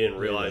then, he didn't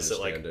realize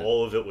that, like,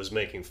 all of it was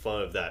making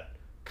fun of that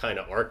kind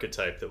of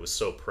archetype that was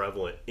so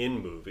prevalent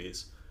in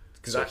movies.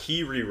 So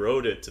he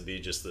rewrote it to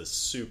be just this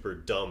super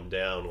dumbed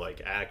down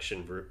like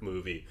action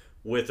movie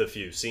with a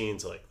few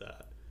scenes like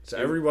that. So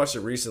I rewatched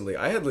it recently.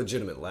 I had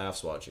legitimate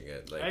laughs watching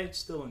it. Like, I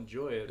still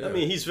enjoy it. I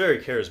mean, he's very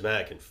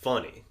charismatic and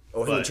funny.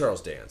 Oh, him and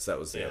Charles Dance. That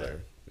was the other.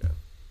 Yeah.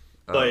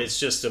 But it's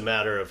just a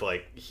matter of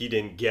like he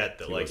didn't get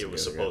that like it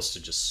was supposed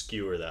to just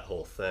skewer that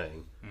whole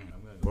thing.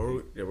 What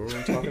were we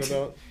talking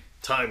about?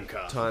 Time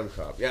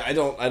Cop. Yeah, I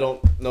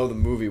don't know the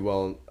movie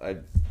well.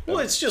 Well,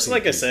 it's just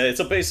like I said, it's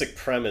a basic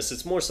premise.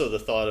 It's more so the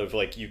thought of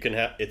like you can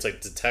have it's a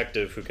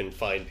detective who can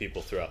find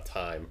people throughout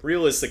time.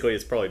 Realistically,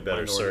 it's probably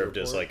better served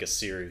as like a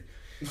series.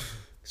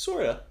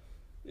 Sorta.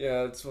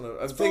 Yeah, it's one of.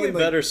 It's probably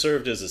better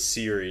served as a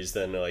series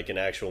than like an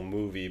actual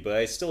movie. But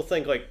I still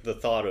think like the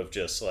thought of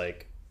just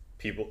like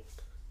people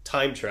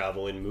time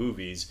travel in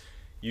movies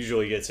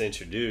usually gets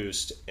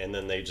introduced, and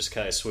then they just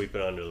kind of sweep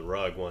it under the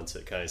rug once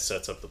it kind of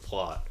sets up the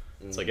plot.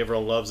 It's like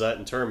everyone loves that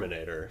in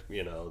Terminator,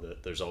 that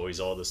there's always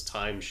all this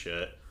time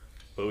shit,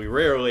 but we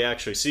rarely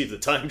actually see the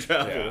time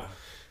travel.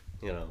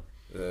 Yeah.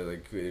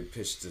 Like we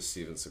pitched to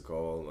Steven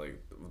Seagal,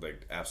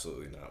 like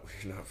absolutely not.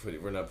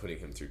 We're not putting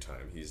him through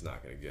time. He's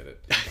not gonna get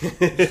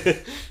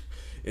it.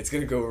 It's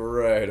gonna go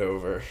right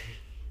over.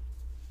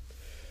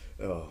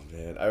 Oh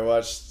man, I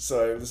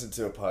listened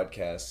to a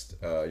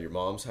podcast, Your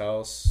Mom's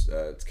House.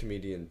 It's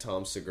comedian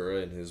Tom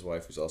Segura and his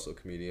wife, who's also a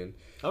comedian.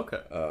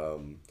 Okay.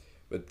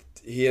 But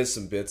he has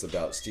some bits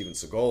about Steven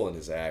Seagal and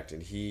his act,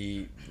 and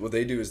what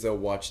they do is they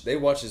watch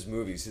his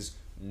movies, his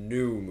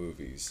new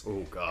movies.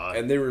 Oh God!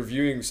 And they're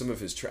reviewing some of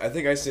his. I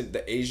think I sent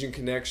the Asian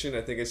Connection.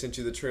 I think I sent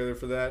you the trailer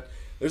for that.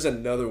 There's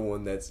another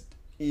one that's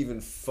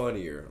even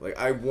funnier. Like,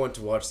 I want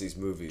to watch these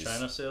movies.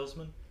 China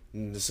Salesman.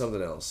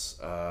 Something else.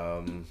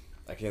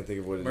 I can't think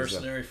of what it is.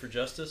 Mercenary for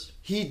Justice.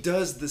 He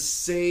does the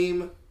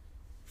same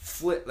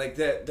flip like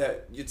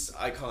that. It's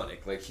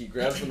iconic. Like, he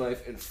grabs the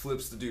knife and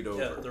flips the dude over.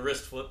 Yeah, the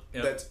wrist flip.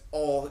 Yep. That's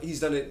all he's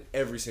done in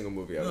every single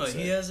movie. I would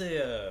say. He has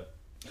a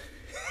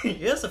he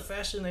has a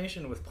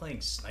fascination with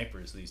playing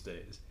snipers these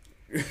days.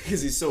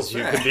 Because he's so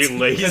You fat. could be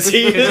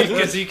lazy.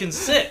 Because he can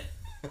sit.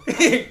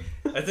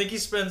 I think he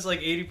spends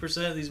like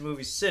 80% of these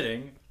movies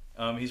sitting.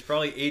 He's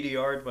probably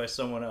 80 by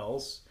someone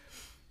else.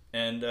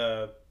 And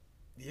now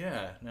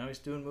he's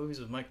doing movies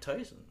with Mike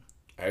Tyson.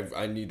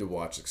 I need to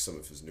watch some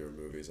of his newer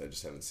movies. I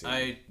just haven't seen them.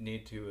 I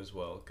need to as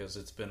well, because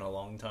it's been a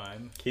long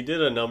time. He did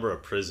a number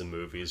of prison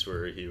movies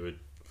where he would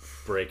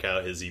break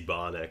out his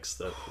ebonics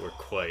that were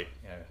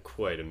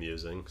quite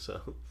amusing.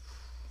 So,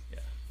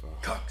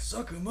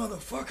 Cocksucker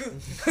motherfucker.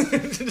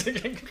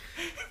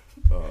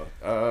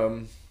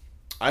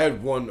 I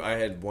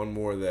had one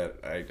more that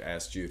I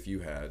asked you if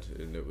you had,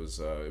 and it was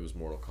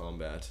Mortal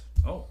Kombat.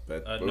 Oh,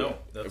 no,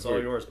 that's all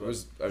yours. I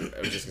was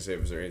just gonna say,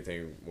 was there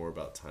anything more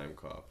about Time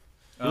Cop?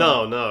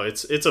 No,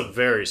 it's a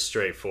very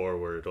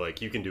straightforward.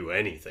 Like, you can do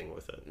anything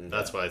with it.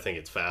 That's why I think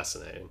it's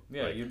fascinating.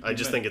 Yeah, like, I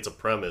just think it's a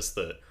premise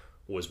that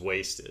was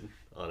wasted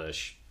on a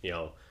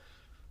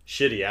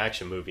shitty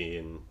action movie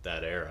in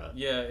that era.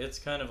 Yeah, it's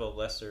kind of a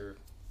lesser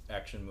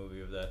action movie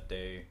of that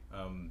day.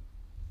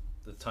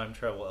 The time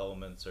travel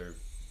elements are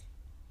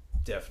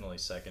definitely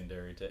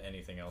secondary to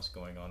anything else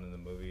going on in the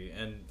movie.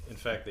 And in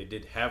fact, they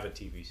did have a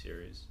TV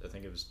series. I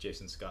think it was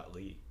Jason Scott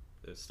Lee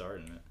that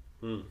starred in it.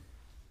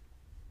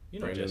 You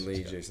know Brandon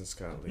Lee, Scott. Jason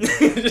Scott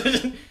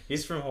Lee.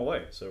 He's from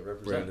Hawaii, so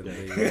represent.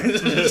 Brandon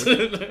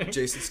Lee.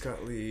 Jason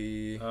Scott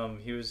Lee.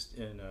 He was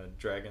in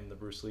Dragon, the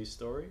Bruce Lee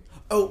story.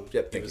 Oh,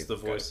 yep. He was the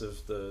voice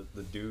of the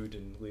dude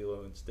in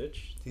Lilo and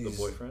Stitch, the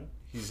boyfriend.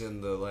 He's in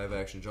the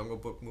live-action Jungle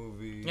Book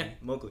movie. Yeah,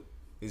 Mowgli.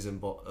 He's in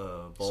Balls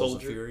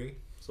Soldier. of Fury.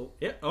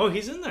 Yeah. Oh,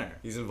 he's in there.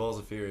 He's in Balls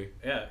of Fury.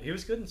 Yeah, he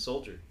was good in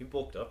Soldier. He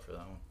bulked up for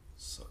that one.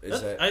 So,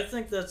 I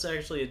think that's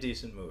actually a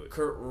decent movie.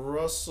 Kurt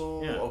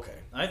Russell? Yeah. Okay.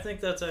 I think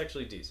that's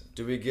actually decent.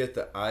 Do we get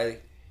the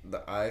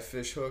eye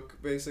fish hook,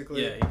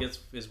 basically? Yeah, he gets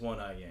his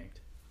one eye yanked.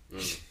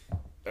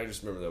 I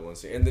just remember that one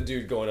scene. And the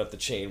dude going up the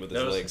chain with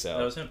his legs out.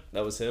 That was him.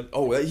 That was him?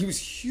 Oh, he was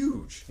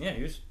huge. Yeah,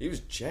 He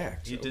was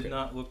jacked. He did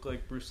not look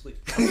like Bruce Lee.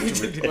 I'm going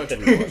to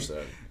rewatch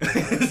that.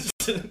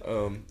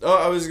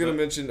 I was going to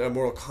mention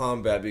Mortal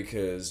Kombat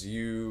because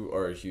you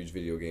are a huge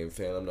video game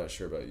fan. I'm not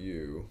sure about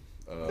you.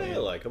 I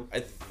like him. I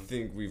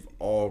think we've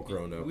all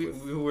grown up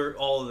with... We were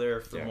all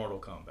there for Mortal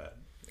Kombat.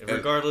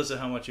 Regardless of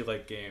how much you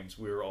like games,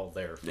 we were all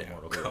there for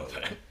Mortal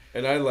Kombat.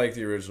 And I like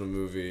the original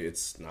movie.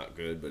 It's not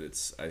good, but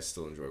I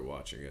still enjoy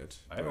watching it.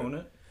 I own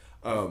it.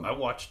 I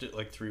watched it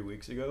like 3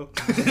 weeks ago.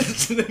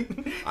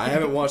 I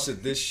haven't watched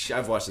it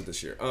I've watched it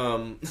this year.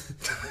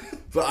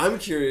 But I'm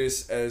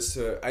curious as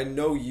to... I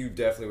know you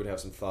definitely would have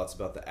some thoughts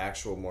about the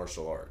actual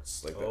martial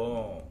arts. Like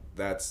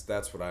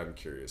that's what I'm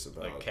curious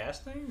about. Like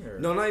casting? Or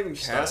no, not even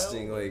style?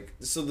 casting. Like,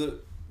 so the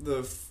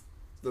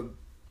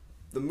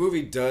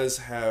movie does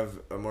have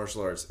a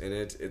martial arts in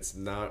it. It's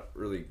not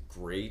really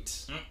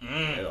great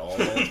at all.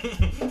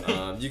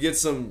 You get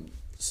some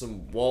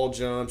wall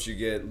jumps. You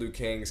get Liu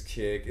Kang's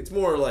kick. It's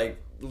more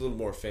like a little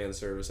more fan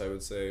service, I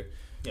would say.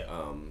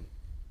 Yeah.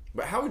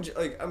 But how would you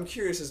I'm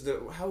curious as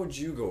to how would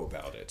you go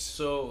about it?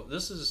 So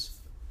this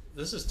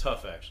is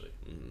tough actually.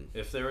 Mm-hmm.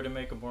 If they were to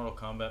make a Mortal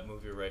Kombat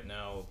movie right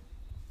now,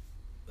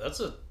 that's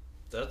a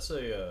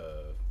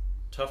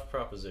tough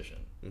proposition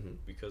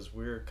because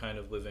we're kind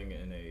of living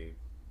in a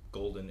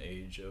golden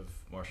age of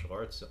martial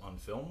arts on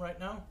film right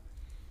now.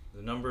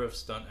 The number of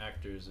stunt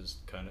actors is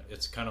kind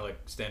of like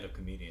stand-up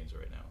comedians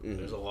right now. Mm-hmm.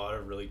 There's a lot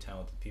of really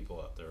talented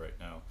people out there right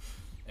now,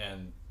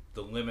 and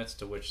the limits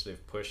to which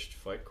they've pushed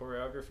fight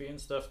choreography and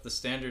stuff, the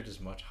standard is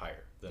much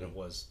higher than it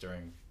was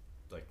during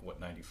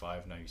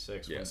 95,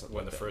 96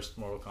 when the first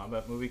Mortal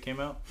Kombat movie came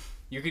out.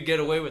 You could get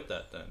away with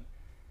that then.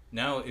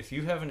 Now, if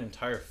you have an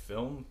entire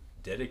film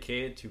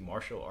dedicated to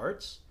martial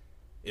arts,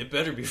 it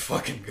better be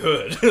fucking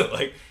good.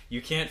 Like,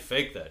 you can't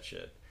fake that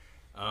shit.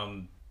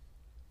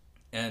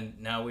 And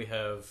now we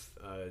have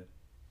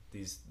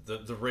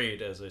the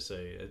raid, as I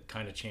say, it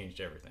kind of changed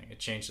everything. It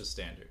changed the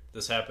standard.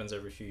 This happens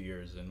every few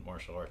years in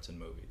martial arts and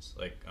movies.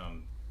 Like,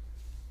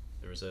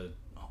 there was a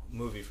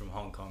movie from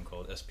Hong Kong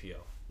called SPL.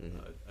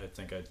 Mm-hmm. I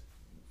think I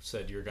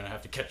said you were going to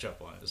have to catch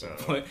up on it at some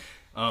point.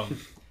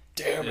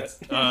 Damn it.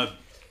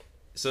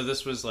 So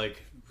this was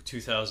like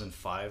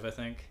 2005, I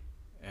think,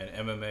 and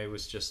MMA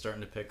was just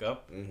starting to pick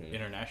up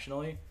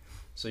internationally.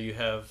 So you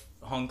have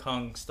Hong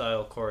Kong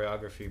style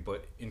choreography,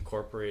 but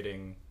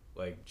incorporating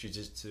like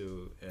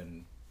jiu-jitsu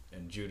and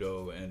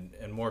judo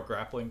and more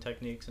grappling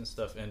techniques and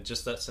stuff, and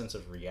just that sense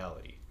of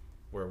reality,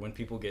 where when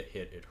people get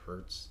hit, it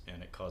hurts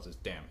and it causes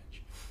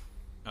damage.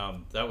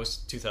 That was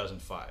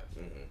 2005.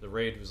 The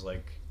raid was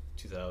like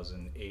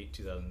 2008,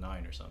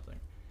 2009 or something.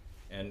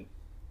 And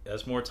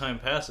as more time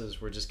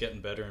passes, we're just getting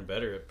better and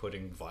better at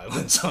putting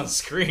violence on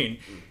screen.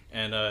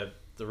 And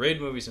the raid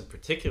movies in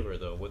particular,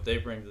 though, what they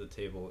bring to the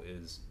table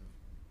is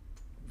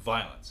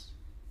violence,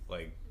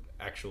 like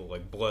actual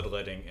like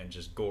bloodletting and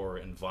just gore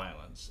and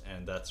violence,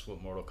 and that's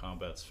what Mortal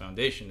Kombat's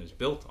foundation is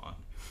built on.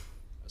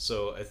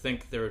 So I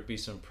think there would be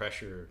some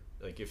pressure,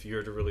 like if you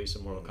were to release a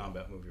Mortal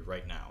Kombat movie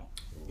right now,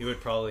 you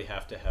would probably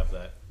have to have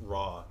that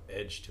raw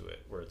edge to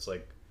it, where it's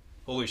like,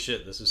 holy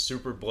shit, this is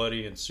super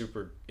bloody and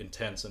super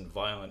intense and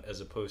violent, as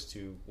opposed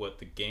to what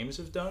the games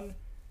have done.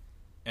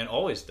 and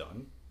always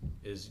done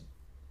is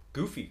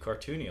goofy,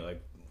 cartoony,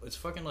 like it's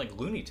fucking like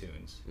Looney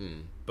Tunes,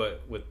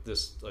 but with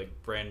this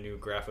like brand new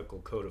graphical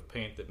coat of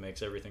paint that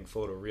makes everything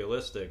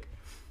photorealistic.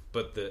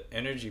 But the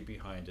energy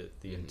behind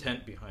it, the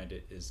intent behind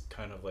it, is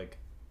kind of like,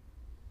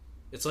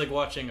 it's like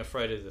watching a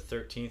Friday the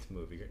 13th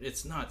movie.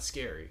 It's not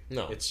scary.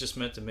 No, it's just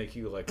meant to make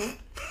you like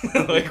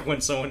like when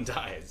someone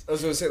dies. I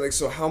was gonna say, like,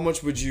 so how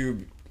much would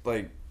you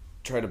like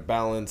try to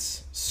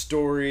balance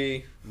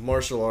story,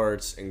 martial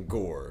arts, and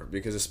gore?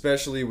 Because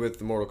especially with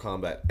the Mortal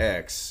Kombat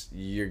X,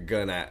 you're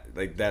gonna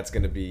like that's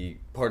gonna be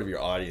part of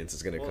your audience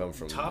is gonna come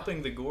from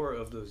topping the gore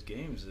of those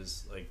games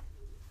is like,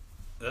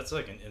 that's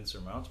like an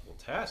insurmountable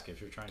task if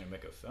you're trying to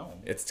make a film.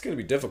 It's gonna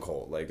be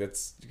difficult. Like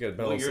that's you gotta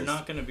balance. Well, you're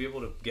not gonna be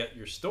able to get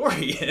your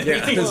story in.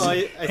 Yeah, well,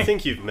 I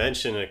think you've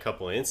mentioned a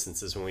couple of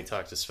instances when we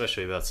talked,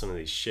 especially about some of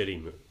these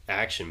shitty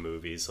action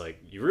movies.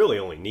 Like you really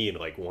only need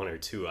like one or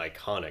two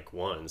iconic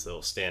ones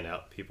that'll stand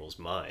out in people's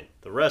mind.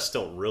 The rest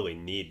don't really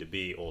need to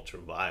be ultra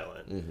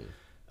violent.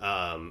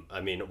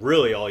 I mean,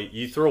 really, all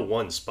you throw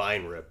one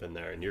spine rip in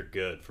there and you're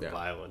good for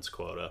violence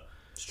quota.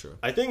 It's true.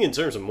 I think in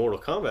terms of Mortal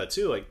Kombat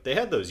too, like they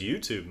had those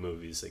YouTube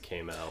movies that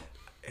came out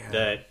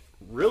that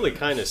really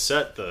kind of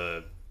set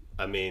the.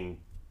 I mean,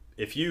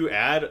 if you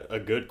add a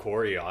good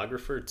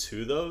choreographer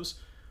to those,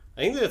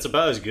 I think that's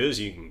about as good as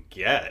you can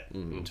get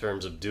in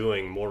terms of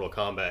doing Mortal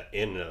Kombat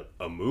in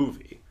a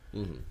movie.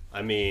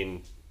 I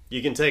mean,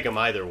 you can take them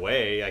either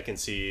way. I can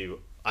see.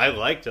 I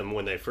liked them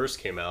when they first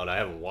came out. I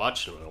haven't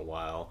watched them in a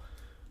while,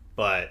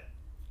 but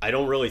I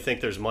don't really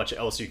think there's much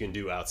else you can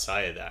do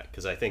outside of that,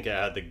 because I think it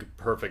had the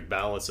perfect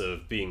balance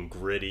of being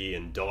gritty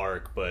and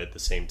dark, but at the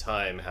same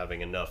time having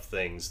enough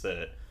things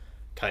that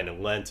kind of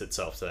lent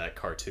itself to that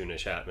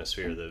cartoonish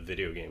atmosphere that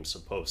video game's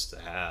supposed to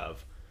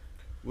have.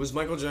 Was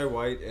Michael Jai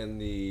White in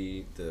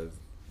the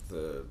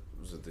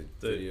was it the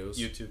videos?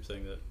 YouTube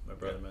thing that my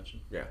brother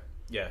mentioned?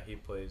 Yeah, he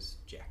plays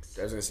Jax.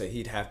 I was gonna say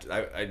he'd have to.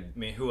 I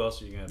mean, who else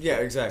are you gonna? Yeah,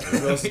 exactly.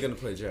 Who else is gonna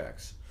play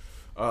Jax?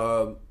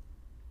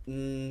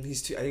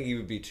 He's too. I think he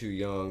would be too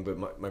young, but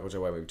Michael Jai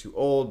White would be too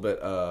old.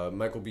 But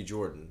Michael B.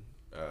 Jordan.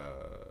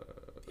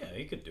 Yeah,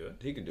 he could do it.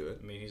 He could do it.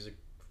 I mean, he's a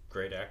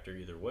great actor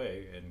either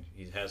way, and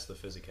he has the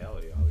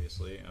physicality,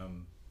 obviously.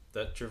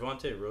 That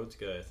Trevante Rhodes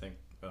guy, I think,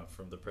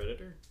 from The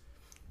Predator.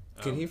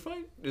 Can he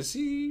fight? Is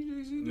he?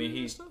 I mean,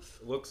 he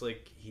looks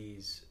like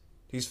he's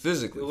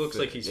physically. It looks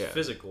like he's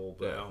physical,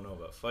 but I don't know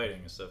about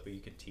fighting and stuff. But you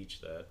can teach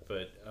that.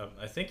 But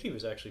I think he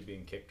was actually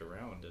being kicked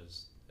around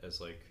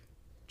as like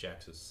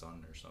Jax's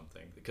son or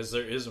something, because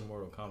there is a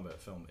Mortal Kombat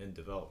film in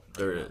development.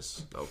 There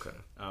is. Okay.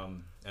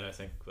 And I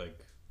think like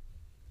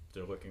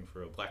they're looking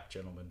for a black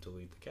gentleman to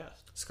lead the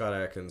cast. Scott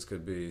Adkins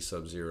could be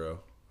Sub-Zero.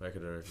 I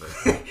could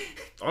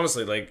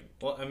honestly like.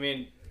 Well, I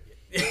mean.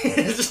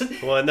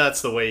 Well, and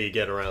that's the way you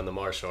get around the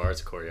martial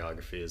arts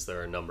choreography, is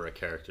there are a number of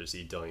characters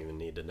you don't even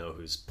need to know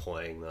who's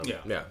playing them.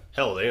 Yeah.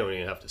 Hell, they don't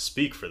even have to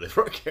speak for the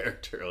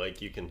character.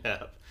 Like, you can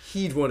have.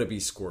 He'd want to be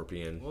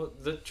Scorpion. Well,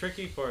 the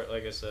tricky part,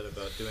 like I said,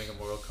 about doing a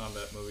Mortal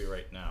Kombat movie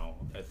right now,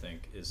 I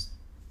think, is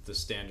the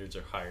standards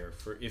are higher.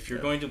 For if you're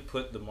going to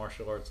put the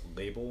martial arts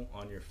label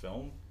on your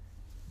film,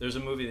 there's a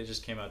movie that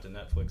just came out to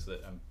Netflix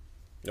that I'm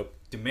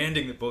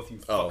demanding that both of you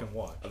fucking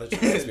watch. I thought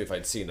you asked me if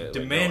I'd seen it.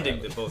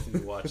 Demanding that both of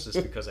you watch this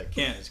because I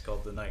can't. It's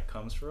called The Night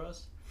Comes for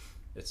Us.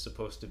 It's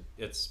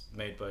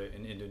made by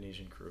an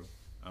Indonesian crew.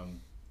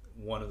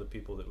 One of the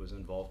people that was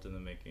involved in the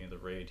making of The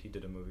Raid, he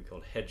did a movie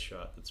called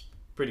Headshot that's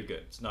pretty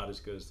good. It's not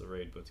as good as The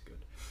Raid, but it's good.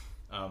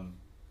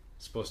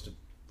 Supposed to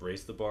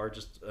raise the bar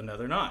just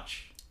another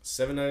notch.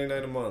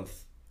 $7.99 a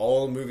month.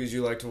 All the movies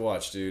you like to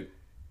watch, dude.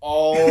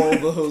 All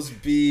those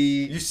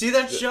be. You see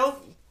that shelf?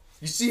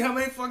 You see how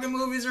many fucking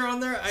movies are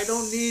on there? I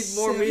don't need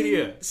more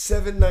media.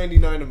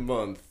 $7.99 a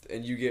month,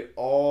 and you get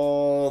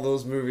all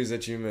those movies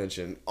that you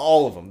mentioned.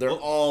 All of them. They're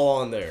all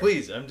on there.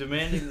 Please, I'm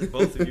demanding that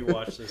both of you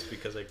watch this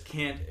because I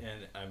can't,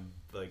 and I'm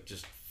like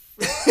just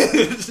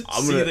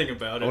seething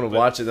about it. I'm gonna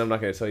watch it. I'm not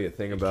gonna tell you a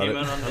thing about it.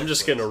 I'm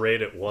just gonna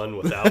rate it 1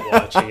 without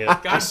watching it.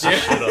 God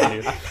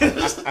damn it!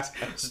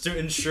 Just to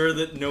ensure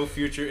that no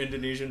future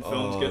Indonesian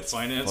films get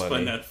financed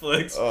by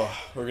Netflix. Oh,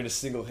 we're gonna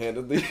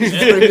single-handedly bring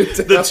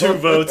the 2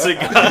 votes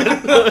it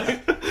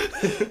got.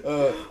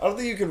 I don't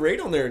think you can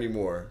rate on there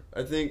anymore.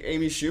 I think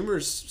Amy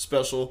Schumer's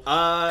special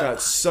got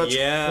such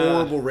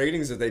horrible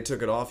ratings that they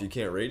took it off. You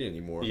can't rate it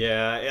anymore.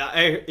 Yeah,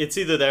 it's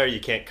either there or you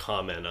can't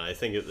comment. I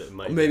think it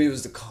might. Maybe it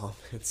was the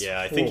comments. Yeah,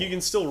 I think you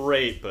can still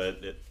rate,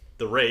 but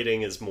the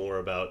rating is more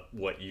about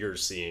what you're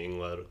seeing,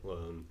 let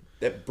alone.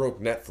 That broke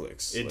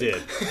Netflix. It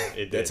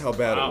did. That's how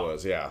bad it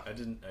was. Yeah.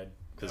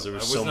 Because there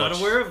was so much,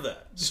 not aware of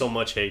that. So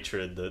much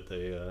hatred that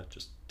they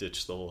just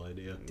ditched the whole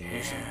idea.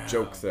 There's some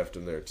joke theft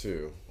in there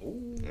too.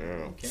 Ooh,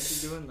 can't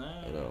be doing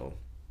that. I know.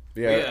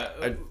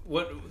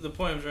 What the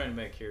point I'm trying to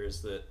make here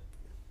is that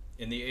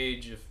in the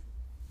age of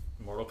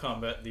Mortal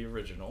Kombat, the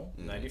original,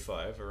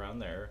 95, around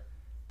there,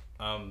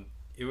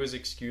 it was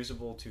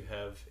excusable to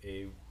have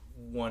a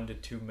 1 to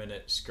 2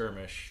 minute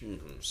skirmish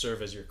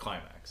serve as your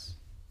climax.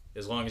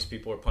 As long as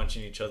people are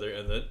punching each other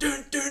and the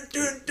dun, dun,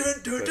 dun,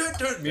 dun, dun, dun,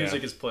 dun,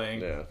 music is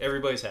playing,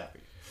 everybody's happy.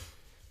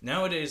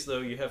 Nowadays,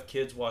 though, you have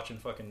kids watching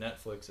fucking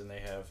Netflix and they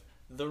have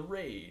The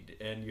Raid,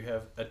 and you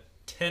have a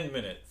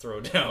 10-minute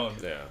throwdown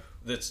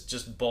that's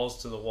just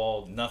balls to the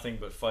wall, nothing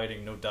but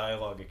fighting, no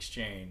dialogue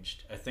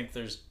exchanged. I think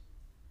there's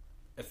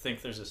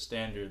a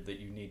standard that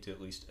you need to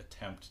at least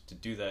attempt to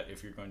do that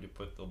if you're going to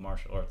put the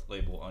martial arts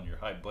label on your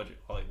high budget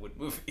Hollywood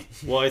movie.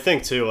 Well, I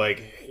think too,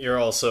 like, you're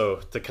also,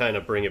 to kind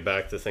of bring it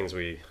back to things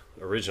we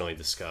originally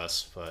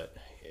discussed, but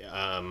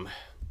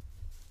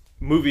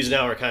movies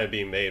now are kind of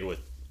being made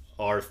with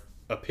our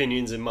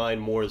opinions in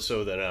mind more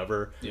so than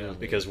ever. Yeah.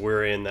 Because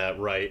we're in that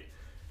right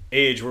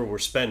age where we're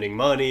spending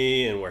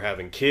money and we're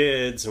having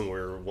kids and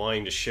we're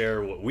wanting to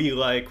share what we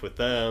like with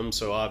them.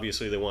 So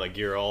obviously they want to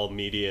gear all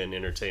media and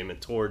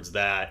entertainment towards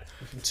that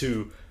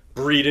to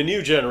breed a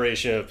new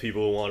generation of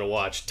people who want to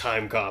watch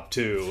Time Cop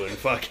 2 and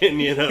fucking,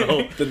 you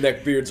know. The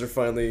neckbeards are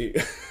finally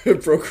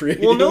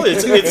procreating. Well, no,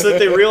 it's that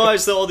they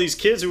realize that all these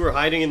kids who were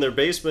hiding in their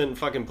basement and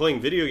fucking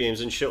playing video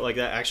games and shit like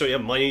that actually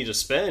have money to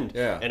spend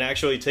and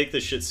actually take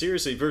this shit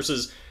seriously,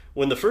 versus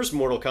when the first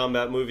Mortal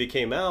Kombat movie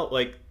came out,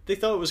 like, they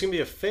thought it was going to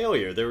be a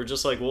failure. They were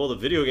just like, well, the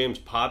video game's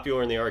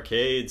popular in the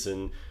arcades,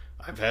 and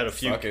I've had a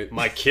few...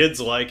 My kids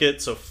like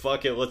it, so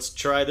fuck it, let's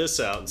try this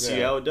out and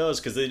see how it does.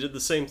 Because they did the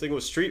same thing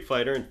with Street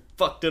Fighter and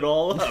fucked it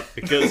all up.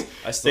 Because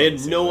they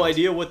had no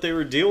idea what they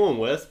were dealing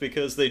with,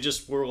 because they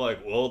just were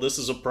like, well, this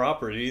is a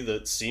property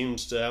that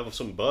seems to have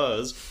some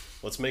buzz.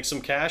 Let's make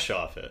some cash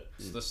off it.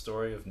 It's the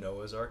story of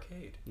Noah's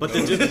Arcade. But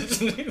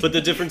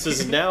the difference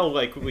is now,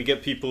 like, we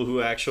get people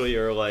who actually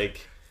are,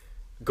 like,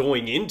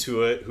 going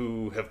into it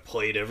who have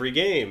played every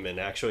game and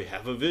actually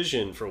have a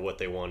vision for what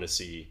they want to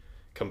see,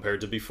 compared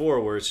to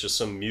before where it's just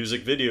some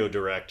music video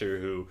director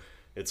who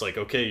it's like,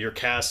 okay, your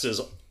cast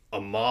is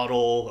a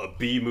model, a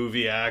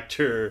B-movie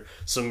actor,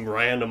 some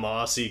random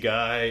Aussie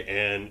guy,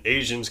 and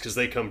Asians because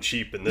they come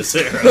cheap in this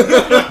era.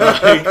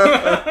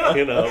 Like,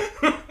 you know,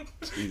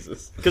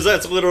 Jesus, because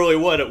that's literally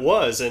what it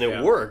was, and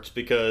it worked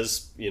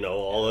because, you know,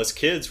 all us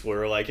kids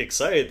were like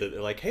excited that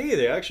they're like, hey,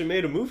 they actually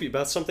made a movie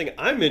about something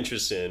I'm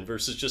interested in,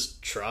 versus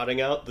just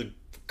trotting out the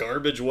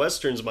garbage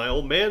westerns my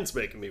old man's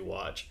making me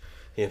watch,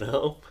 you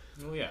know.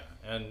 Well, yeah,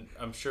 and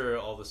I'm sure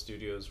all the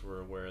studios were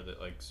aware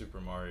that, like,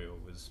 Super Mario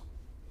was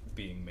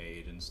being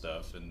made and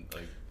stuff, and,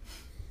 like...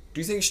 Do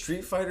you think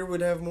Street Fighter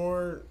would have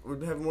more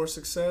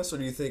success, or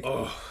do you think...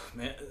 Oh,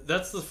 man,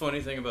 that's the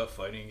funny thing about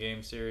fighting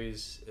game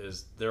series,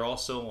 is they're all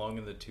so long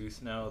in the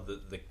tooth now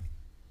that the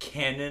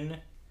canon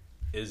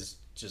is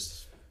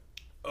just...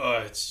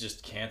 Oh, it's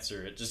just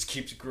cancer. It just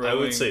keeps growing. I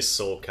would say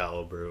Soul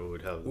Calibur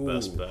would have the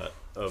best bet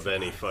of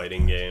any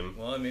fighting game.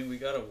 Well, I mean, we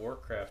got a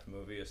Warcraft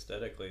movie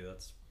aesthetically.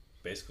 That's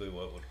basically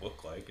what it would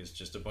look like, is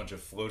just a bunch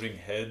of floating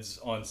heads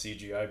on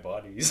CGI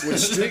bodies.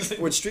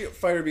 Would Street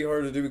Fighter be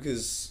hard to do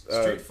because...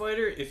 Street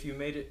Fighter, if you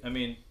made it... I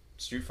mean,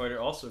 Street Fighter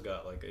also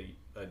got, like,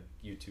 a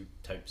YouTube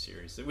type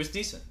series. It was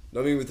decent.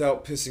 I mean,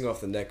 without pissing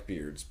off the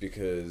neckbeards,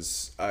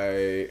 because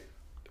I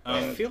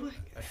feel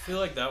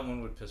like that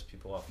one would piss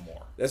people off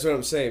more. That's what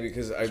I'm saying,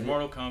 because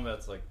Mortal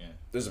Kombat's like,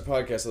 there's a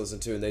podcast I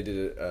listened to, and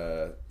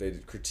they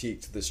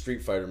critiqued the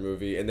Street Fighter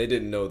movie, and they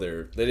didn't know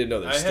their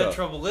stuff. I had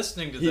trouble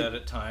listening to that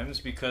at times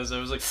because I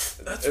was like,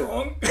 that's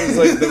wrong. It was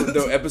like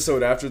the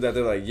episode after that,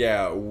 they're like,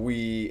 yeah,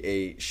 we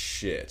ate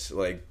shit.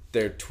 Like,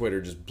 their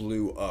Twitter just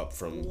blew up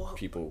from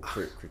people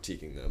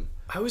critiquing them.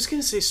 I was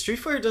going to say Street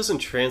Fighter doesn't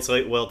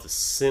translate well to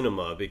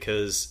cinema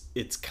because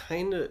it's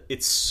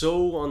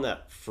so on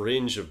that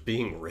fringe of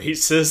being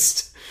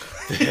racist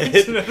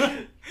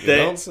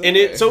and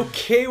it's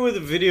okay with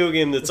a video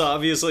game that's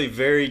obviously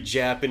very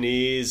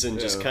Japanese and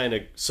just kind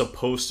of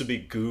supposed to be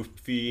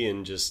goofy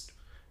and just...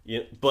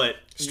 Yeah, but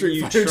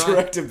Street Fighter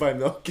directed by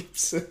Mel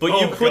Gibson.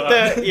 But you put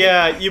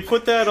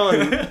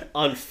that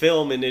on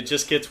film, and it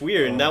just gets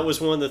weird. And that was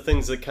one of the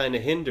things that kind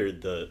of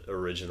hindered the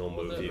original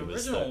movie. The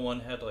original one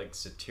had like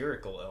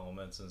satirical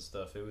elements and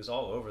stuff. It was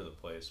all over the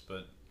place.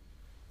 But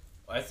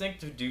I think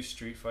to do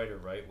Street Fighter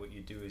right, what you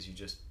do is you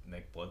just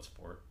make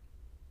Bloodsport.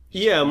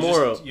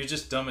 You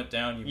just dumb it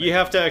down. You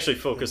have to actually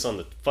focus on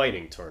the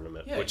fighting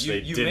tournament, which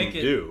they didn't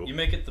do. You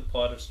make it the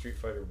plot of Street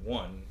Fighter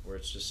 1, where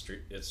it's just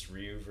it's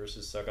Ryu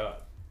versus Sagat.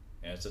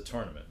 And it's a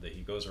tournament that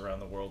he goes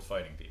around the world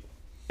fighting people.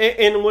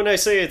 And when I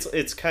say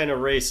it's kind of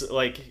race,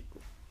 like,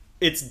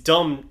 it's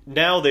dumb.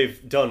 Now they've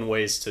done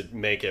ways to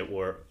make it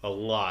work a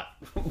lot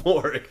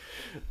more.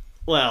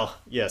 Well,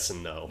 yes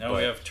and no. Now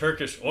we have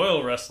Turkish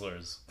oil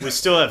wrestlers. We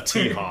still have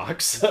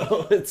T-Hawk,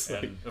 so it's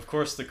and like... Of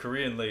course, the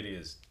Korean lady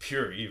is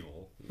pure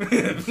evil.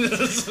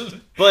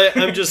 But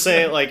I'm just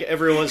saying, like,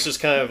 everyone's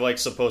just kind of, like,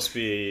 supposed to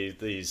be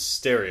these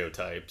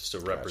stereotypes to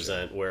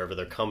represent wherever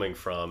they're coming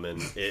from,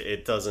 and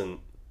it doesn't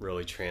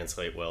really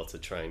translate well to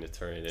trying to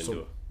turn it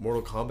into...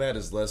 Mortal Kombat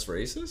is less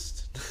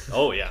racist?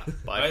 Oh, yeah.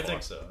 I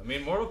think so. I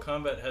mean, Mortal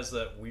Kombat has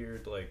that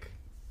weird, like...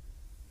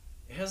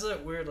 It has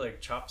that weird, like,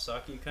 chop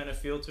sake kind of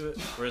feel to it,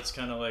 where it's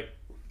kind of like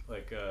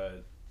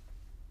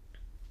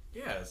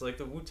it's like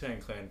the Wu-Tang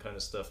Clan kind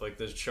of stuff, like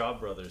the Shaw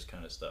Brothers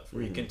kind of stuff,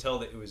 where you can tell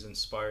that it was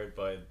inspired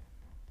by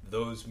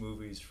those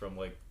movies from,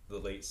 like, the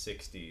late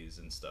 60s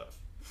and stuff,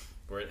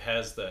 where it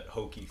has that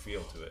hokey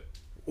feel to it.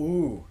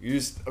 Ooh,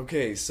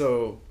 okay,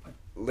 so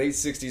late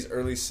 60s,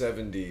 early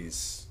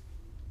 70s,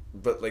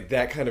 but like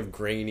that kind of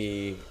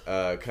grainy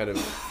kind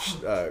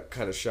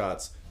of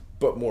shots,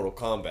 but Mortal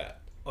Kombat.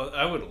 Well,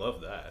 I would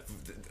love that.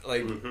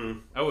 Like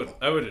I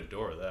would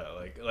adore that.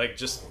 Like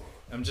just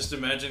I'm just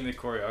imagining the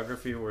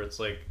choreography where it's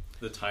like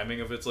the timing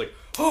of it's like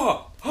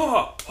ha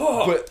ha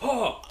ha. But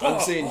ha, I'm ha,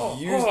 saying ha,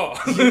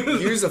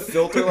 use a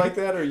filter like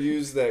that, or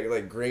use that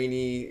like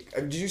grainy.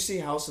 Did you see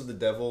House of the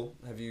Devil?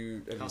 Have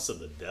you House of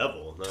the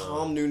Devil? No.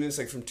 Tom Noonan's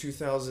like from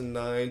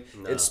 2009.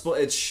 No.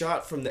 It's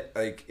shot from the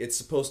like it's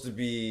supposed to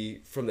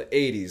be from the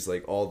 80s,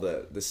 like all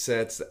the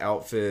sets, the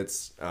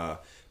outfits,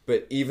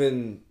 but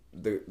even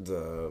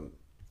the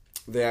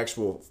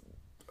actual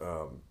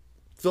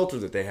filter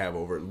that they have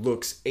over it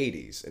looks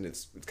 80s, and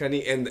it's kind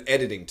of, and the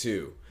editing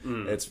too.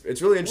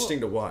 It's really interesting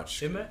to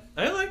watch.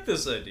 I like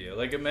this idea.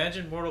 Like,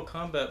 imagine Mortal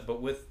Kombat,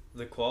 but with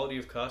the quality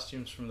of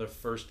costumes from the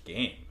first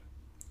game.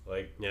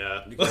 Like,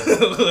 yeah,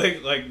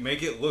 like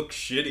make it look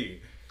shitty,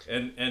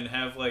 and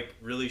have like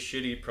really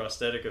shitty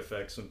prosthetic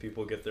effects when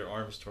people get their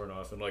arms torn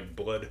off and like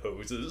blood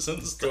hoses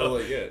and stuff.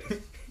 Totally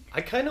good.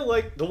 I kind of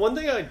like the one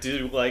thing I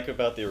do like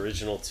about the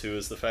original 2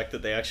 is the fact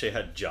that they actually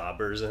had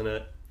jobbers in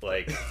it.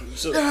 Like,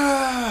 so,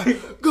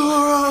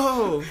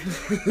 Goro!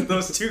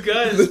 Those two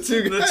guys, the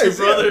two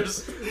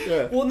brothers.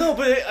 Yeah. Well, no,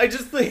 but I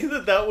just think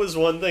that was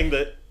one thing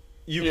that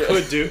you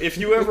could do if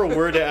you ever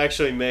were to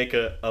actually make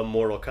a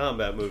Mortal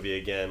Kombat movie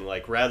again.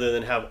 Like, rather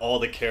than have all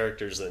the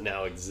characters that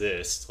now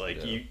exist, like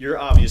you're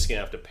obviously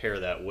gonna have to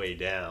pare that way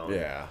down.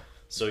 Yeah.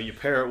 So you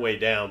pare it way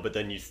down, but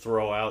then you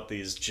throw out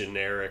these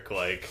generic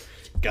like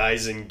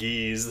guys and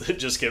geese that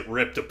just get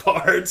ripped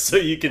apart, so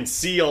you can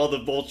see all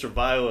the ultra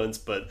violence,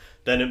 but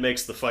then it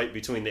makes the fight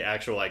between the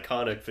actual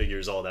iconic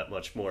figures all that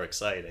much more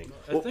exciting.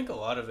 I think a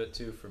lot of it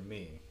too, for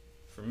me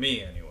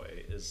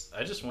anyway, is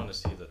I just want to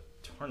see the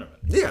tournament.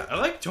 Yeah, I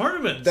like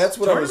tournaments. That's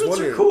what tournaments I was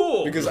wondering. Are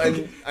cool because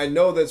I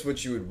know that's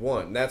what you would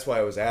want. And that's why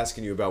I was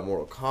asking you about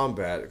Mortal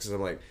Kombat, because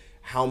I'm like,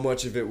 how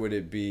much of it would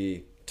it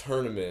be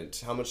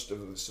tournament? How much of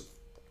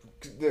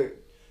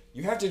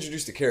you have to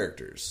introduce the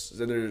characters.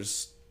 Then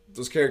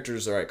those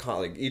characters are iconic.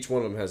 Like, each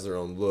one of them has their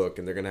own look,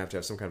 and they're gonna have to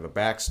have some kind of a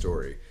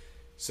backstory.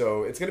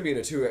 So it's going to be in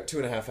a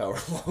 2.5 hour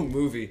long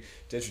movie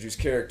to introduce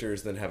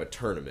characters, then have a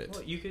tournament.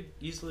 Well, you could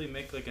easily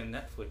make like a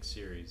Netflix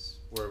series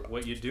where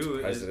what you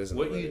do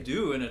you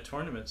do in a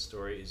tournament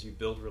story is you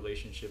build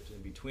relationships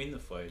in between the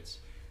fights.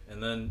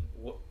 And then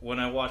when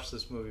I watched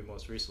this movie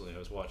most recently, I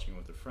was watching it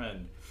with a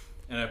friend,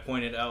 and I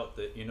pointed out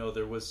that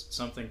there was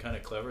something kind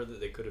of clever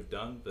that they could have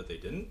done that they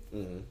didn't.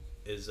 Mm-hmm.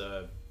 Is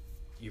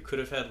you could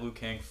have had Liu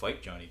Kang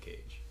fight Johnny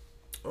Cage.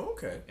 Oh,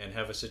 okay. And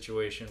have a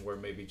situation where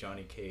maybe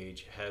Johnny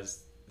Cage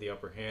has the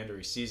upper hand, or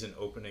he sees an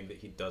opening that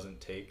he doesn't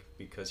take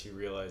because he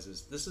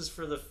realizes this is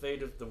for the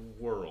fate of the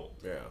world.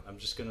 Yeah. I'm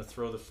just going to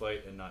throw the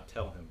fight and not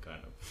tell him,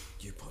 kind of.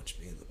 You punch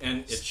me in the balls.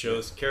 And it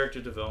shows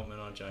character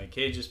development on Johnny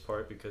Cage's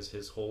part, because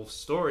his whole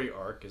story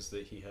arc is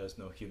that he has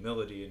no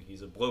humility and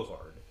he's a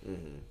blowhard.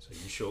 Mm-hmm. So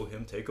you show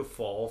him take a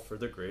fall for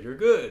the greater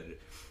good.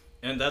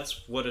 And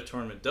that's what a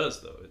tournament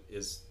does, though,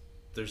 is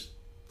there's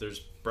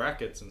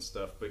brackets and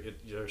stuff, but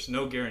there's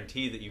no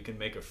guarantee that you can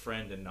make a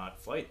friend and not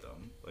fight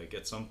them. Like,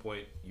 at some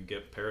point you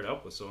get paired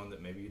up with someone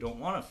that maybe you don't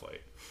want to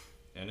fight,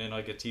 and in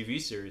like a TV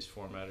series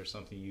format or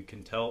something, you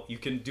can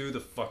do the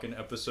fucking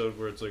episode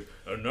where it's like,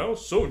 and now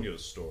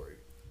Sonya's story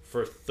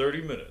for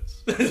 30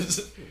 minutes.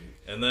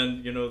 And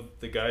then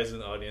the guys in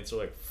the audience are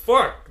like,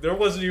 fuck, there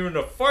wasn't even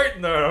a fight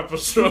in that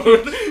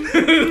episode.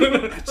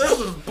 This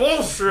is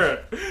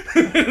bullshit.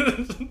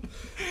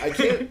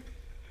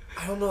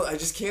 I don't know. I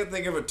just can't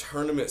think of a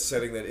tournament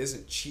setting that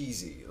isn't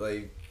cheesy.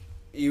 Like,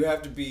 you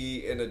have to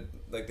be in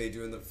like they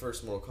do in the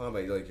first Mortal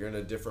Kombat. Like, you're in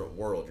a different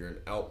world. You're in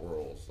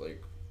Outworld.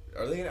 Like,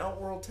 are they in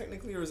Outworld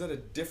technically, or is that a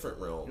different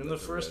realm? In the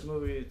first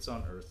movie, it's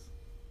on Earth.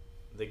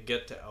 They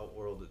get to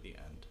Outworld at the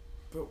end.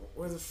 But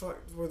where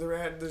they're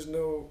at, there's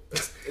no...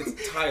 It's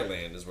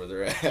Thailand is where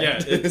they're at. Yeah,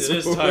 it is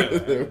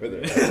Thailand. Where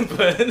they're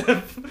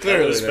but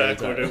that was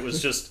back when it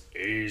was just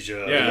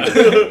Asia.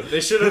 Yeah,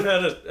 they should have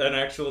had an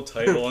actual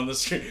title on the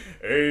screen.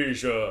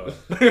 Asia.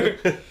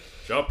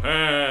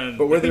 Japan.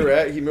 But where they're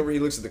at, he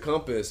looks at the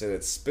compass and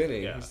it's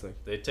spinning. Yeah, He's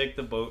like, they take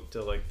the boat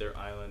to like their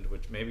island,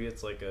 which maybe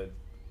it's like a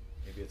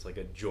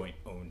joint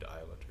owned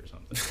island or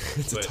something.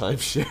 It's a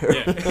timeshare.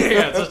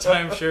 Yeah, it's a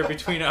timeshare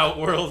between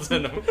Outworld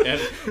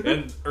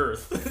and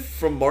Earth.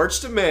 From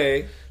March to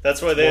May.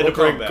 That's why they had to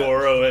bring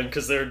Goro in,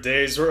 because their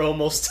days were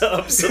almost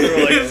up. So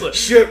they're like,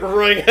 shit, we're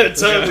running out of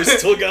time. We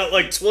still got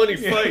like 20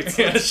 fights.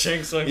 Yeah,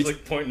 Shang Tsung's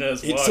like pointing at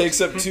his watch. He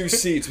takes up 2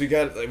 seats. We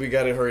got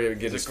to hurry up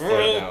and get this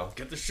fight now.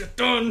 Get the shit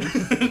done.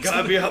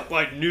 Gotta be up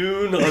by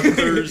noon on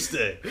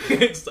Thursday.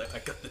 It's like, I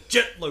got the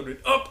jet loaded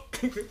up.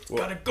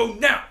 Gotta go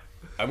now.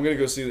 I'm gonna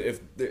go see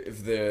if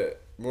the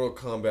Mortal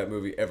Kombat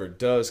movie ever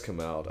does come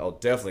out. I'll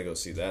definitely go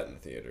see that in the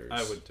theaters.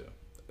 I would too.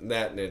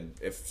 That, and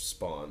if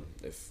Spawn.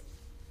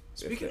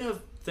 Speaking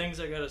of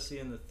things I gotta see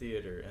in the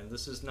theater, and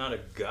this is not a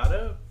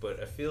gotta, but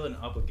I feel an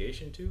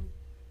obligation to.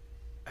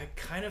 I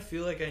kind of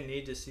feel like I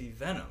need to see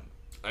Venom.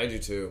 I do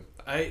too.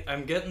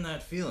 I'm getting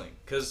that feeling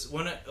because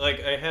when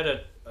I had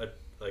a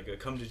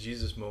come to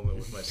Jesus moment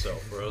with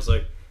myself where I was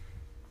like,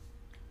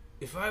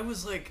 if I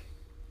was like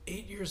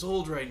 8 years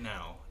old right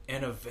now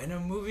and a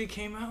Venom movie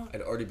came out,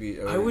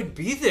 I would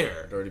be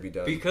there. It'd already be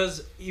done.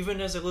 Because even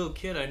as a little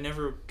kid, I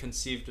never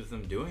conceived of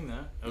them doing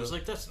that. I was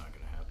like, that's not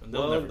going to happen.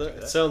 They'll never do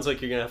that. It sounds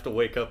like you're going to have to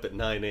wake up at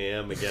 9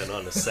 a.m. again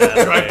on a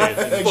Saturday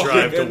and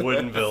drive to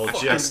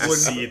Woodinville just to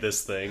see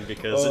this thing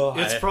because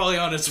it's probably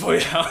on its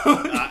way out.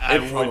 I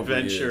would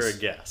venture a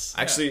guess.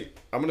 Actually,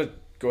 I'm going to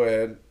go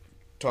ahead,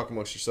 talk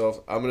amongst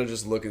yourself. I'm going to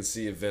just look and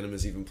see if Venom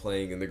is even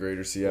playing in the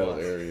greater Seattle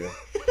area.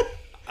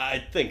 I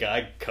think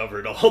I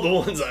covered all the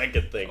ones I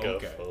could think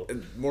of.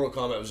 Mortal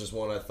Kombat was just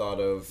one I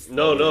thought of.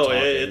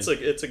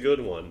 It's a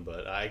good one,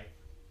 but I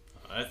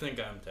think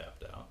I'm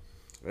tapped out.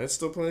 It's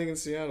still playing in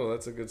Seattle.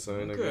 That's a good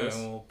sign, I guess.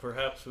 Well,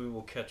 perhaps we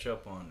will catch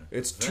up on it.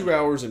 It's 2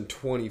 hours and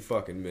 20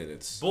 fucking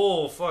minutes.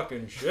 Bull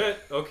fucking shit.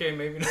 Okay,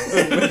 maybe not.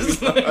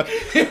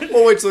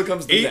 We'll wait till it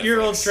comes to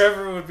 8-year-old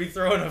Trevor would be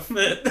throwing a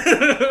fit.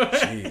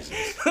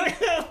 Jesus.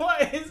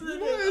 Why isn't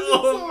it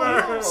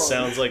over?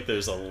 Sounds like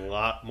there's a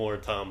lot more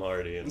Tom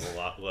Hardy and a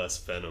lot less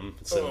Venom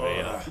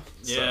symbiote.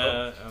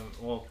 Yeah,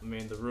 well, I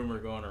mean, the rumor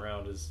going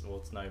around is, well,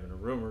 it's not even a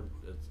rumor.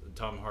 It's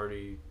Tom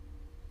Hardy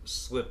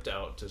slipped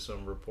out to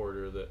some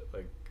reporter that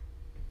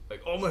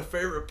like all my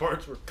favorite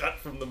parts were cut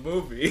from the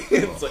movie.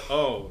 It's like,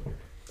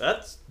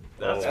 that's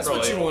probably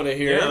what you want to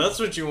hear. Yeah, that's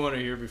what you want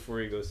to hear before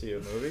you go see a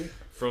movie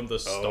from the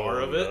star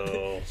of it.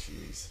 No.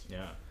 Jeez.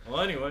 Yeah.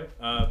 Well, anyway,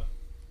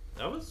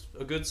 that was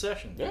a good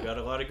session. Yeah. We got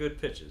a lot of good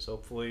pitches.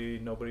 Hopefully,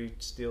 nobody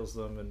steals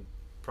them and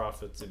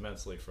profits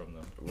immensely from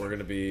them. We're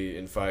gonna be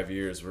in 5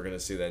 years. We're gonna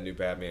see that new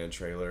Batman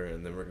trailer,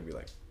 and then we're gonna be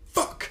like,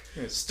 "Fuck!"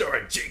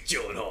 Starring Jake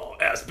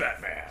Gyllenhaal as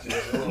Batman.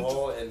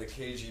 Gyllenhaal and the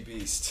KG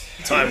Beast.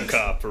 Time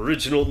Cop,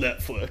 original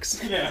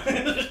Netflix. Yeah.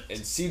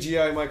 And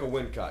CGI Michael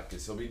Wincott,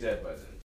 because he'll be dead by then.